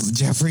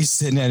Jeffrey's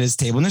sitting at his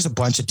table and there's a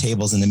bunch of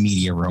tables in the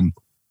media room.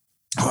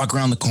 I walk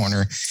around the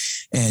corner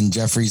and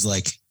Jeffrey's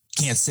like,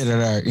 can't sit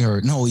at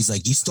our, no, he's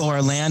like, you stole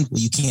our land? Well,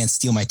 you can't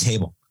steal my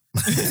table.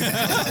 He's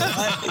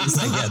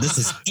like, yeah, this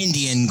is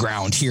Indian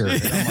ground here.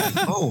 And I'm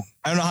like, oh,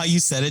 I don't know how you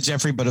said it,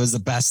 Jeffrey, but it was the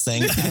best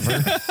thing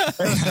ever.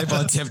 I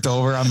about tipped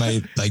over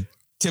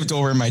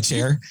in my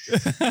chair.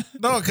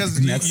 No, because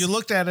you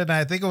looked at it and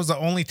I think it was the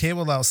only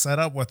table that was set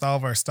up with all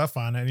of our stuff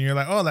on it. And you're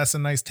like, oh, that's a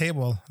nice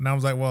table. And I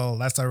was like, well,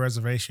 that's our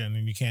reservation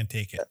and you can't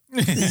take it.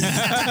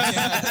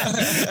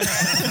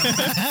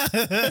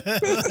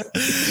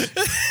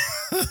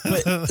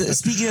 But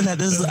speaking of that,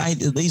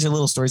 these are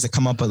little stories that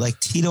come up. But like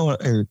Tito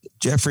or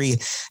Jeffrey,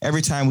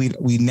 every time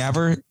we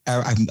never,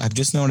 I've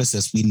just noticed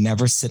this, we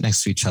never sit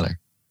next to each other.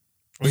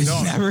 We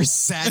never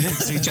sat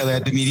next to each other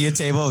at the media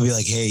table and be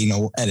like, hey,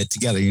 we'll edit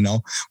together.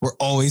 We're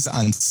always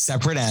on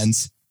separate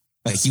ends.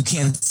 Like you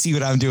can't see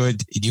what I'm doing.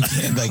 You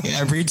can't, like,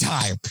 every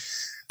time.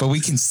 But we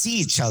can see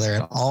each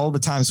other all the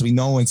time. So we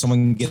know when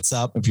someone gets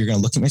up, if you're going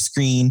to look at my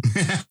screen,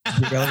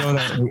 you're going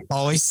to we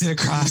always sit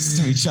across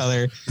from each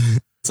other.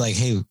 It's like,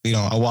 hey,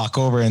 I walk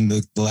over and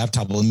the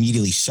laptop will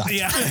immediately shut.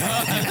 Yeah.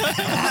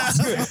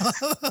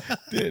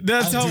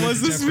 That's how it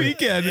was this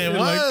weekend. It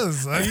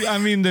was. I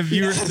mean, the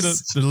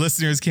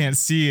listeners can't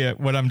see it,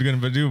 what I'm going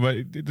to do, but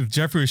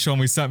Jeffrey was showing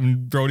me something.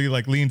 Brody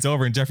like leans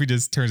over and Jeffrey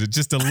just turns it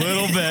just a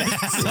little bit.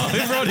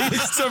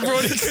 So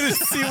Brody couldn't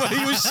see what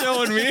he was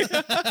showing me.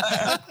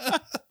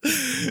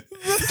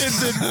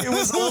 I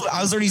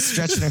was already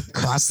stretching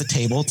across the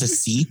table to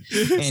see,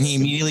 and he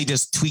immediately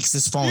just tweaks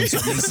his phone, so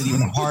it makes it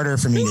even harder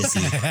for me to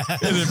see.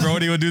 And then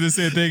Brody would do the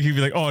same thing. He'd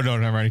be like, "Oh no,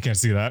 never mind, you can't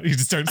see that." He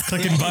just starts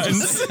clicking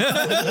buttons.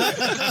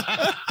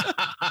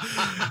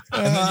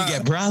 And then you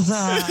get, brother,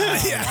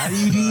 why do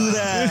you do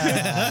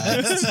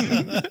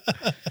that?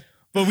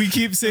 But we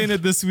keep saying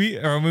it this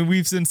week, or I mean,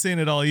 we've been saying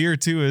it all year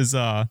too. Is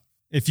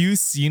if you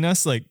seen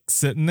us like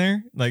sitting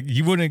there, like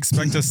you wouldn't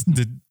expect us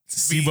to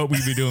see what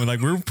we'd be doing.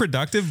 Like we're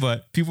productive,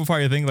 but people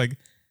probably think like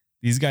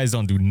these guys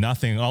don't do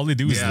nothing. All they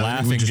do is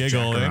laugh and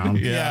giggle.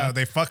 Yeah,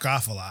 they fuck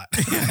off a lot.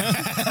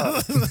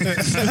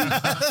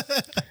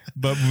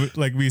 But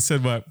like we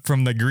said,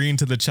 from the green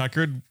to the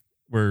checkered,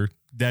 we're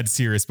dead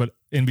serious. But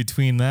in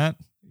between that,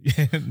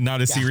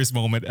 not a serious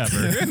moment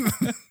ever.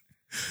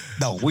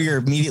 No, we're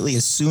immediately,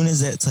 as soon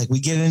as it's like we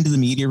get into the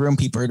media room,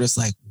 people are just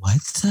like,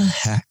 what the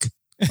heck?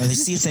 When they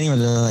see us anywhere,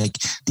 they're like,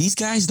 these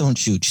guys don't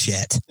shoot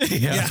shit.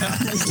 Yeah.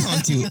 They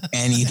don't do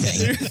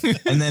anything.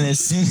 And then as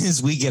soon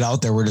as we get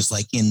out there, we're just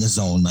like in the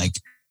zone. Like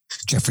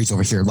Jeffrey's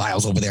over here,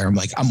 Lyle's over there. I'm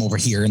like, I'm over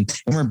here. And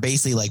we're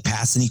basically like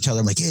passing each other.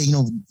 I'm like, hey,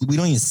 we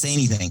don't even say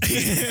anything.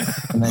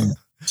 And then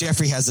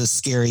Jeffrey has a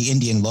scary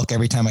Indian look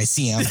every time I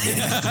see him.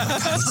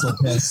 I'm so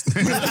pissed.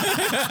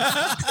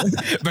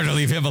 Better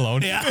leave him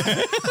alone. Yeah.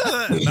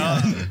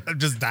 No, I'm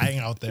just dying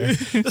out there.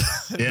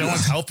 No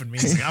one's helping me.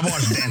 Like, I've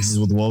watched Dances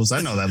with Wolves.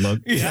 I know that look.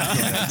 Yeah.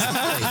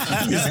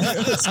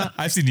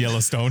 I've seen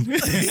Yellowstone. God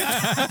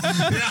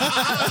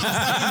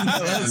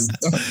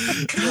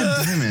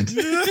damn it.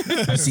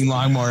 I've seen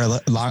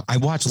Longmire. I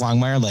watched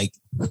Longmire like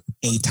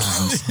 8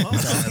 times.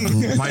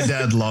 My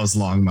dad loves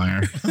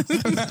Longmire.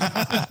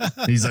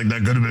 He's like,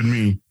 that could have been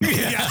me.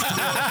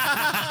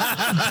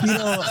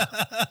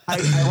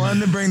 I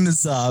wanted to bring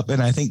this up,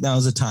 and I think that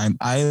was a time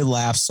I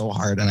laughed so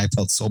hard and I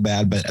felt so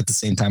bad, but at the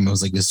same time I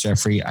was like, this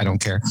Jeffrey, I don't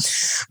care.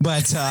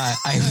 But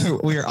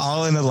we were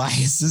all in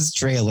Elias's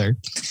trailer.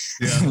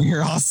 Yeah. We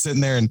were all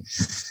sitting there and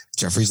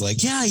Jeffrey's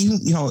like, yeah,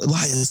 you know,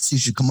 Elias, you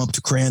should come up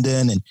to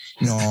Crandon and,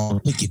 I'll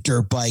take you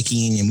dirt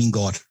biking and we can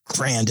go out to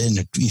Crandon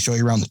and show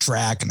you around the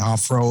track and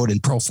off-road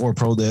and Pro 4,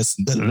 Pro this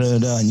and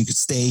and you could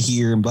stay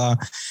here and blah.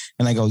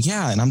 And I go,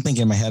 yeah. And I'm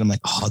thinking in my head, I'm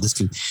like, oh, this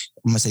dude,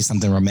 I'm going to say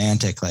something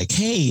romantic. Like,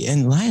 hey,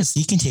 and Elias,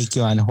 he can take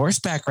you on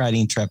horseback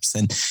riding trips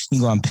and you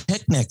can go on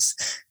picnics.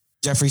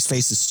 Jeffrey's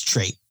face is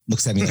straight.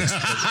 Looks at me like,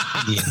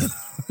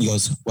 he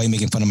goes, why are you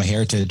making fun of my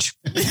heritage?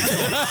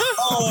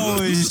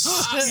 Oh,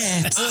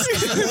 shit.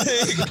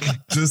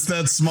 Just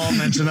that small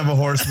mention of a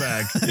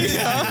horseback.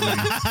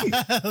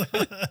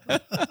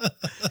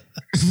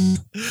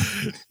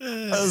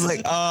 I was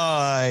like,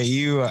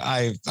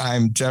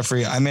 I'm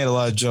Jeffrey. I made a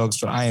lot of jokes,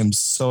 but I am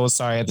so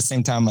sorry. At the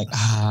same time, like,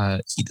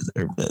 he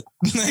deserved it.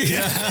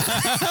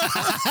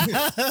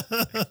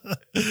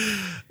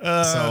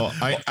 So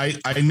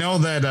I know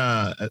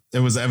that it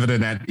was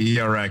evident at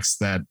ERX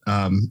that,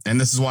 and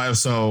this is why I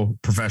was so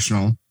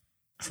professional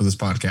for this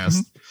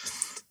podcast,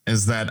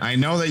 is that I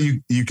know that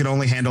you can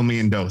only handle me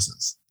in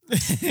doses.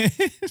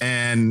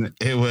 And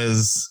it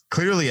was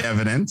clearly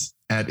evident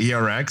at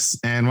ERX.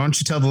 And why don't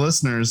you tell the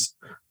listeners,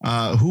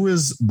 who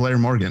is Blair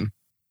Morgan?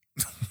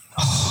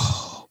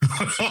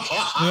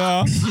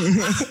 Yeah.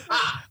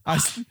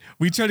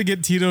 We tried to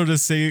get Tito to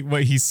say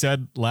what he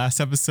said last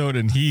episode,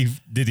 and he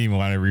didn't even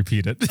want to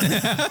repeat it.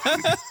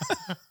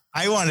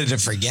 I wanted to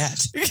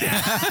forget.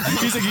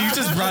 He's like, you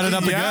just brought it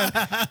up again.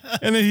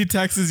 And then he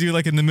texts you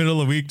like in the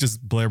middle of the week,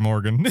 just Blair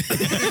Morgan.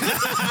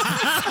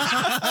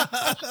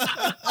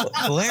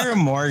 Blair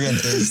Morgan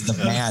is the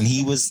man.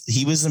 He was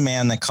the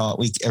man that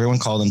everyone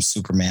called him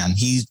Superman.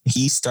 He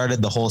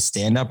started the whole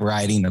stand-up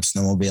riding of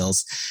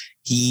snowmobiles.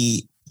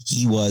 He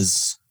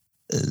was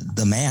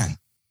the man.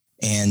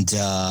 And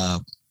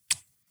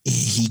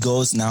he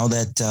goes now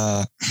that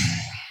I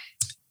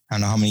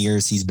don't know how many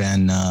years he's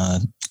been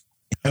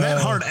and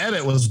that hard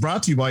edit was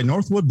brought to you by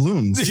Northwood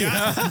Blooms.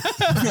 Yeah.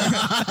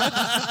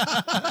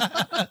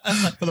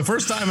 For the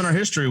first time in our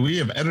history, we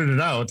have edited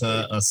out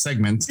a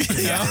segment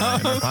in our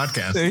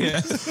podcast.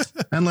 Yeah.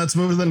 And let's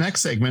move to the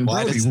next segment.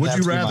 Why Brody, does would that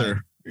you be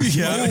rather?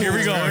 Yeah. Here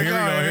we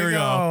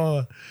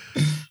go.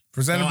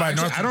 Presented by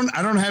North. I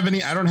don't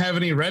have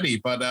any ready,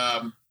 but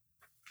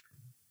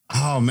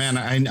oh man,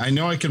 I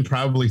know I can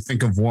probably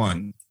think of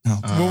one.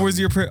 What was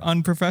your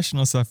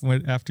unprofessional stuff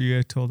after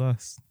you told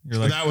us? You're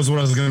like, that was what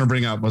I was going to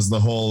bring up, was the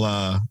whole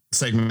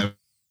segment.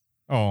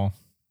 Oh,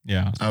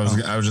 yeah. I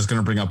was just going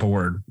to bring up a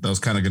word. That was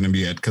kind of going to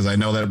be it, because I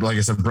know that, like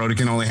I said, Brody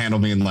can only handle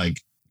me in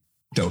like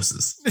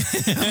doses.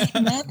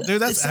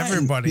 Dude, that's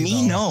everybody.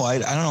 Me, no, I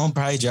don't know.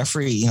 Probably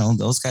Jeffrey.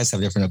 Those guys have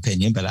a different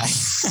opinion, but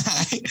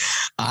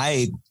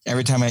I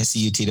every time I see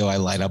you, Tito, I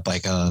light up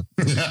like a.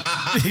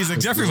 He's like,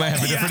 Jeffrey might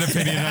have a different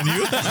opinion on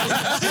you.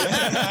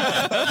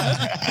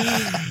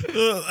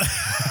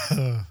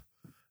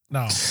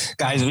 No,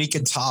 guys, we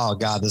could talk.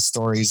 God, the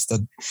stories,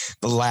 the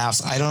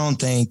laughs. I don't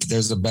think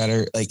there's a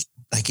better, like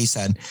he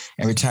said,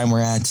 every time we're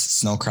at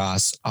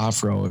snowcross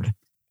off road,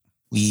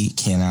 we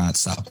cannot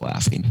stop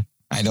laughing.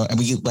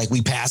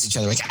 We pass each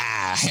other like,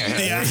 yeah.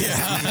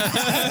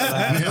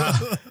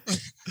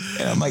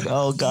 And I'm like,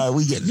 oh God,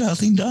 we get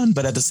nothing done.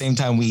 But at the same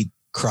time, we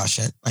crush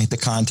it. Like the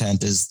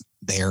content is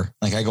there.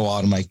 Like I go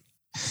out, I'm like,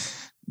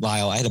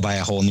 Lyle, I had to buy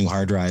a whole new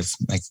hard drive.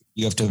 Like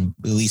you have to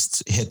at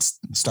least hit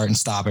start and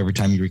stop every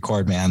time you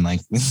record, man. Like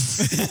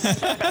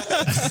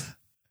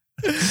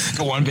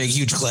go one big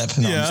huge clip.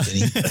 No, I'm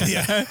just kidding.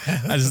 Yeah.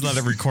 I just let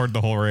it record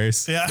the whole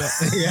race. Yeah.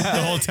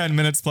 The whole 10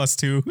 minutes plus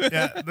 2.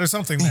 Yeah. There's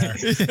something there.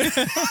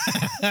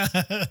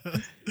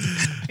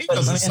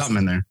 There's something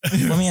in there.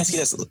 Let me ask you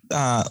this,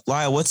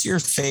 Lyle, what's your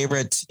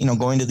favorite,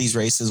 going to these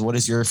races? What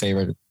is your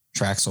favorite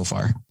track so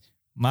far?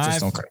 My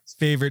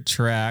favorite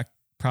track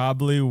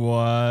probably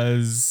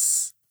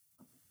was.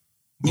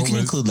 You can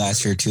include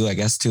last year too, I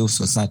guess too.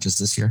 So it's not just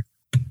this year.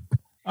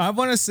 I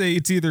want to say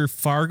it's either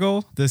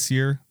Fargo this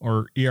year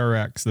or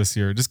ERX this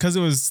year, just because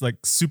it was like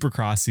super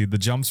crossy. The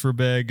jumps were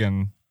big,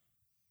 and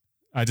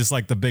I just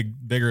like the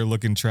bigger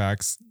looking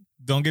tracks.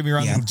 Don't get me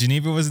wrong,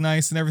 Geneva was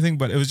nice and everything,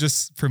 but it was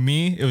just, for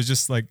me, it was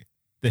just like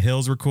the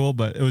hills were cool,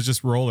 but it was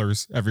just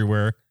rollers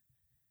everywhere.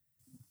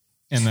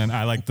 And then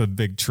I like the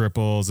big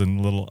triples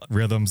and little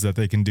rhythms that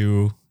they can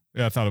do.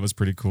 Yeah, I thought it was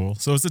pretty cool.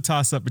 So it's a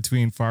toss up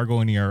between Fargo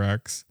and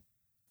ERX.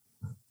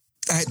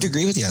 I have to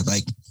agree with you.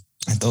 Like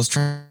those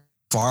tracks.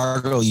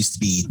 Fargo used to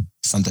be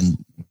something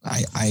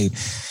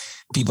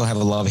people have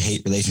a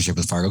love-hate relationship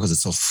with Fargo because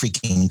it's so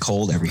freaking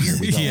cold every year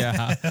we go.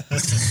 Yeah.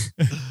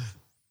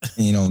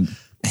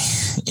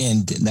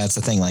 And that's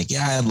the thing. Like,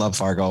 yeah, I love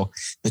Fargo.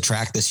 The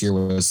track this year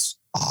was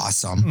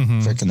awesome.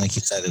 Mm-hmm. Freaking, like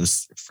you said, it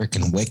was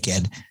freaking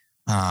wicked.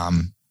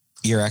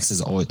 ERX is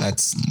always,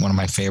 that's one of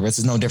my favorites.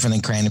 It's no different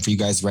than Crandon for you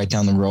guys right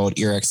down the road.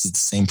 ERX is the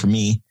same for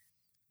me.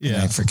 Yeah.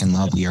 And I freaking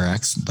love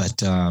ERX,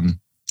 but I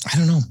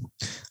don't know.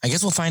 I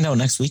guess we'll find out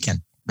next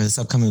weekend. For this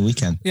upcoming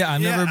weekend. Yeah, I've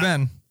never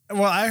been.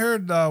 Well, I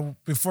heard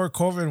before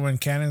COVID, when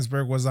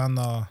Cannonsburg was on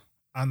the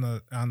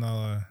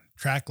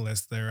track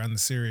list there on the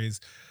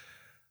series,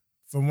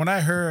 from what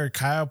I heard,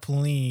 Kyle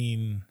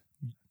Pauline.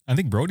 I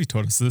think Brody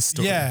told us this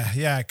story.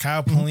 Yeah.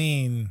 Kyle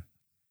Pauline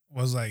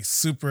was like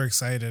super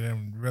excited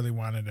and really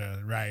wanted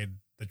to ride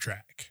the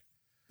track.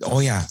 Oh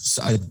yeah,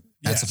 so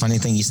that's a funny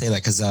thing you say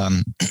that because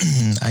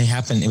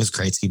it was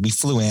crazy. We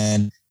flew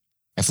in.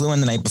 I flew in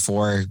the night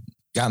before,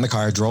 got in the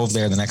car, drove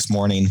there the next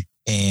morning.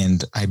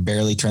 And I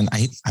barely turned.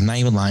 I'm not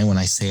even lying when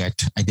I say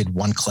I did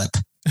one clip.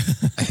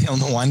 I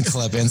filmed one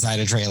clip inside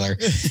a trailer,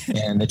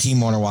 and the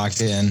team owner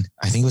walked in.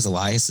 I think it was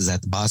Elias, is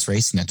at the Boss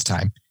Racing at the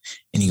time,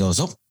 and he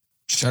goes, "Oh,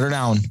 shut her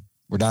down.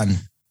 We're done.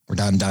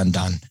 Done."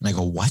 And I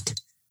go, "What?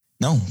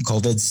 No,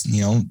 COVID's.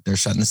 They're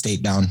shutting the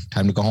state down.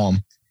 Time to go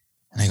home."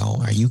 And I go,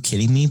 "Are you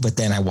kidding me?" But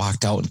then I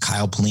walked out, and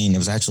Kyle Pauline. It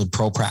was actually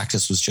pro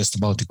practice was just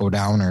about to go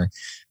down,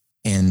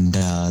 and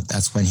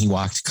that's when he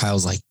walked.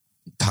 Kyle's like,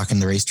 talking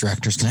to the race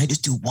directors, can I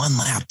just do one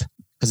lap?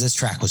 Because this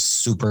track was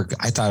super.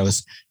 I thought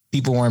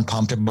people weren't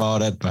pumped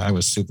about it, but I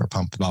was super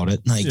pumped about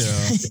it. Like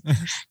it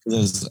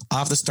was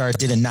off the start,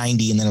 did a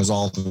 90, and then it was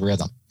all the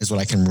rhythm is what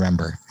I can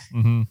remember.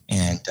 Mm-hmm.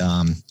 And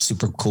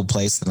super cool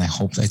place. And I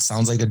hope it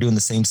sounds like they're doing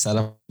the same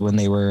setup when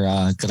they were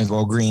going to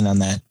go green on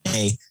that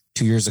day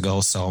 2 years ago.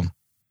 So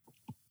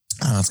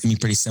it's going to be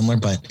pretty similar,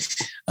 but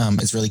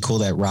it's really cool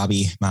that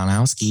Robbie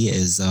Malinowski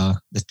is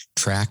the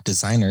track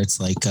designer. It's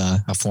like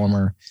a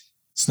former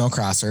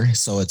snowcrosser.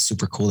 So it's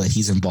super cool that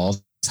he's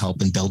involved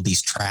helping build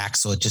these tracks.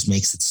 So it just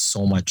makes it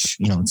so much,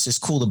 it's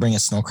just cool to bring a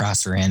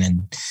snowcrosser in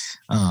and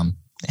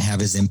have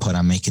his input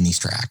on making these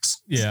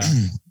tracks. Yeah.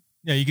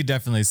 Yeah, you could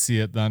definitely see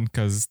it then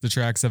because the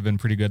tracks have been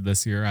pretty good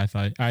this year, I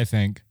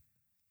think.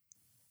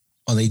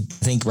 Well, they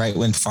think right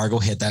when Fargo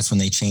hit, that's when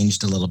they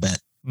changed a little bit.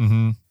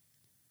 Mm-hmm.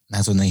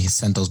 That's when they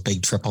sent those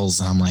big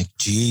triples. And I'm like,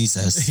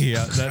 Jesus.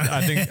 Yeah,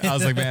 I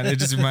was like, man, it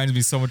just reminds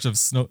me so much of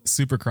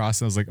Supercross.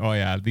 And I was like, oh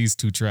yeah, these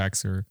two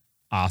tracks are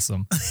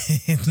awesome.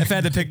 If I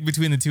had to pick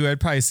between the two, I'd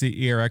probably say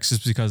ERX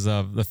just because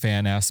of the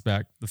fan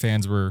aspect. The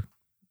fans were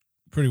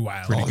pretty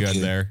wild. Pretty good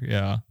there.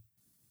 Yeah.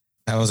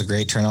 That was a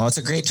great turnout. It's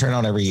a great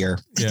turnout every year.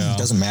 Yeah. It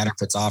doesn't matter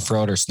if it's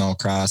off-road or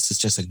snowcross. It's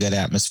just a good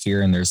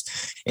atmosphere. And there's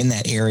in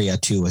that area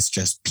too, it's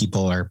just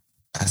people are,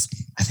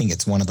 I think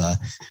it's one of the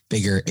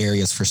bigger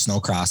areas for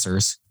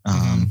snowcrossers. A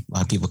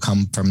lot of people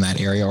come from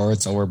that area, or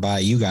it's over by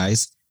you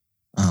guys.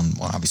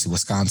 Well, obviously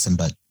Wisconsin,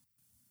 but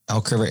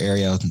Elk River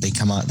area, they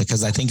come out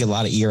because I think a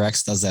lot of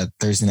ERX does that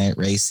Thursday night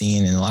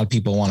racing, and a lot of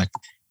people want to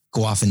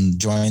go off and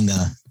join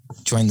the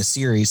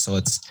series. So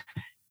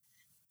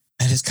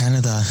that is kind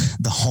of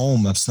the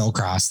home of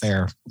snowcross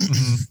there.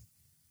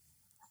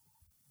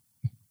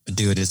 But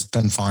dude, it's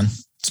been fun.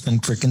 It's been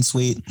freaking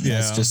sweet. Yeah.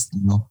 It's just,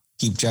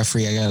 keep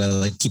Jeffrey. I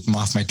gotta keep him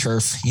off my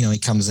turf. He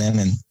comes in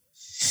and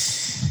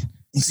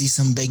you see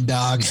some big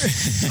dog. You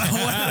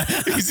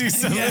see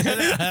some.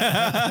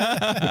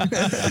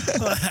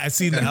 I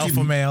see the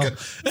alpha male.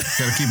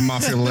 Gotta keep him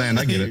off your land.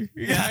 I get it.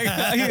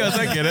 Yeah, he goes,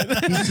 I get it.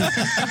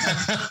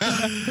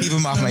 Keep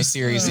him off my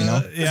series,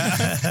 Yeah.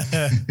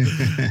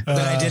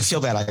 But I did feel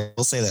bad. I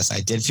will say this.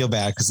 I did feel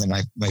bad because in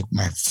my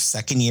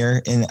second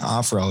year in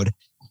off-road,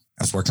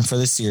 I was working for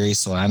the series.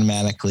 So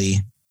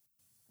automatically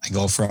I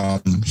go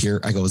from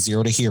here. I go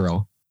 0 to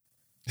hero,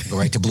 go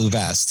right to blue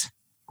vest.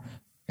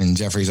 And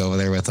Jeffrey's over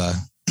there with I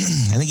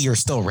think you were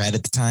still red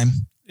at the time.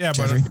 Yeah,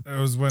 Jeffrey? but it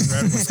was when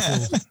red was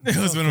cool. It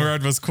was when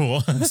red was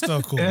cool. It's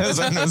still cool. It was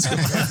It's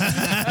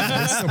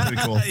still pretty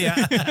cool.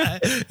 Yeah.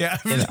 Yeah.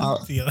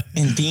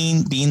 And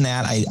being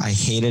that, I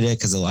hated it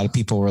because a lot of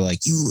people were like,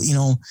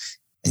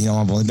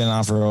 I've only been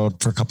off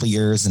road for a couple of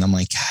years, and I'm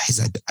like,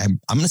 guys,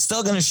 I'm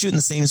still gonna shoot in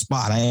the same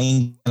spot. I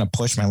ain't gonna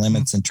push my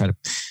limits and try to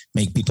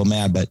make people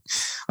mad. But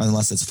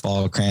unless it's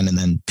fall cran, and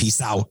then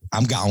peace out,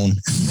 I'm gone.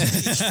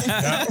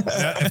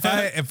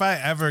 If I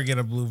ever get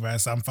a blue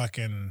vest, I'm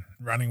fucking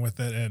running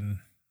with it, and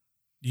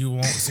you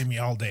won't see me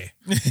all day.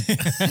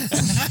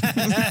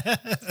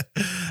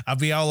 I'll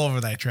be all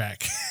over that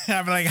track.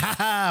 I'll be like,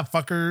 ha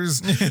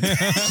fuckers.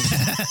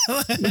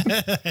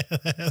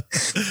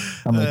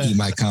 I'm gonna keep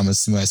my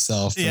comments to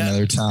myself for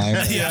another time.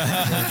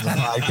 Yeah.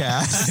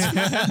 Podcast.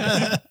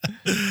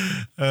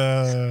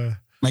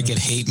 Might get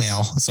hate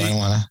mail, so I don't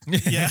want to.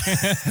 Yeah.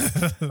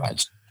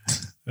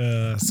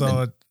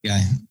 So yeah,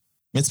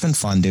 it's been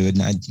fun, dude.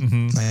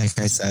 And like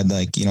I said,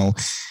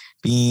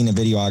 being a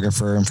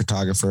videographer and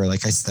photographer,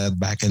 like I said,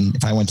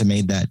 if I went to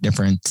made that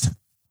different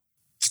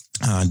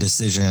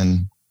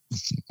decision,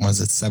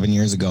 was it 7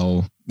 years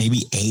ago,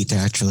 maybe 8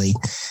 actually,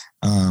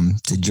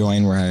 to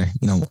join where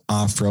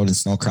off-road and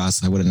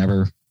snowcross, I would have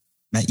never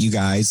met you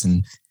guys.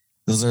 And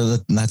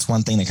that's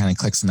one thing that kind of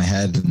clicks in my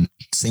head. And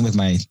same with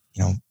my,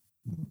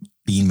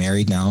 being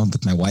married now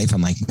with my wife.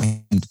 I'm like,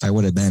 man, if I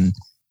would have made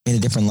a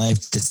different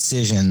life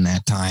decision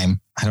that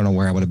time, I don't know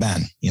where I would have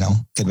been,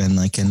 could have been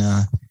like in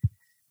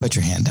put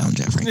your hand down,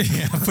 Jeffrey.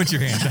 Yeah, put your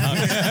hand down.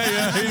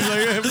 Yeah. He's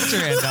like, put your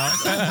hand down.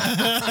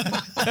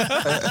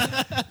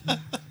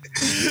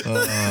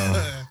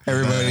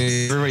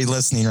 Everybody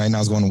listening right now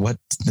is going, what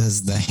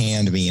does the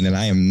hand mean? And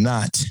I am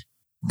not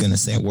going to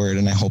say a word.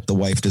 And I hope the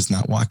wife does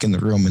not walk in the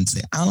room and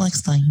say, I'll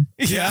explain.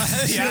 Yeah.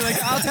 You're like,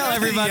 I'll tell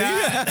everybody. I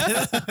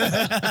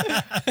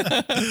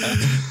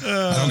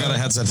don't got a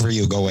headset for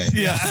you. Go away.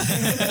 yeah.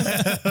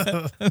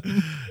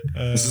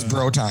 This is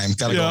bro time.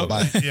 Gotta go.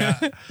 Bye. Yeah.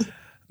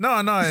 No,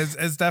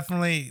 it's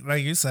definitely,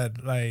 like you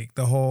said, like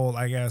the whole,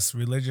 I guess,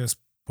 religious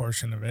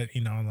portion of it,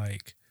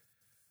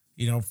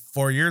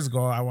 4 years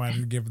ago, I wanted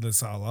to give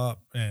this all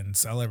up and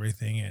sell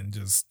everything and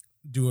just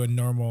do a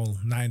normal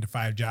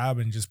 9-to-5 job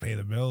and just pay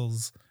the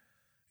bills,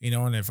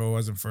 and if it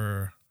wasn't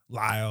for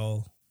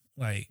Lyle,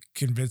 like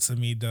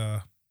convincing me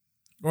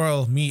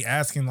me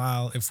asking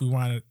Lyle if you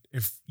want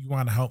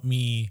to help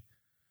me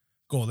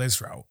go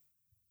this route,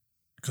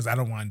 because I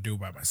don't want to do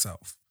it by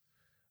myself.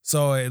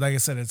 So like I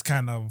said, it's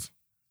kind of,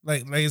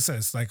 like I said,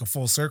 it's like a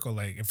full circle.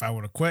 Like if I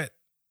would have quit,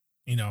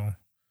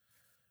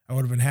 I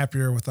would have been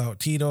happier without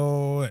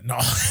Tito. No,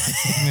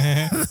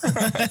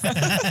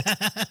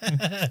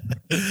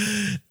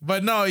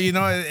 but no,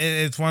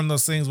 it's one of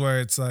those things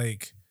where it's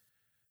like,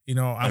 I'm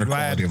glad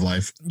quality of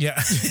life. Yeah,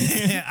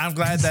 I'm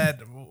glad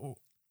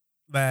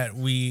that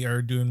we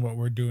are doing what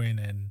we're doing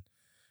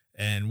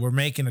and we're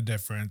making a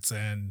difference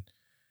and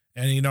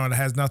it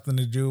has nothing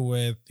to do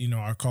with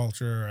our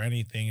culture or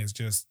anything. It's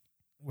just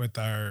with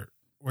our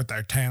with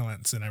our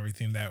talents and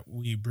everything that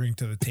we bring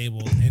to the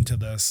table into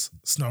this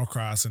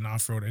snowcross and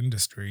off-road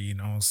industry, you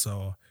know.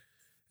 So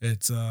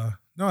it's no,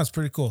 it's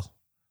pretty cool.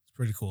 It's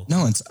pretty cool.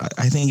 No,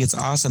 I think it's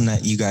awesome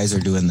that you guys are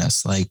doing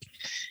this. Like,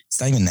 it's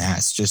not even that.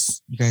 It's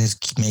just you guys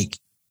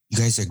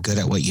are good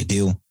at what you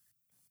do.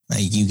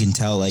 Like, you can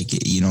tell, like,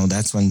 you know,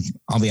 that's when,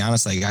 I'll be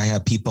honest, like, I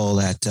have people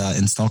that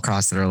in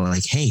snowcross that are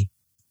like, hey,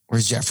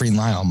 where's Jeffrey and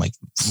Lyle? I'm like,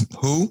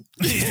 who?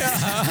 Yeah.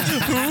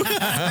 Who?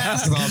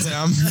 Basketball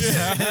Tim.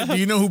 Yeah. Do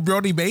you know who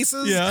Brody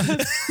Boese is? Yeah.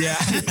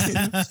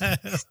 Yeah.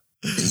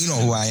 You know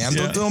who I am.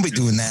 Yeah. Don't be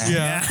doing that.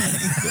 Yeah.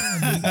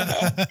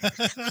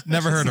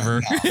 Never heard of her.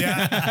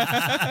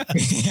 Yeah.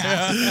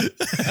 Yeah.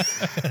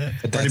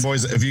 Brody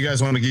boys, if you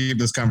guys want to keep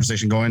this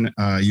conversation going,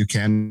 you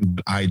can.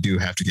 But I do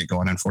have to get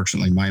going.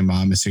 Unfortunately, my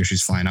mom is here.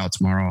 She's flying out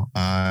tomorrow.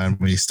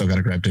 We still got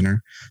to grab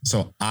dinner.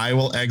 So I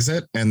will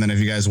exit. And then if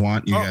you guys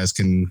want, you guys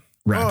can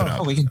wrap it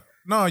up. we can.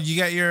 No, you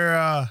got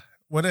your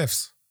what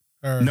ifs.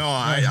 Or, No,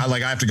 I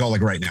have to go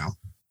like right now.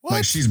 What?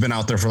 Like, she's been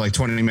out there for like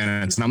 20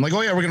 minutes and I'm like,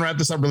 oh yeah, we're gonna wrap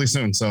this up really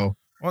soon. So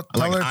Well,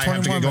 like, tell her I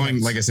have to 21 get going.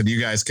 minutes. Like I said, you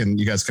guys can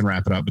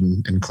wrap it up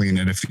and clean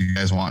it if you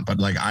guys want. But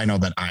like, I know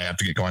that I have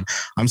to get going.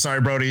 I'm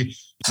sorry, Brody.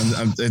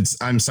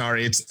 I'm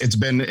sorry. It's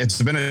been a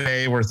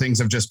day where things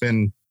have just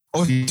been.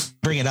 Oh,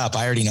 bring it up.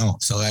 I already know.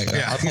 So I'll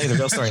tell you the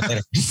real story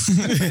later.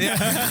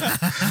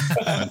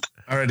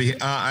 Alrighty.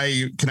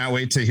 I cannot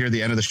wait to hear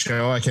the end of the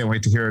show. I can't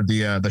wait to hear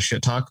the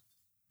shit talk.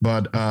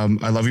 But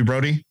I love you,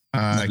 Brody.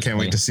 I can't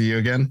wait to see you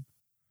again.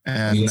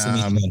 And you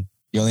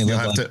only live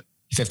have like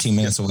 15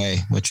 minutes away,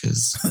 which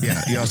is you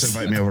have to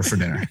invite me over for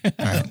dinner. all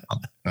right.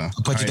 I'll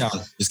put you down.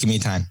 Just give me a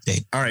time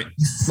date. All right.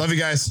 Love you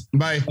guys.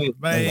 Bye.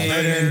 Bye.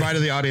 And bye to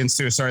the audience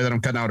too. Sorry that I'm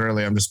cutting out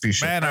early. I'm just being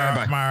shit. Man, All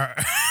right,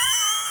 bye.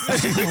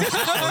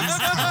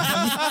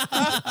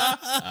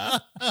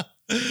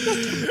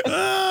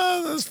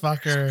 Oh, this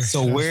fucker.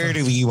 So where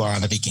do we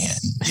want to begin?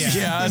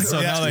 Yeah.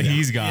 So now that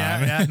he's gone.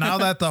 Yeah, now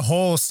that the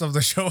host of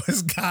the show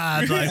is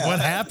gone, like what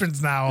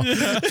happens now?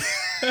 What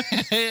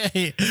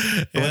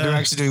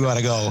direction do we want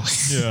to go?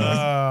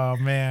 Yeah.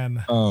 Oh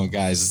man. Oh,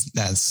 guys,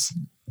 that's,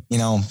 you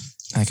know,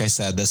 like I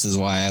said, this is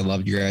why I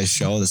loved your guys'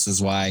 show. This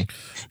is why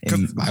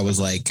I was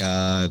like,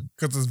 Because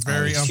it's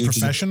very I was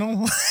shooting-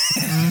 unprofessional.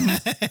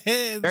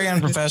 very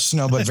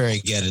unprofessional, but very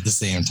good at the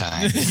same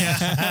time.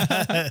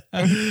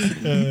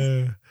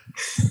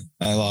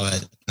 I love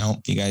it. No,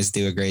 you guys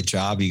do a great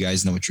job. You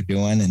guys know what you're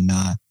doing. And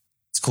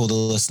it's cool to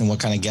listen to what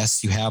kind of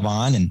guests you have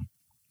on, and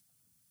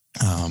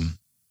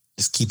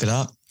just keep it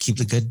up. Keep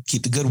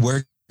the good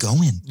work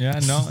going. Yeah,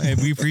 no,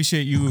 and we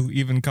appreciate you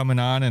even coming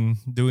on and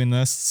doing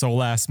this so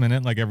last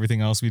minute, like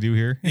everything else we do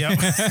here. Yep.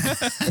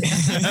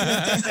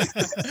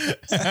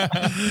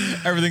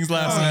 Everything's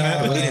last I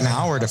minute. waited an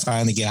hour to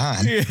finally get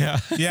on. Yeah.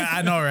 Yeah,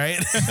 I know, right?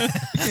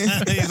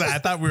 He's like, I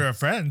thought we were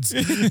friends.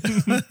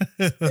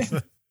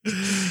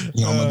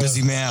 You know, I'm a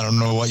busy man. I don't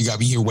know what you got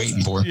me here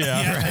waiting for.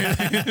 Yeah. Right.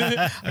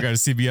 I got a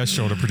CBS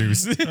show to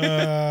produce.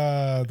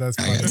 That's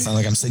I funny. sound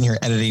like I'm sitting here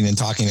editing and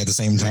talking at the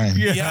same time.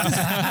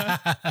 Yeah.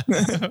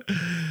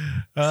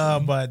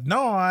 But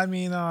no, I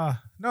mean, no,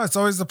 it's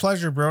always a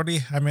pleasure, Brody.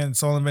 I mean,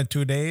 it's only been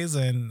 2 days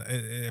and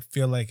I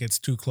feel like it's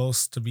too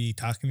close to be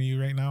talking to you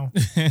right now.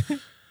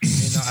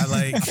 You know,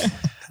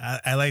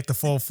 I like the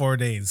full 4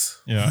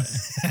 days. Yeah.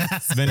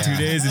 It's been 2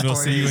 days and we'll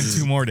 4 see you in days.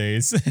 2 more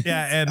days.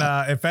 Yeah. And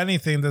if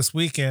anything, this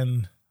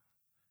weekend,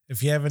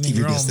 if you have any Keep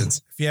your room,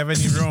 distance. if you have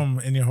any room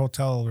in your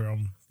hotel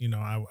room, you know,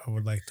 I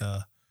would like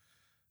to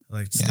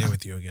stay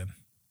with you again.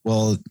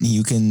 Well,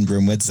 you can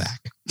room with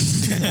Zach.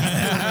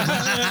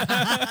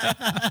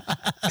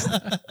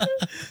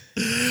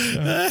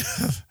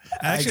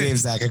 I gave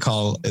Zach a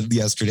call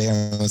yesterday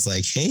and I was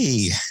like,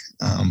 hey,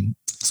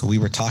 so we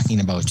were talking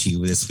about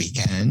you this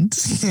weekend.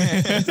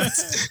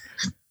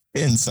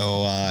 And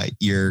so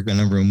you're going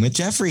to room with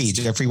Jeffrey.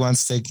 Jeffrey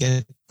wants to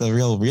get the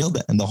real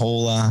and the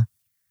whole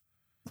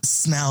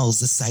smells,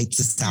 the sights,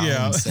 the sounds.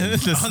 Yeah. And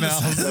The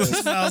smells. The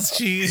smells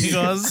cheese. He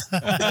goes.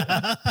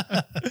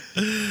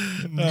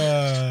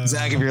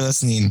 Zach, if you're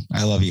listening,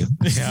 I love you.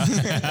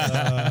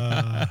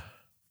 Yeah.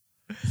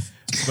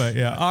 But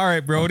yeah. All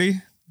right,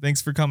 Brody.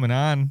 Thanks for coming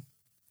on.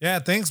 Yeah,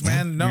 thanks,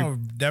 man. No,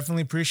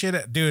 definitely appreciate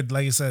it. Dude,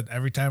 like you said,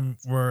 every time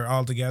we're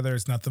all together,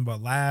 it's nothing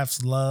but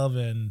laughs, love,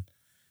 and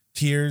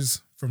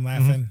tears from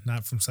laughing,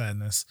 not from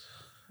sadness.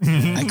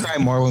 I cry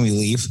more when we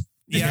leave.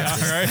 Yeah.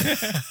 Right.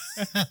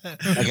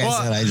 Like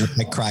I said,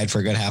 I cried for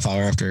a good half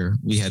hour after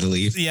we had to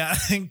leave. Yeah,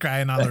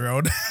 crying on the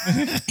road.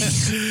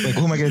 Like,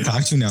 who am I going to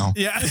talk to now?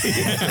 Yeah.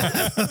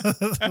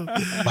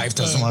 Wife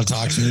doesn't want to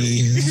talk to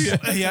me.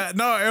 Yeah.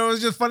 No, it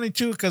was just funny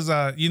too, because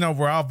you know,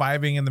 we're all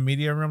vibing in the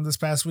media room this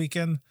past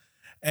weekend.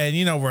 And,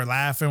 you know, we're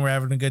laughing, we're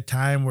having a good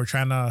time. We're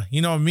trying to,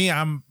 you know,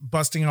 I'm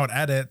busting out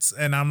edits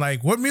and I'm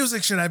like, what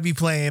music should I be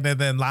playing? And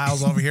then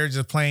Lyle's over here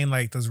just playing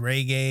like this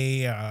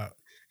reggae,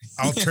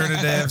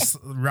 alternatives,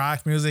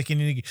 rock music.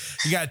 And you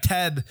got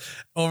Ted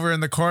over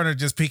in the corner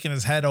just peeking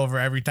his head over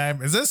every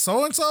time. Is this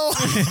so-and-so?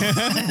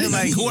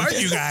 Like, who are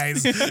you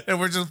guys? And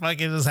we're just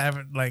fucking just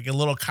having like a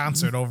little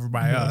concert over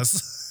by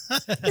us.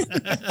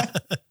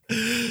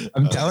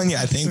 I'm telling you,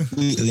 I think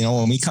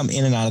when we come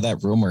in and out of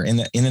that room, we're in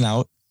and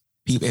out.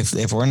 People,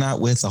 if we're not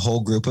with a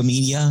whole group of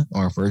media,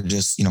 or if we're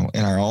just in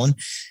our own,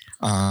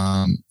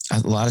 a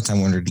lot of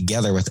time when we're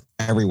together with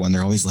everyone,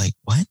 they're always like,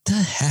 "What the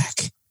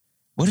heck?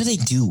 What do they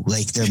do?"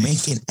 Like they're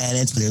making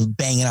edits, but they're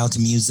banging out to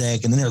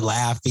music, and then they're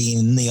laughing,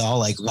 and they all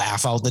like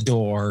laugh out the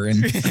door,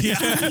 and, and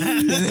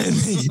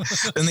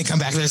then they come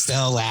back, they're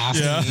still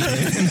laughing.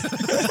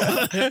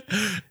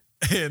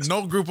 Yeah.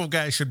 No group of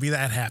guys should be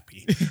that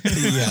happy.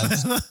 Yeah.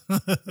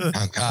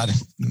 Oh God.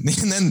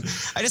 And then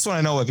I just want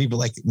to know what people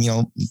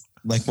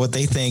like what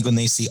they think when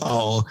they see,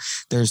 oh,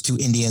 there's two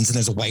Indians and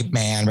there's a white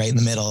man right in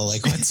the middle.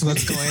 Like what's going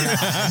on?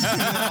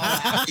 All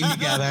laughing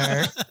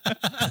together.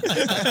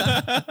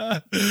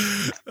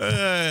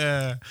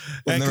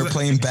 And then we're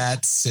playing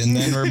bets, and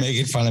then we're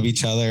making fun of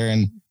each other.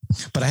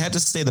 But I have to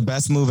say the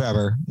best move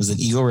ever was in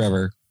Eagle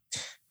River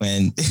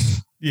when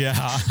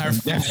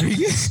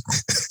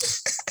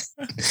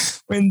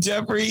when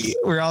Jeffrey,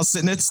 we're all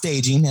sitting at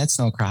staging at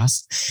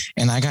Snowcross,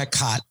 and I got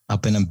caught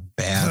up in a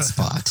bad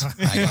spot.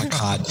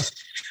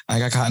 I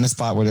got caught in a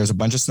spot where there's a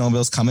bunch of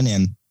snowmobiles coming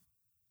in,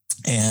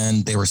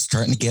 and they were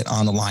starting to get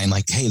on the line.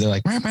 Like, hey, they're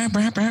like, brah, brah,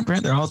 brah, brah, brah.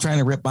 They're all trying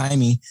to rip by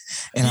me.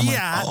 And I'm like,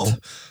 oh,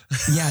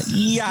 yeah.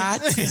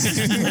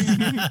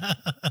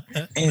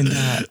 And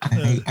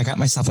I got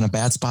myself in a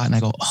bad spot, and I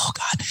go, oh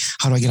God,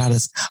 how do I get out of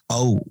this?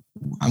 Oh,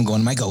 I'm going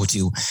to my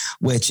go-to,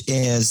 which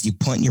is you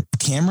point your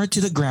camera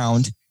to the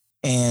ground,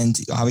 and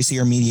obviously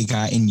you're a media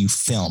guy, and you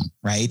film,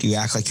 right? You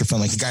act like you're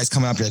filming. Like the guy's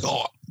coming up, you're like,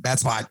 oh, bad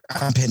spot.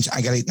 I'm pinched.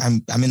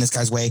 I'm in this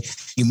guy's way.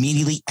 You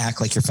immediately act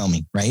like you're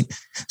filming, right?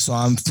 So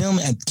I'm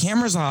filming, and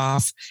camera's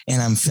off,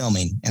 and I'm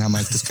filming. And I'm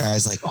like, this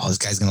guy's like, oh, this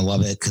guy's going to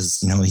love it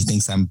because, he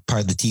thinks I'm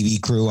part of the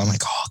TV crew. I'm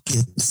like, oh,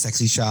 get the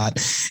sexy shot.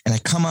 And I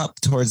come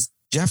up towards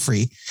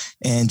Jeffrey,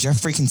 and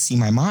Jeffrey can see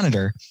my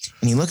monitor,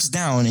 and he looks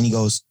down and he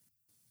goes,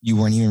 you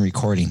weren't even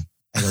recording.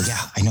 I go,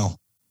 yeah, I know.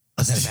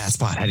 I was at a bad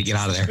spot. I had to get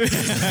out of there.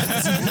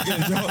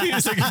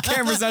 He's like, your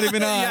camera's not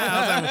even on. Yeah,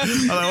 I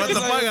was like, what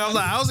the fuck?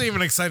 I wasn't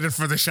even excited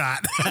for the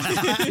shot.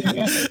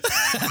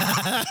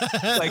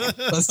 Like,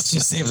 let's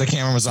just say if the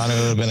camera was on, it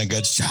would have been a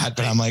good shot.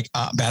 But I'm like,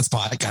 bad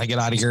spot. I got to get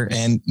out of here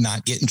and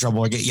not get in trouble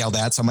or get yelled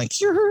at. So I'm like,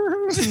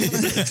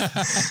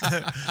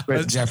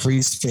 but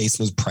Jeffrey's face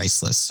was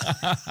priceless.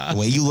 The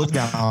way you looked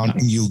down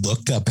and you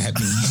looked up at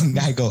me,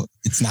 I go,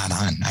 it's not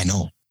on. I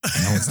know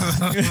it's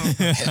not.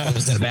 I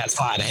was in a bad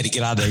spot. I had to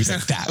get out of there. He's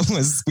like,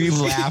 we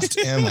laughed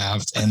and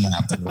laughed and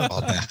laughed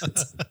about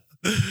that.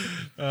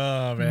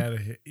 Oh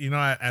man.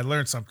 I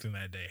learned something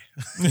that day.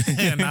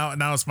 And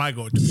now it's my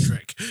go-to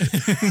trick.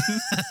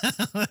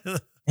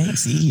 Hey,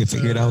 see, you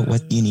figured out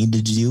what you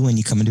needed to do when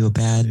you come into a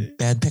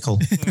bad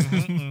pickle.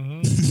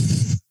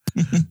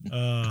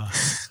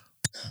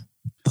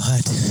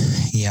 But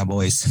yeah,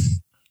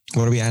 boys.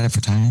 What are we at for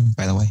time,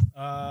 by the way?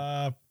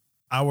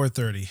 Hour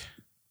 30.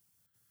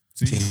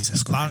 Jesus,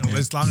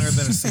 it's longer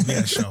than a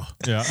CBS show.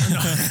 Yeah.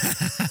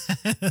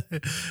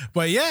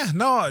 But yeah,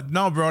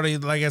 no, Brody.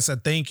 Like I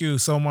said, thank you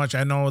so much.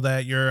 I know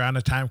that you're on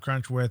a time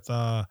crunch with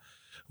a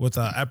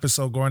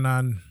episode going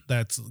on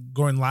that's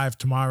going live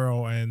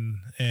tomorrow, and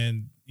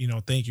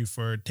thank you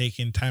for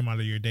taking time out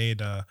of your day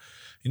to,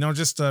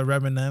 just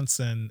reminisce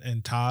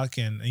and talk.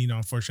 And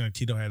unfortunately,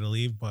 Tito had to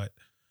leave, but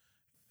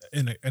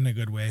in a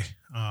good way.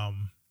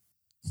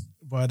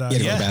 But go to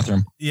the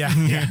bathroom.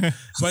 Yeah.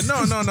 But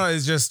no.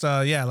 It's just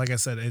like I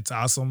said, it's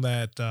awesome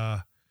that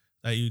that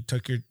you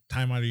took your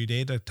time out of your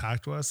day to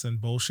talk to us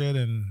and bullshit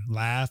and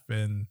laugh,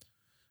 and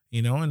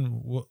and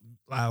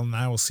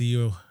I will see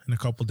you in a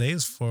couple of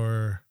days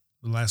for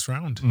the last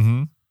round.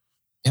 Mm-hmm.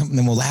 Yep, and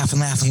then we'll laugh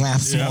and laugh and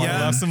laugh some more.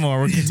 Laugh some more.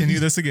 We'll continue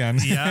this again.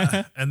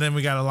 Yeah, and then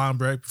we got a long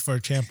break before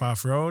Champ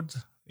Off Road.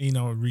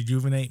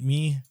 Rejuvenate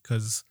me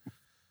because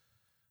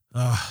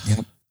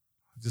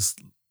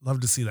just love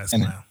to see that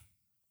smile.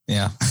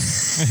 Yeah.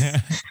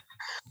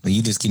 Well,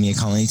 you just give me a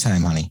call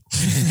anytime, honey.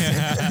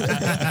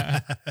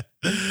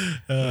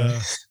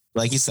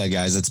 Like you said,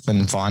 guys, it's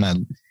been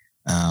fun.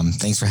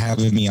 Thanks for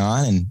having me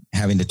on and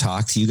having to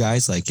talk to you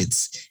guys. Like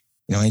it's,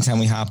 anytime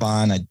we hop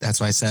on, that's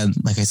why I said,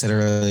 like I said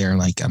earlier,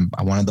 like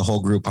I wanted the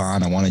whole group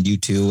on. I wanted you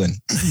two, and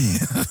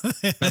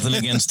nothing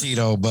against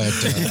Tito, but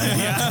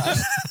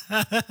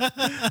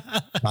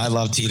I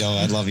love Tito.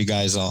 I love you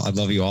guys all. I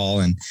love you all.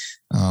 And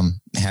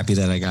happy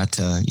that I got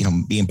to,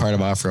 being part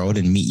of Off-Road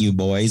and meet you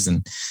boys.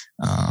 And,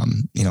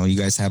 you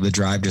guys have the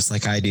drive just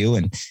like I do.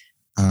 And,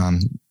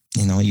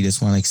 you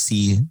just want to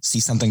see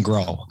something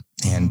grow.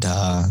 And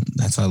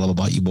that's what I love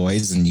about you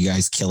boys. And you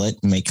guys kill it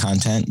and make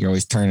content. You're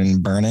always turning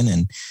and burning.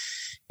 And,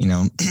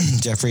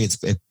 Jeffrey,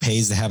 it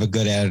pays to have a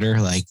good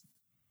editor like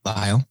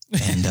Lyle.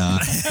 And all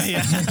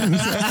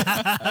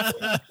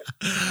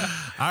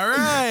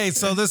right.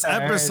 So this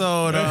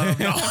episode of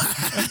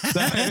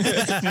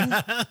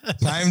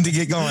time to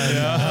get going.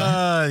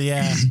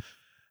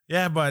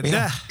 But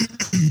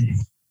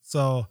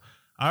so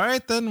all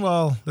right then.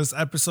 Well, this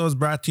episode is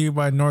brought to you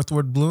by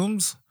Northwood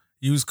Blooms.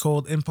 Use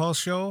code Impulse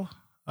Show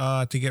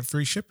to get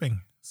free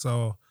shipping.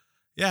 So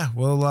yeah,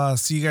 we'll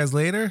see you guys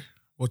later.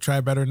 We'll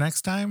try better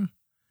next time.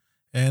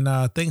 And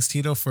thanks,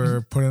 Tito,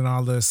 for putting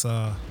all this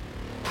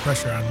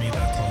pressure on me to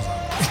close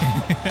out.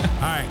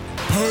 All right.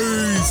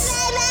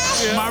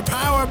 Peace. Yeah. More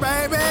power,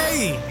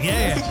 baby.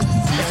 Yeah.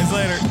 See you guys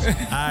later.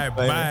 All right.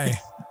 Bye.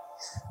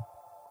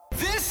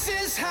 This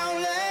is how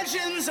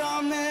legends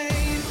are made.